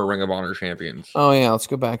former Ring of Honor champions. Oh, yeah, let's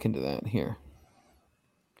go back into that here.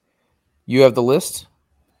 You have the list?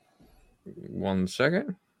 1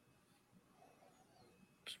 second.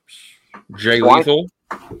 Jay Lethal.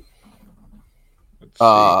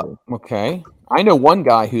 Okay. I know one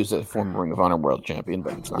guy who's a former Ring of Honor world champion,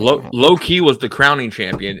 but it's not Low Key was the crowning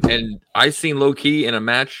champion, and I seen Low Key in a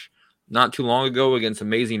match not too long ago against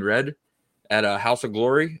Amazing Red at a House of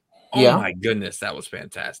Glory. Oh my goodness, that was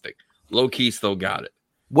fantastic. Low Key still got it.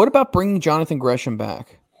 What about bringing Jonathan Gresham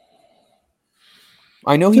back?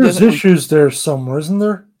 I know there's issues there somewhere, isn't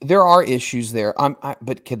there? There are issues there.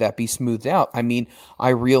 But could that be smoothed out? I mean, I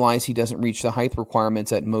realize he doesn't reach the height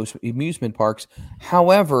requirements at most amusement parks.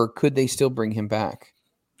 However, could they still bring him back?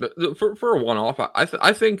 For a one-off,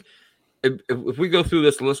 I think if we go through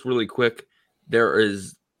this list really quick, there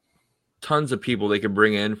is tons of people they could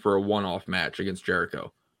bring in for a one-off match against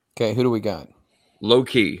Jericho. Okay, who do we got? Low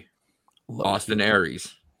Key, Austin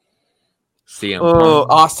Aries. CM Punk.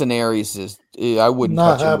 Austin Aries is. I wouldn't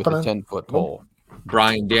Not touch him happening. with a 10-foot pole.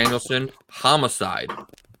 Bryan Danielson, Homicide.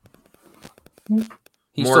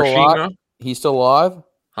 He's still alive. He's still alive.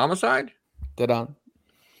 Homicide. Dead on.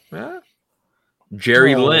 Yeah.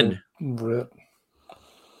 Jerry Lynn. Rip.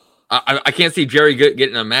 I can't see Jerry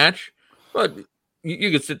getting a match, but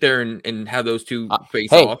you could sit there and have those two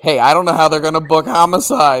face off. Hey, I don't know how they're gonna book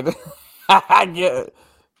Homicide. Yeah.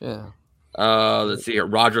 Let's see here.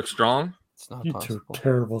 Roderick Strong. It's not possible.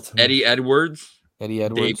 Terrible to me. Eddie Edwards.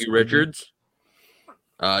 Davey Richards.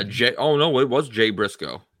 Jay. Oh no, it was Jay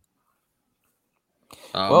Briscoe.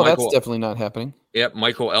 Well, that's definitely not happening. Yep,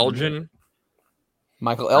 Michael Elgin.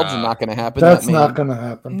 Michael Elgin not going to happen. That's not going to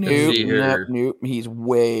happen. Nope. He's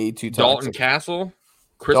way too toxic. Dalton Castle,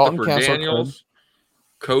 Christopher Daniels,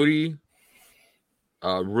 Cody,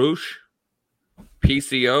 Roosh,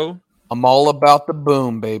 PCO. I'm all about the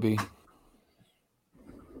boom, baby.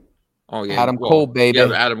 Oh yeah, Adam Cole, baby.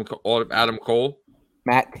 Yeah, Adam Cole.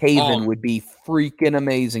 Matt Taven would be freaking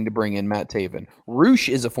amazing to bring in. Matt Taven. Roosh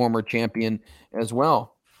is a former champion as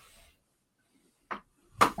well.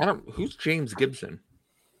 Who's James Gibson?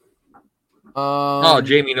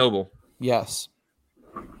 Jamie Noble. Yes.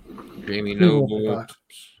 Jamie Noble.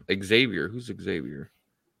 Xavier. Who's Xavier?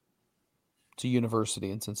 It's a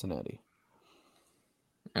university in Cincinnati.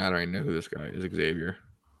 I don't even know who this guy is. Xavier.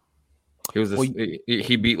 He was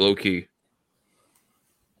he beat Low Key.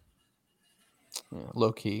 Yeah,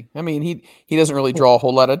 Low Key. I mean, he doesn't really draw a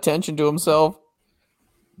whole lot of attention to himself.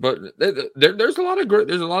 But there's a lot of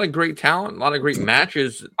great talent, a lot of great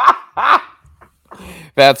matches.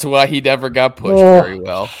 That's why he never got pushed very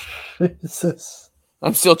well. Jesus.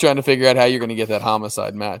 I'm still trying to figure out how you're going to get that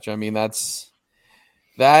Homicide match. I mean,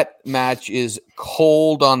 that match is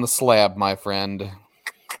cold on the slab, my friend.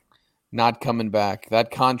 Not coming back.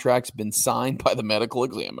 That contract's been signed by the medical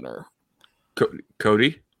examiner.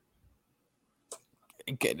 Cody?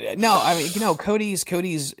 No, I mean, Cody's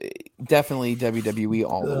definitely WWE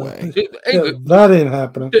all the way. That ain't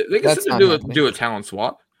happening. They can do a talent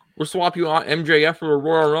swap. We'll swap you on MJF for a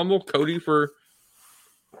Royal Rumble, Cody for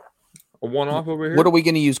a one-off over here. What are we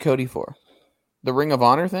going to use Cody for? The Ring of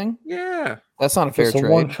Honor thing? Yeah. That's not a fair trade. A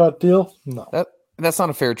one-shot deal? No. That's not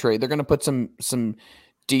a fair trade. They're going to put some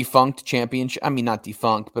defunct championship. I mean, not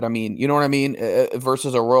defunct, but I mean, you know what I mean?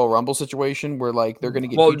 Versus a Royal Rumble situation where like they're going to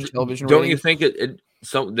get huge television don't ratings. You think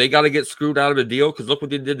so they got to get screwed out of a deal? Because look what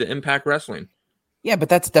they did to Impact Wrestling. Yeah, but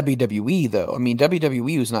that's WWE, though. I mean,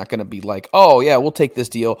 WWE was not going to be like, oh, yeah, we'll take this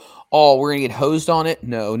deal. Oh, we're going to get hosed on it?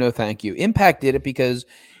 No, thank you. Impact did it because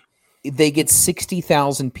they get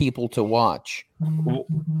 60,000 people to watch.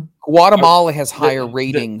 Guatemala has higher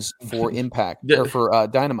ratings for Impact or for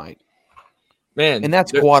Dynamite. Man. And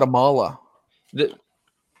that's Guatemala.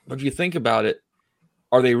 But you think about it,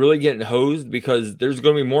 are they really getting hosed? Because there's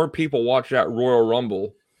going to be more people watch that Royal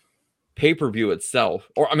Rumble pay-per-view itself.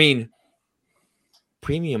 Or, I mean,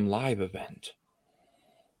 premium live event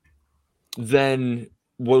than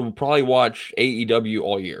will probably watch AEW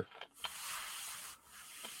all year.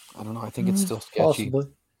 I don't know. I think it's still sketchy.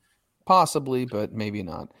 Possibly. But maybe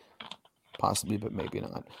not. Possibly, but maybe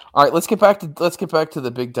not. All right, let's get back to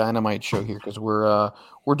the big Dynamite show here because we're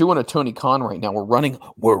doing a Tony Khan right now.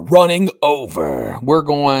 We're running over. We're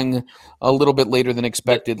going a little bit later than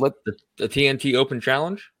expected. The TNT Open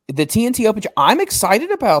Challenge. The TNT Open. I'm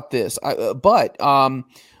excited about this, but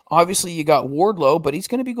obviously you got Wardlow, but he's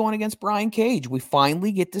going to be going against Brian Cage. We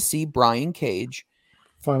finally get to see Brian Cage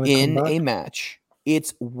in a match.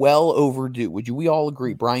 It's well overdue. We all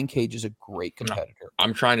agree? Brian Cage is a great competitor.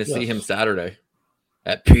 I'm trying to see him Saturday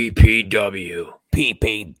at PPW.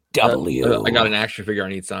 PPW. I got an action figure I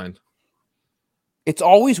need signed. It's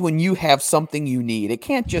always when you have something you need. It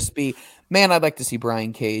can't just be, man, I'd like to see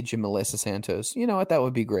Brian Cage and Melissa Santos. You know what? That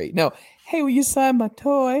would be great. No, hey, will you sign my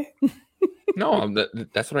toy? No,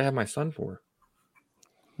 that's what I have my son for.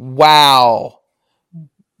 Wow.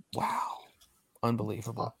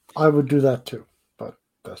 Unbelievable. I would do that too.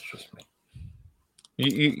 That's just me.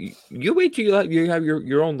 You wait till you have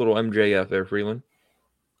your own little MJF there, Freeland.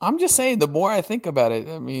 I'm just saying, the more I think about it,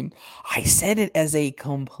 I mean, I said it as a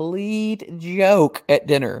complete joke at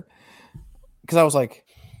dinner because I was like,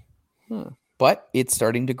 but it's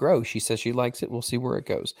starting to grow. She says she likes it. We'll see where it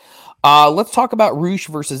goes. Let's talk about Roosh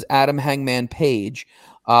versus Adam Hangman Page.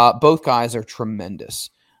 Both guys are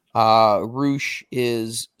tremendous. Roosh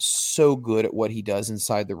is so good at what he does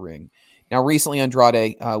inside the ring. Now, recently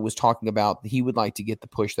Andrade was talking about he would like to get the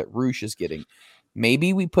push that Roosh is getting.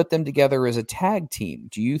 Maybe we put them together as a tag team.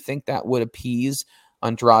 Do you think that would appease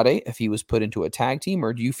Andrade if he was put into a tag team?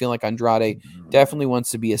 Or do you feel like Andrade definitely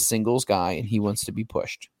wants to be a singles guy and he wants to be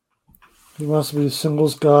pushed? He wants to be a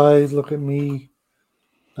singles guy. Look at me.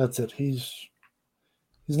 That's it. He's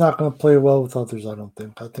not going to play well with others, I don't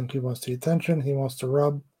think. I think he wants the attention. He wants to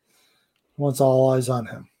rub. He wants all eyes on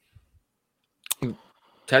him.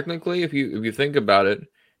 Technically, if you think about it,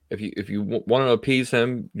 if you want to appease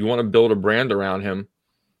him, you want to build a brand around him,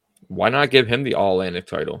 why not give him the All-Atlantic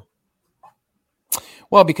title?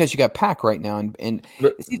 Well, because you got Pac right now, and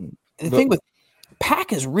the thing with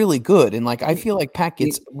Pac is really good, and like I feel like Pac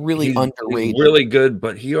gets really underrated. He's really good,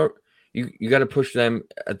 but you got to push them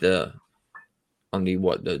on the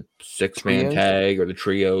 6-man tag or the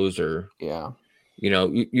trios or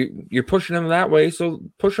you're pushing them that way, so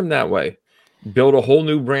push them that way. Build a whole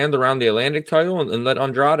new brand around the Atlantic title and let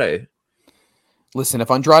Andrade. Listen,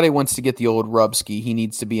 if Andrade wants to get the old rub ski, he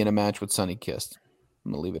needs to be in a match with Sonny Kiss.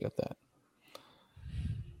 I'm going to leave it at that.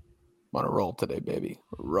 I'm on a roll today, baby.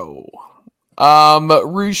 Roll.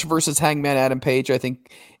 Roosh versus Hangman Adam Page. I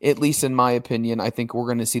think, at least in my opinion, I think we're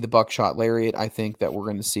going to see the buckshot lariat. I think that we're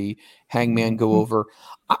going to see Hangman go over.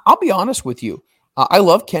 I'll be honest with you. I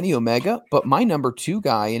love Kenny Omega, but my number 2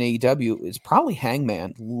 guy in AEW is probably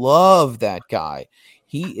Hangman. Love that guy.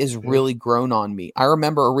 He is really grown on me. I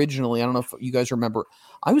remember originally, I don't know if you guys remember,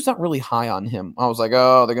 I was not really high on him. I was like,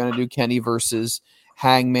 oh, they're going to do Kenny versus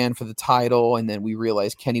Hangman for the title. And then we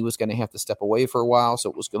realized Kenny was going to have to step away for a while. So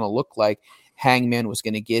it was going to look like Hangman was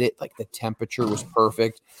going to get it. Like the temperature was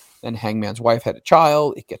perfect. Then Hangman's wife had a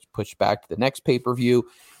child. It gets pushed back to the next pay-per-view.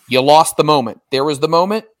 You lost the moment. There was the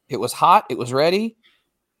moment. It was hot. It was ready.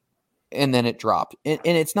 And then it dropped. And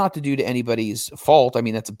it's not to do to anybody's fault. I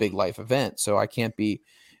mean, that's a big life event. So I can't be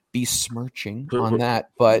smirching on that.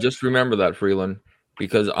 But just remember that, Freeland,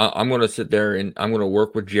 because I'm going to sit there and I'm going to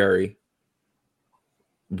work with Jerry.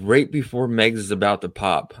 Right before Megs is about to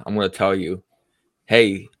pop, I'm going to tell you,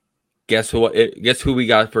 hey, guess who we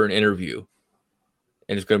got for an interview?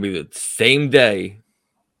 And it's going to be the same day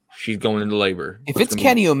she's going into labor. If it's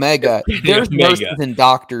Kenny Omega, there's nurses and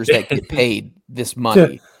doctors that get paid this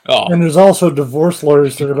money. And there's also divorce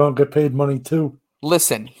lawyers that are going to get paid money too.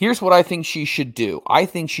 Listen, here's what I think she should do. I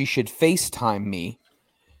think she should FaceTime me.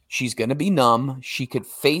 She's going to be numb. She could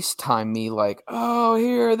FaceTime me like, oh,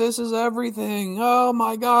 here, this is everything. Oh,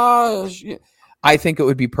 my gosh. I think it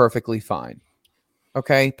would be perfectly fine.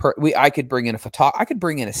 Okay? I could bring in a photographer. I could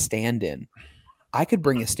bring in a stand-in. I could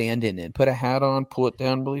bring a stand-in and put a hat on, pull it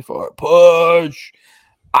down really far, push.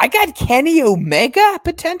 I got Kenny Omega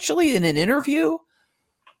potentially in an interview.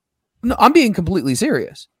 No, I'm being completely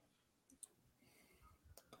serious.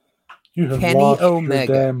 You have Kenny lost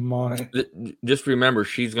Omega. Your damn mind. Just remember,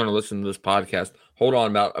 she's going to listen to this podcast. Hold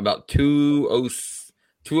on, about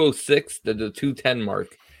 206 to the 210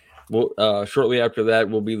 mark. We'll, shortly after that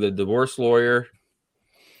will be the divorce lawyer.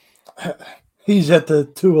 He's at the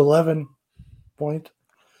 211 point.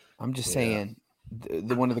 I'm just saying,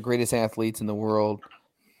 one of the greatest athletes in the world,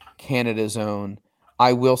 Canada's own.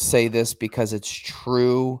 I will say this because it's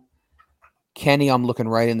true. Kenny, I'm looking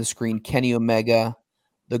right in the screen. Kenny Omega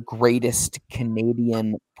the greatest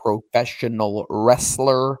Canadian professional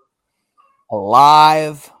wrestler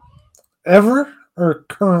alive. Ever or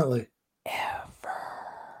currently?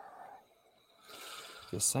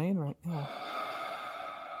 Just saying right now.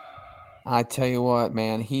 I tell you what,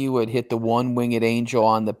 man, he would hit the one-winged angel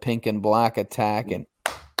on the pink and black attack and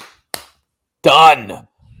done.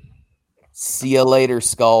 See you later,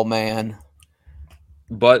 Skull Man.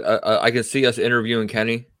 But I can see us interviewing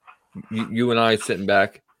Kenny, you and I sitting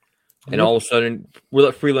back, and all of a sudden we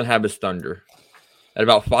let Freeland have his thunder. At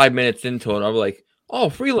about 5 minutes into it, I'm like, "Oh,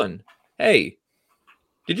 Freeland, hey,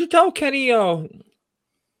 did you tell Kenny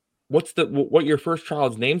what your first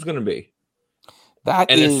child's name's going to be?"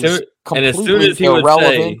 That and is as soon as he would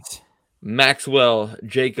say Maxwell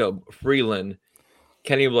Jacob Freeland,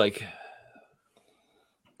 Kenny would be like,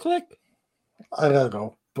 click. I gotta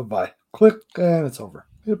go. Bye-bye. Click, and it's over.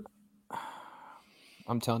 Yep.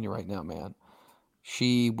 I'm telling you right now, man,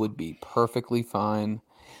 she would be perfectly fine.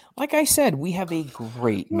 Like I said, we have a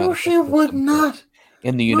great No, she would not.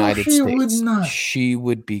 In the United States. Would not. She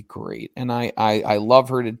would be great. And I love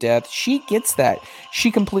her to death. She gets that.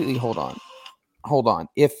 She completely, hold on.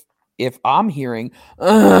 If I'm hearing,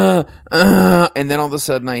 and then all of a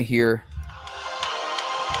sudden I hear,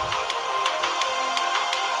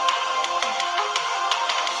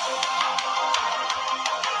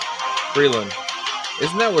 Freeland,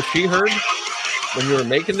 isn't that what she heard when you were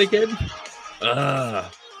making the kid?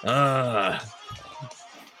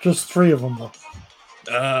 Just 3 of them, though.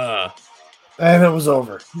 And it was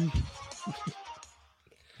over.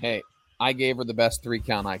 Hey, I gave her the best 3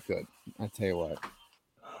 count I could. I tell you what,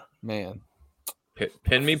 man.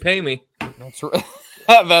 Pin me, pay me. That's right.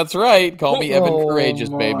 That's right. Call me Evan Courageous,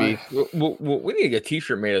 baby. We need to get a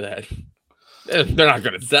T-shirt made of that. They're not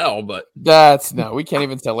going to sell, but we can't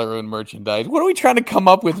even sell our own merchandise. What are we trying to come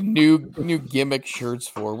up with new gimmick shirts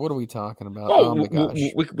for? What are we talking about? Oh my gosh.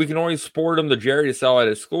 We can always sport them to Jerry to sell at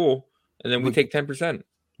his school, and then we take 10%.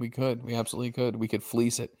 We could. We absolutely could. We could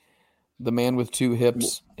fleece it. The man with 2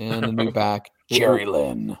 hips and a new back. Jerry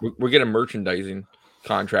Lynn. We're getting a merchandising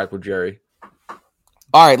contract with Jerry.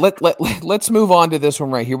 All right, let's move on to this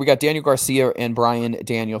one right here. We got Daniel Garcia and Bryan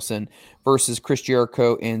Danielson versus Chris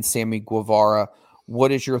Jericho and Sammy Guevara.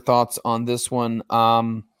 What is your thoughts on this one? I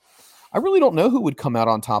really don't know who would come out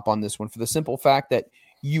on top on this one, for the simple fact that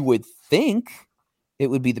you would think it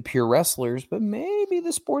would be the pure wrestlers, but maybe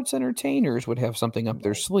the sports entertainers would have something up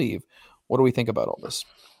their sleeve. What do we think about all this?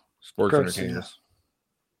 Sports entertainers.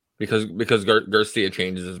 Because Garcia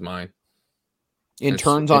changes his mind. It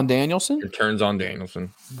turns on Danielson? It turns on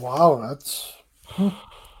Danielson. Wow, that's...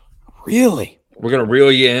 Really? We're going to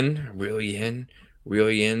reel you in, and then we're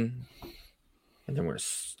going to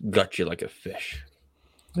gut you like a fish.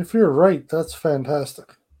 If you're right, that's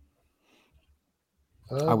fantastic.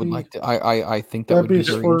 I would like to... I think that would be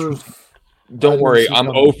very interesting. Don't worry,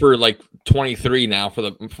 I'm 0 for like 23 now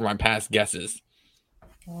for my past guesses.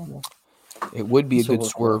 It would be a good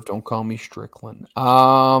swerve. Don't call me Strickland.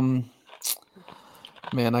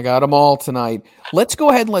 Man, I got them all tonight. Let's go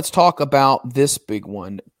ahead and let's talk about this big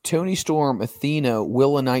one. Toni Storm, Athena,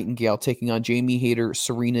 Willa Nightingale taking on Jamie Hayter,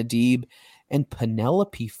 Serena Deeb, and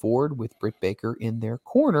Penelope Ford with Britt Baker in their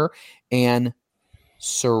corner, and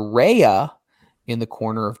Saraya in the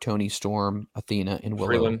corner of Toni Storm, Athena, and Willa.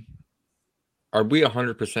 Freeland, are we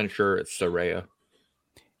 100% sure it's Saraya?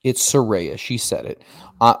 It's Saraya. She said it.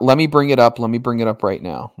 Let me bring it up. Let me bring it up right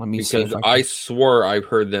now. Let me see. Because I swore I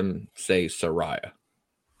heard them say Saraya.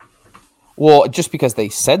 Well, just because they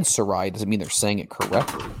said Saraya doesn't mean they're saying it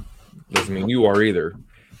correctly. Doesn't mean you are either.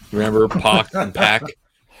 Remember Pac and Pac?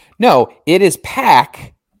 No, it is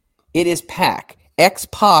Pac. It is Pac.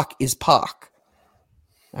 X-Pac is Pac.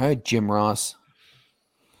 All right, Jim Ross.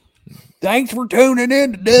 Thanks for tuning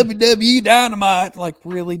in to WWE Dynamite. Like,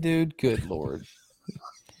 really, dude? Good Lord.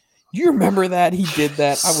 Do you remember that? He did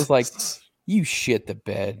that. I was like, you shit the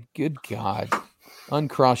bed. Good God.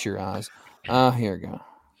 Uncross your eyes. Here we go.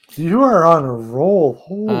 You are on a roll.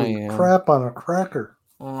 Holy crap on a cracker.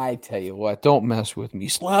 I tell you what, don't mess with me.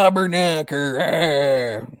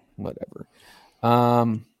 Slobberknocker. Whatever.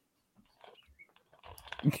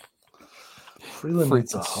 Freeland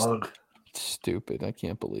needs a hug. Stupid. I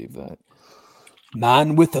can't believe that.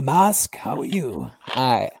 Man with the mask, how are you?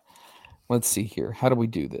 All right. Let's see here. How do we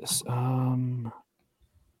do this?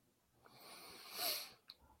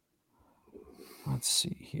 Let's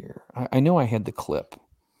see here. I know I had the clip.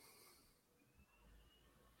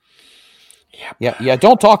 Yeah.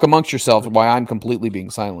 Don't talk amongst yourselves while I'm completely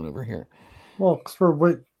being silent over here. Well, because we're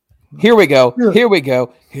waiting. Here we go. Yeah. Here we go.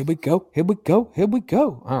 All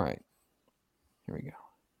right. Here we go.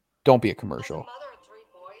 Don't be a commercial.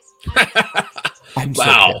 I'm so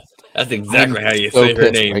wow. pissed. That's exactly I'm how you so say her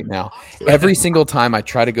pissed name right now. Every single time I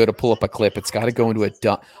try to go to pull up a clip, it's got to go into a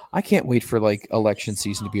dumb. I can't wait for like election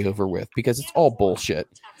season to be over with because it's all bullshit.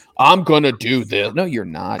 I'm gonna do this. No, you're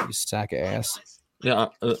not. You sack of ass. Yeah,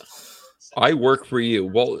 I work for you.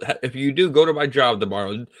 Well, if you do, go to my job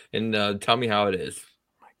tomorrow and tell me how it is.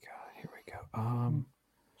 Oh my God, here we go.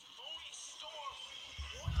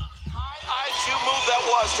 You move that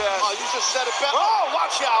was, you just said it better. Oh,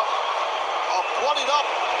 watch out! Pointing up.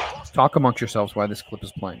 Talk amongst yourselves while this clip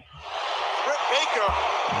is playing.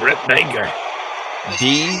 Britt Baker.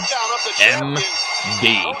 DMD.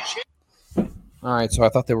 All right, so I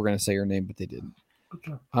thought they were going to say her name, but they didn't.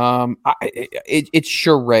 It's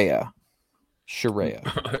Sharia. Sharia.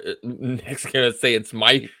 Next, gonna say it's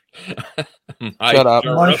my. Shut up.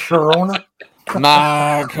 My Sharona.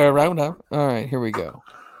 My Corona. All right, here we go.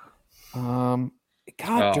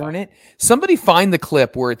 God darn it! Somebody find the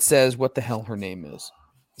clip where it says what the hell her name is.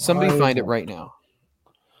 Somebody find it right now.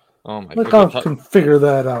 Oh my God! I can figure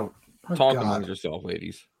that out. Talk among yourself,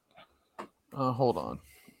 ladies. Hold on.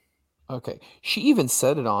 Okay, she even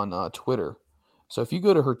said it on Twitter. So if you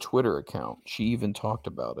go to her Twitter account, she even talked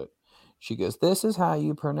about it. She goes, "This is how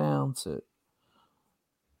you pronounce it."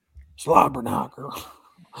 Slobberknocker.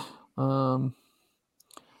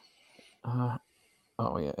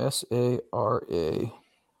 Oh yeah, SARA.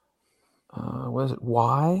 What is it?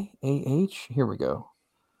 YAH? Here we go.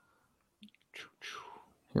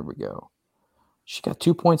 Here we go. She got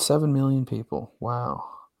 2.7 million people. Wow.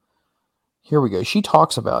 Here we go. She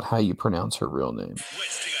talks about how you pronounce her real name.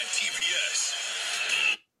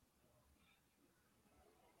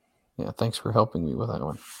 Yeah, thanks for helping me with that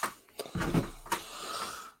one.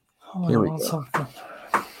 Here we go.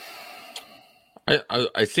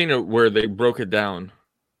 I seen it where they broke it down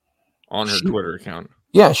on her Twitter account.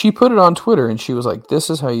 Yeah, she put it on Twitter and she was like, "This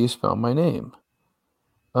is how you spell my name."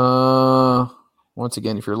 Once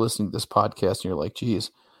again, if you're listening to this podcast and you're like,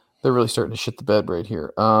 "Geez, they're really starting to shit the bed right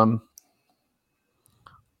here." Here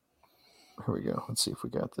we go. Let's see if we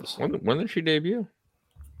got this. When did she debut?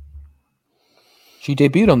 She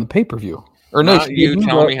debuted on the pay-per-view. Or no, you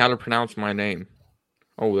tell me how to pronounce my name.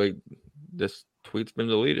 Oh, this tweet's been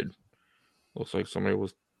deleted. Looks like somebody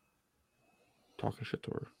was talking shit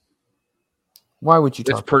to her. Why would you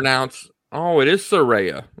talk? It's pronounced. Oh, it is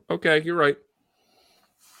Saraya. Okay, you're right.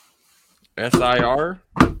 SIRREY.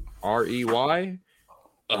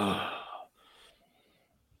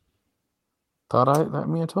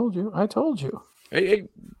 I told you. I told you. Hey,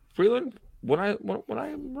 Freeland. When I'm wrong,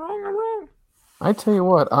 I'm wrong. I tell you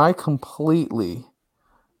what, I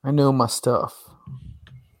know my stuff.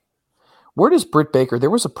 Where does Britt Baker? There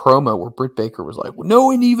was a promo where Britt Baker was like, "No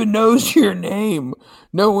one even knows your name.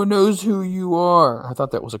 No one knows who you are." I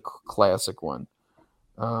thought that was a classic one.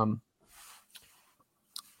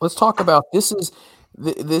 Let's talk about this.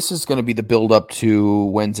 This is going to be the build up to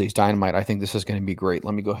Wednesday's Dynamite. I think this is going to be great.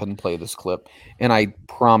 Let me go ahead and play this clip, and I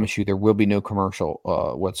promise you there will be no commercial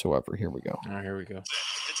whatsoever. Here we go. All right, here we go.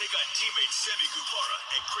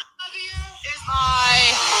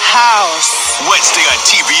 My house. Wednesday on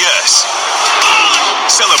TBS.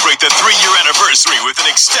 Celebrate the 3-year anniversary with an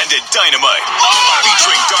extended Dynamite.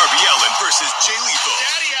 Featuring Darby Allin versus Jay Lethal.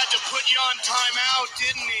 Daddy had to put you on timeout,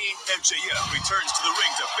 didn't he? MJF returns to the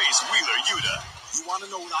ring to face Wheeler Yuta. You want to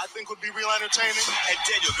know what I think would be real entertaining? And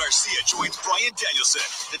Daniel Garcia joins Bryan Danielson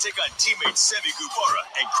to take on teammates Sammy Guevara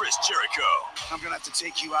and Chris Jericho. I'm going to have to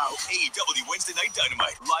take you out. AEW Wednesday Night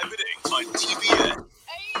Dynamite, live bidding on TBS.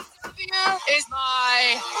 AEW is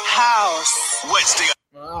my house. Wednesday.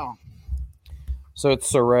 Wow. So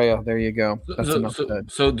it's Saraya. There you go. That's enough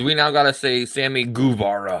said. So do we now got to say Sammy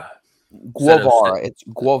Guevara? Guevara. It's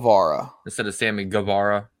Guevara. Instead of Sammy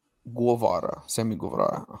Guevara? Guevara. Sammy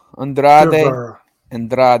Guevara. Andrade El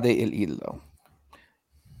Idolo.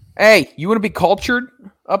 Hey, you want to be cultured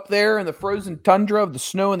up there in the frozen tundra of the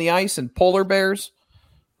snow and the ice and polar bears?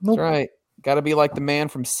 Nope. That's right. Got to be like the man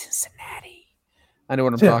from Cincinnati. I know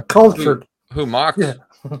what I'm talking cultured. about. Who mocks? Yeah.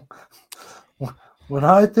 When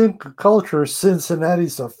I think of culture,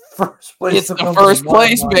 Cincinnati's the first place. It's the first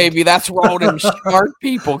place, baby. That's where all them smart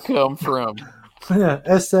people come from. Yeah,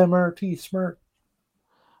 SMRT, smart.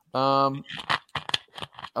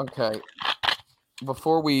 Okay.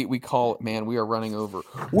 Before we call it, man, we are running over.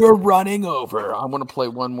 We're running over. I want to play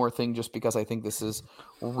one more thing just because I think this is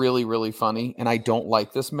really, really funny. And I don't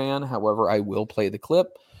like this man. However, I will play the clip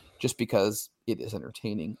just because it is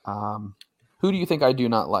entertaining. Who do you think I do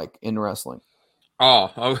not like in wrestling? I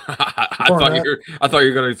thought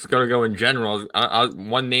you were gonna go in general.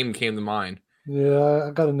 One name came to mind. Yeah,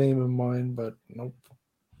 I got a name in mind, but nope.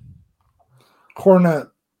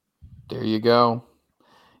 Cornette. There you go.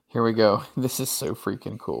 Here we go. This is so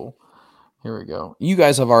freaking cool. Here we go. You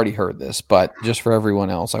guys have already heard this, but just for everyone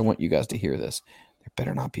else, I want you guys to hear this. There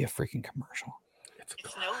better not be a freaking commercial.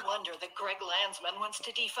 It's no wonder that Greg Landsman wants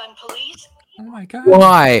to defund police. Oh my God.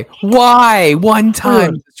 Why? Why? One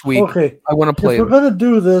time this week. Okay. I want to play If we're going to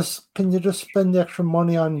do this, can you just spend the extra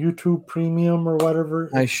money on YouTube Premium or whatever?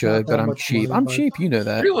 I should, but I'm cheap. I'm cheap. You know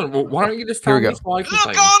that. Why don't you just Here tell we me go. so I can Look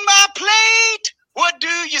play? on my plate. What do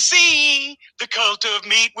you see? The cult of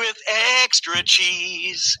meat with extra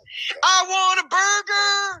cheese. I want a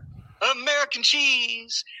burger, American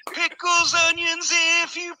cheese, pickles, onions,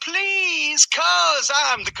 if you please, 'cause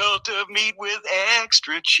I'm the cult of meat with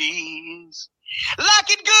extra cheese. Like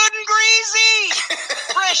it good and greasy,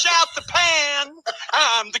 fresh out the pan.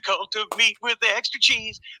 I'm the cult of meat with extra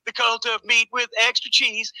cheese, the cult of meat with extra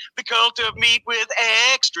cheese, the cult of meat with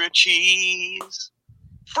extra cheese.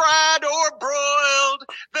 Fried or broiled,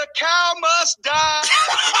 the cow must die.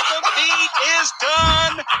 The meat is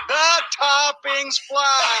done, the toppings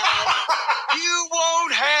fly. You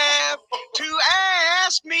won't have to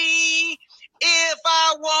ask me if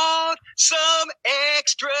I want some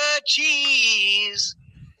extra cheese.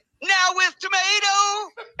 Now with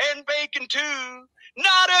tomato and bacon too.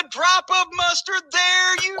 Not a drop of mustard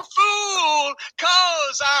there, you fool.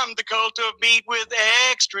 'Cause I'm the cult of meat with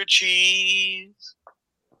extra cheese.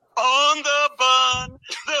 On the bun,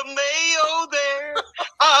 the mayo there,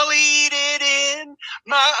 I'll eat it in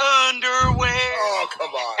my underwear. Oh,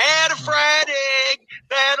 come on. Add a fried egg,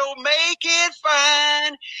 that'll make it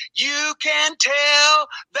fine. You can tell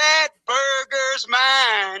that burger's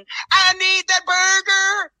mine. I need that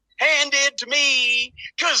burger handed to me,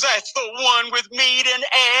 'cause that's the one with meat and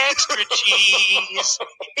extra cheese.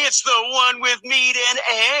 It's the one with meat and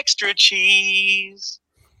extra cheese.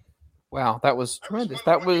 Wow, that was tremendous.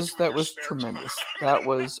 That was tremendous. That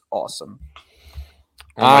was awesome.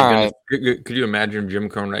 Oh my goodness. Could you imagine Jim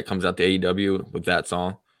Cornette comes out to AEW with that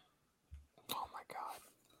song? Oh my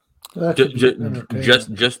God.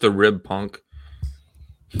 Just the rib punk.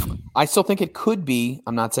 I still think it could be,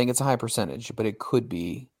 I'm not saying it's a high percentage, but it could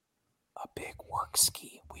be a big work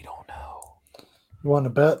scheme. We don't know. You want to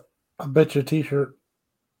bet? I bet you a t-shirt.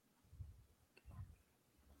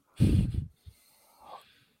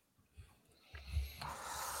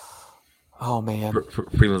 Oh man,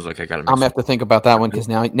 Freeland's like, I gotta. I'm gonna have to think about that one because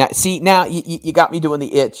now you got me doing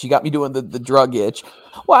the itch. You got me doing the drug itch.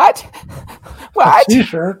 What? A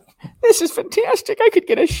t-shirt. This is fantastic. I could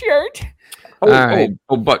get a shirt.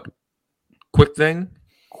 But quick thing,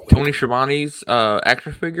 Tony Schiavone's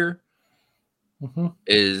action figure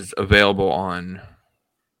is available on.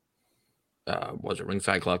 Was it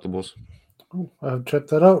Ringside Collectibles? Ooh, I'll check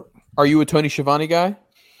that out. Are you a Tony Schiavone guy?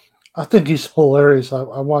 I think he's hilarious. I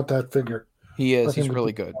want that figure. He is. He's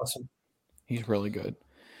really good. Awesome. He's really good.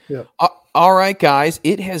 Yeah. All right, guys.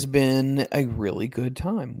 It has been a really good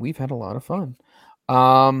time. We've had a lot of fun.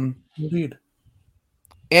 Indeed.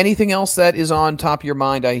 Anything else that is on top of your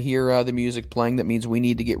mind? I hear the music playing. That means we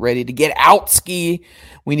need to get ready to get out, Ski.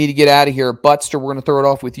 We need to get out of here. Butster, we're going to throw it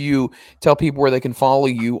off with you. Tell people where they can follow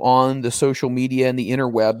you on the social media and the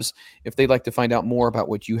interwebs if they'd like to find out more about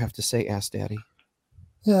what you have to say. Ask Daddy.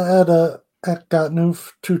 Yeah, at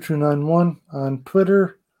gotnoof2291 on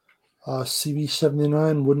Twitter,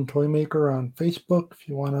 CB79 Wooden Toy Maker on Facebook. If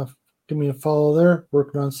you want to give me a follow there,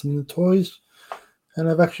 working on some new toys. And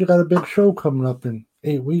I've actually got a big show coming up in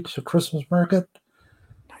 8 weeks, a Christmas market.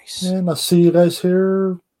 Nice. And I'll see you guys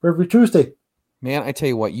here every Tuesday. Man, I tell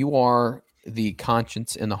you what, you are the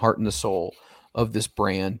conscience and the heart and the soul of this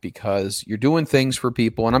brand because you're doing things for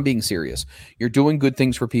people, and I'm being serious. You're doing good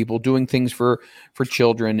things for people, doing things for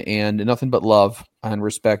children, and nothing but love and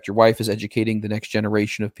respect. Your wife is educating the next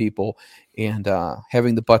generation of people, and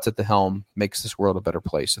having the butts at the helm makes this world a better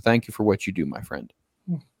place. So thank you for what you do, my friend.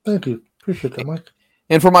 Thank you. Appreciate that, Mike.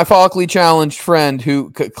 And for my follically challenged friend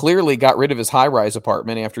who clearly got rid of his high-rise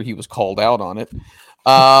apartment after he was called out on it,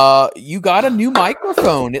 you got a new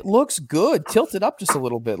microphone. It looks good. Tilt it up just a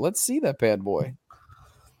little bit. Let's see that bad boy.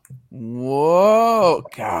 Whoa,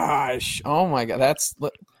 gosh. Oh my God.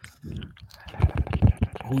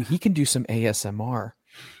 He can do some ASMR.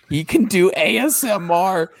 He can do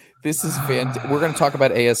ASMR. This is fantastic. We're going to talk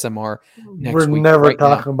about ASMR next week. We're never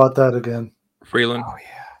talking about that again. Freeland. Oh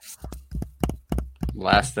yeah.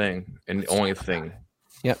 Last thing and the only thing.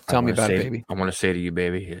 Yep. Tell me about it, baby. I want to say to you,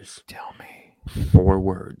 baby, is tell me. 4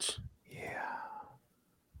 words. Yeah.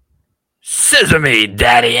 Sesame,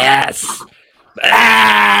 daddy ass.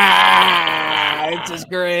 Ah, is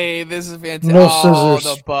great. This is fantastic. No Oh,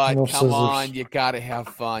 scissors. the butt. No Come scissors. on. You got to have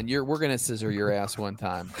fun. We're going to scissor your ass one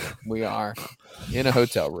time. We are in a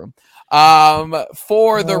hotel room.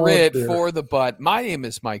 For the writ, dear. for the butt. My name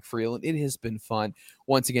is Mike Freeland. It has been fun.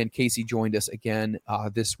 Once again, Casey joined us again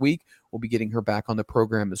this week. We'll be getting her back on the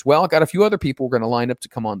program as well. Got a few other people we're going to line up to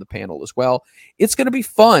come on the panel as well. It's going to be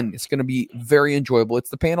fun. It's going to be very enjoyable. It's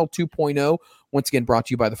the panel 2.0. Once again, brought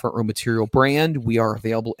to you by the Front Row Material brand. We are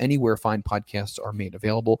available anywhere fine podcasts are made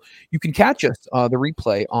available. You can catch us, the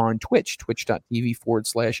replay, on Twitch,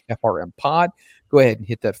 twitch.tv/FRM pod. Go ahead and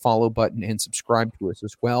hit that follow button and subscribe to us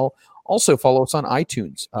as well. Also, follow us on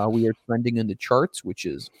iTunes. We are trending in the charts, which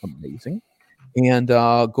is amazing. And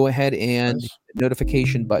go ahead and hit the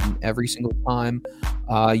notification button every single time.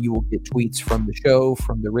 You will get tweets from the show,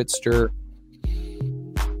 from the Ritster.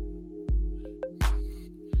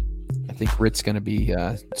 I think Rit's going to be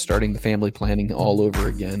starting the family planning all over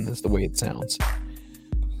again. That's the way it sounds.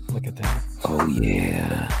 Look at that. Oh,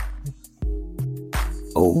 yeah.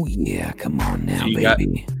 Oh, yeah. Come on now,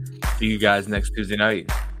 baby. See you guys next Tuesday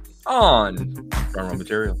night on Front Row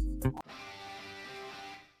Material.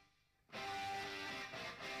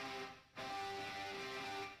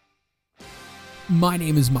 My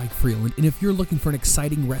name is Mike Freeland, and if you're looking for an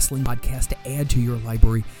exciting wrestling podcast to add to your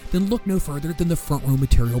library, then look no further than the Front Row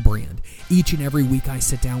Material brand. Each and every week I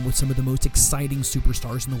sit down with some of the most exciting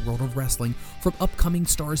superstars in the world of wrestling, from upcoming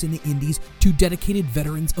stars in the indies to dedicated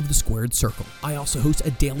veterans of the squared circle. I also host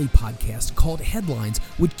a daily podcast called Headlines,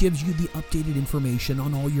 which gives you the updated information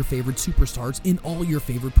on all your favorite superstars in all your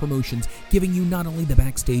favorite promotions, giving you not only the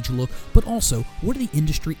backstage look, but also what are the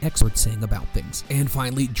industry experts saying about things. And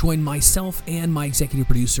finally, join myself and my executive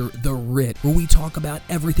producer, The Rit, where we talk about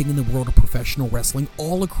everything in the world of professional wrestling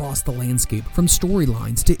all across the landscape, from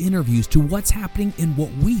storylines to interviews to what's happening and what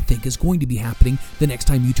we think is going to be happening the next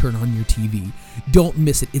time you turn on your TV. Don't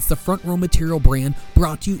miss it. It's the Front Row Material brand,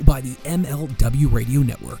 brought to you by the MLW Radio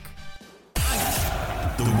Network.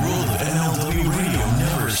 The world of MLW Radio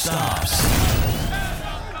never stops.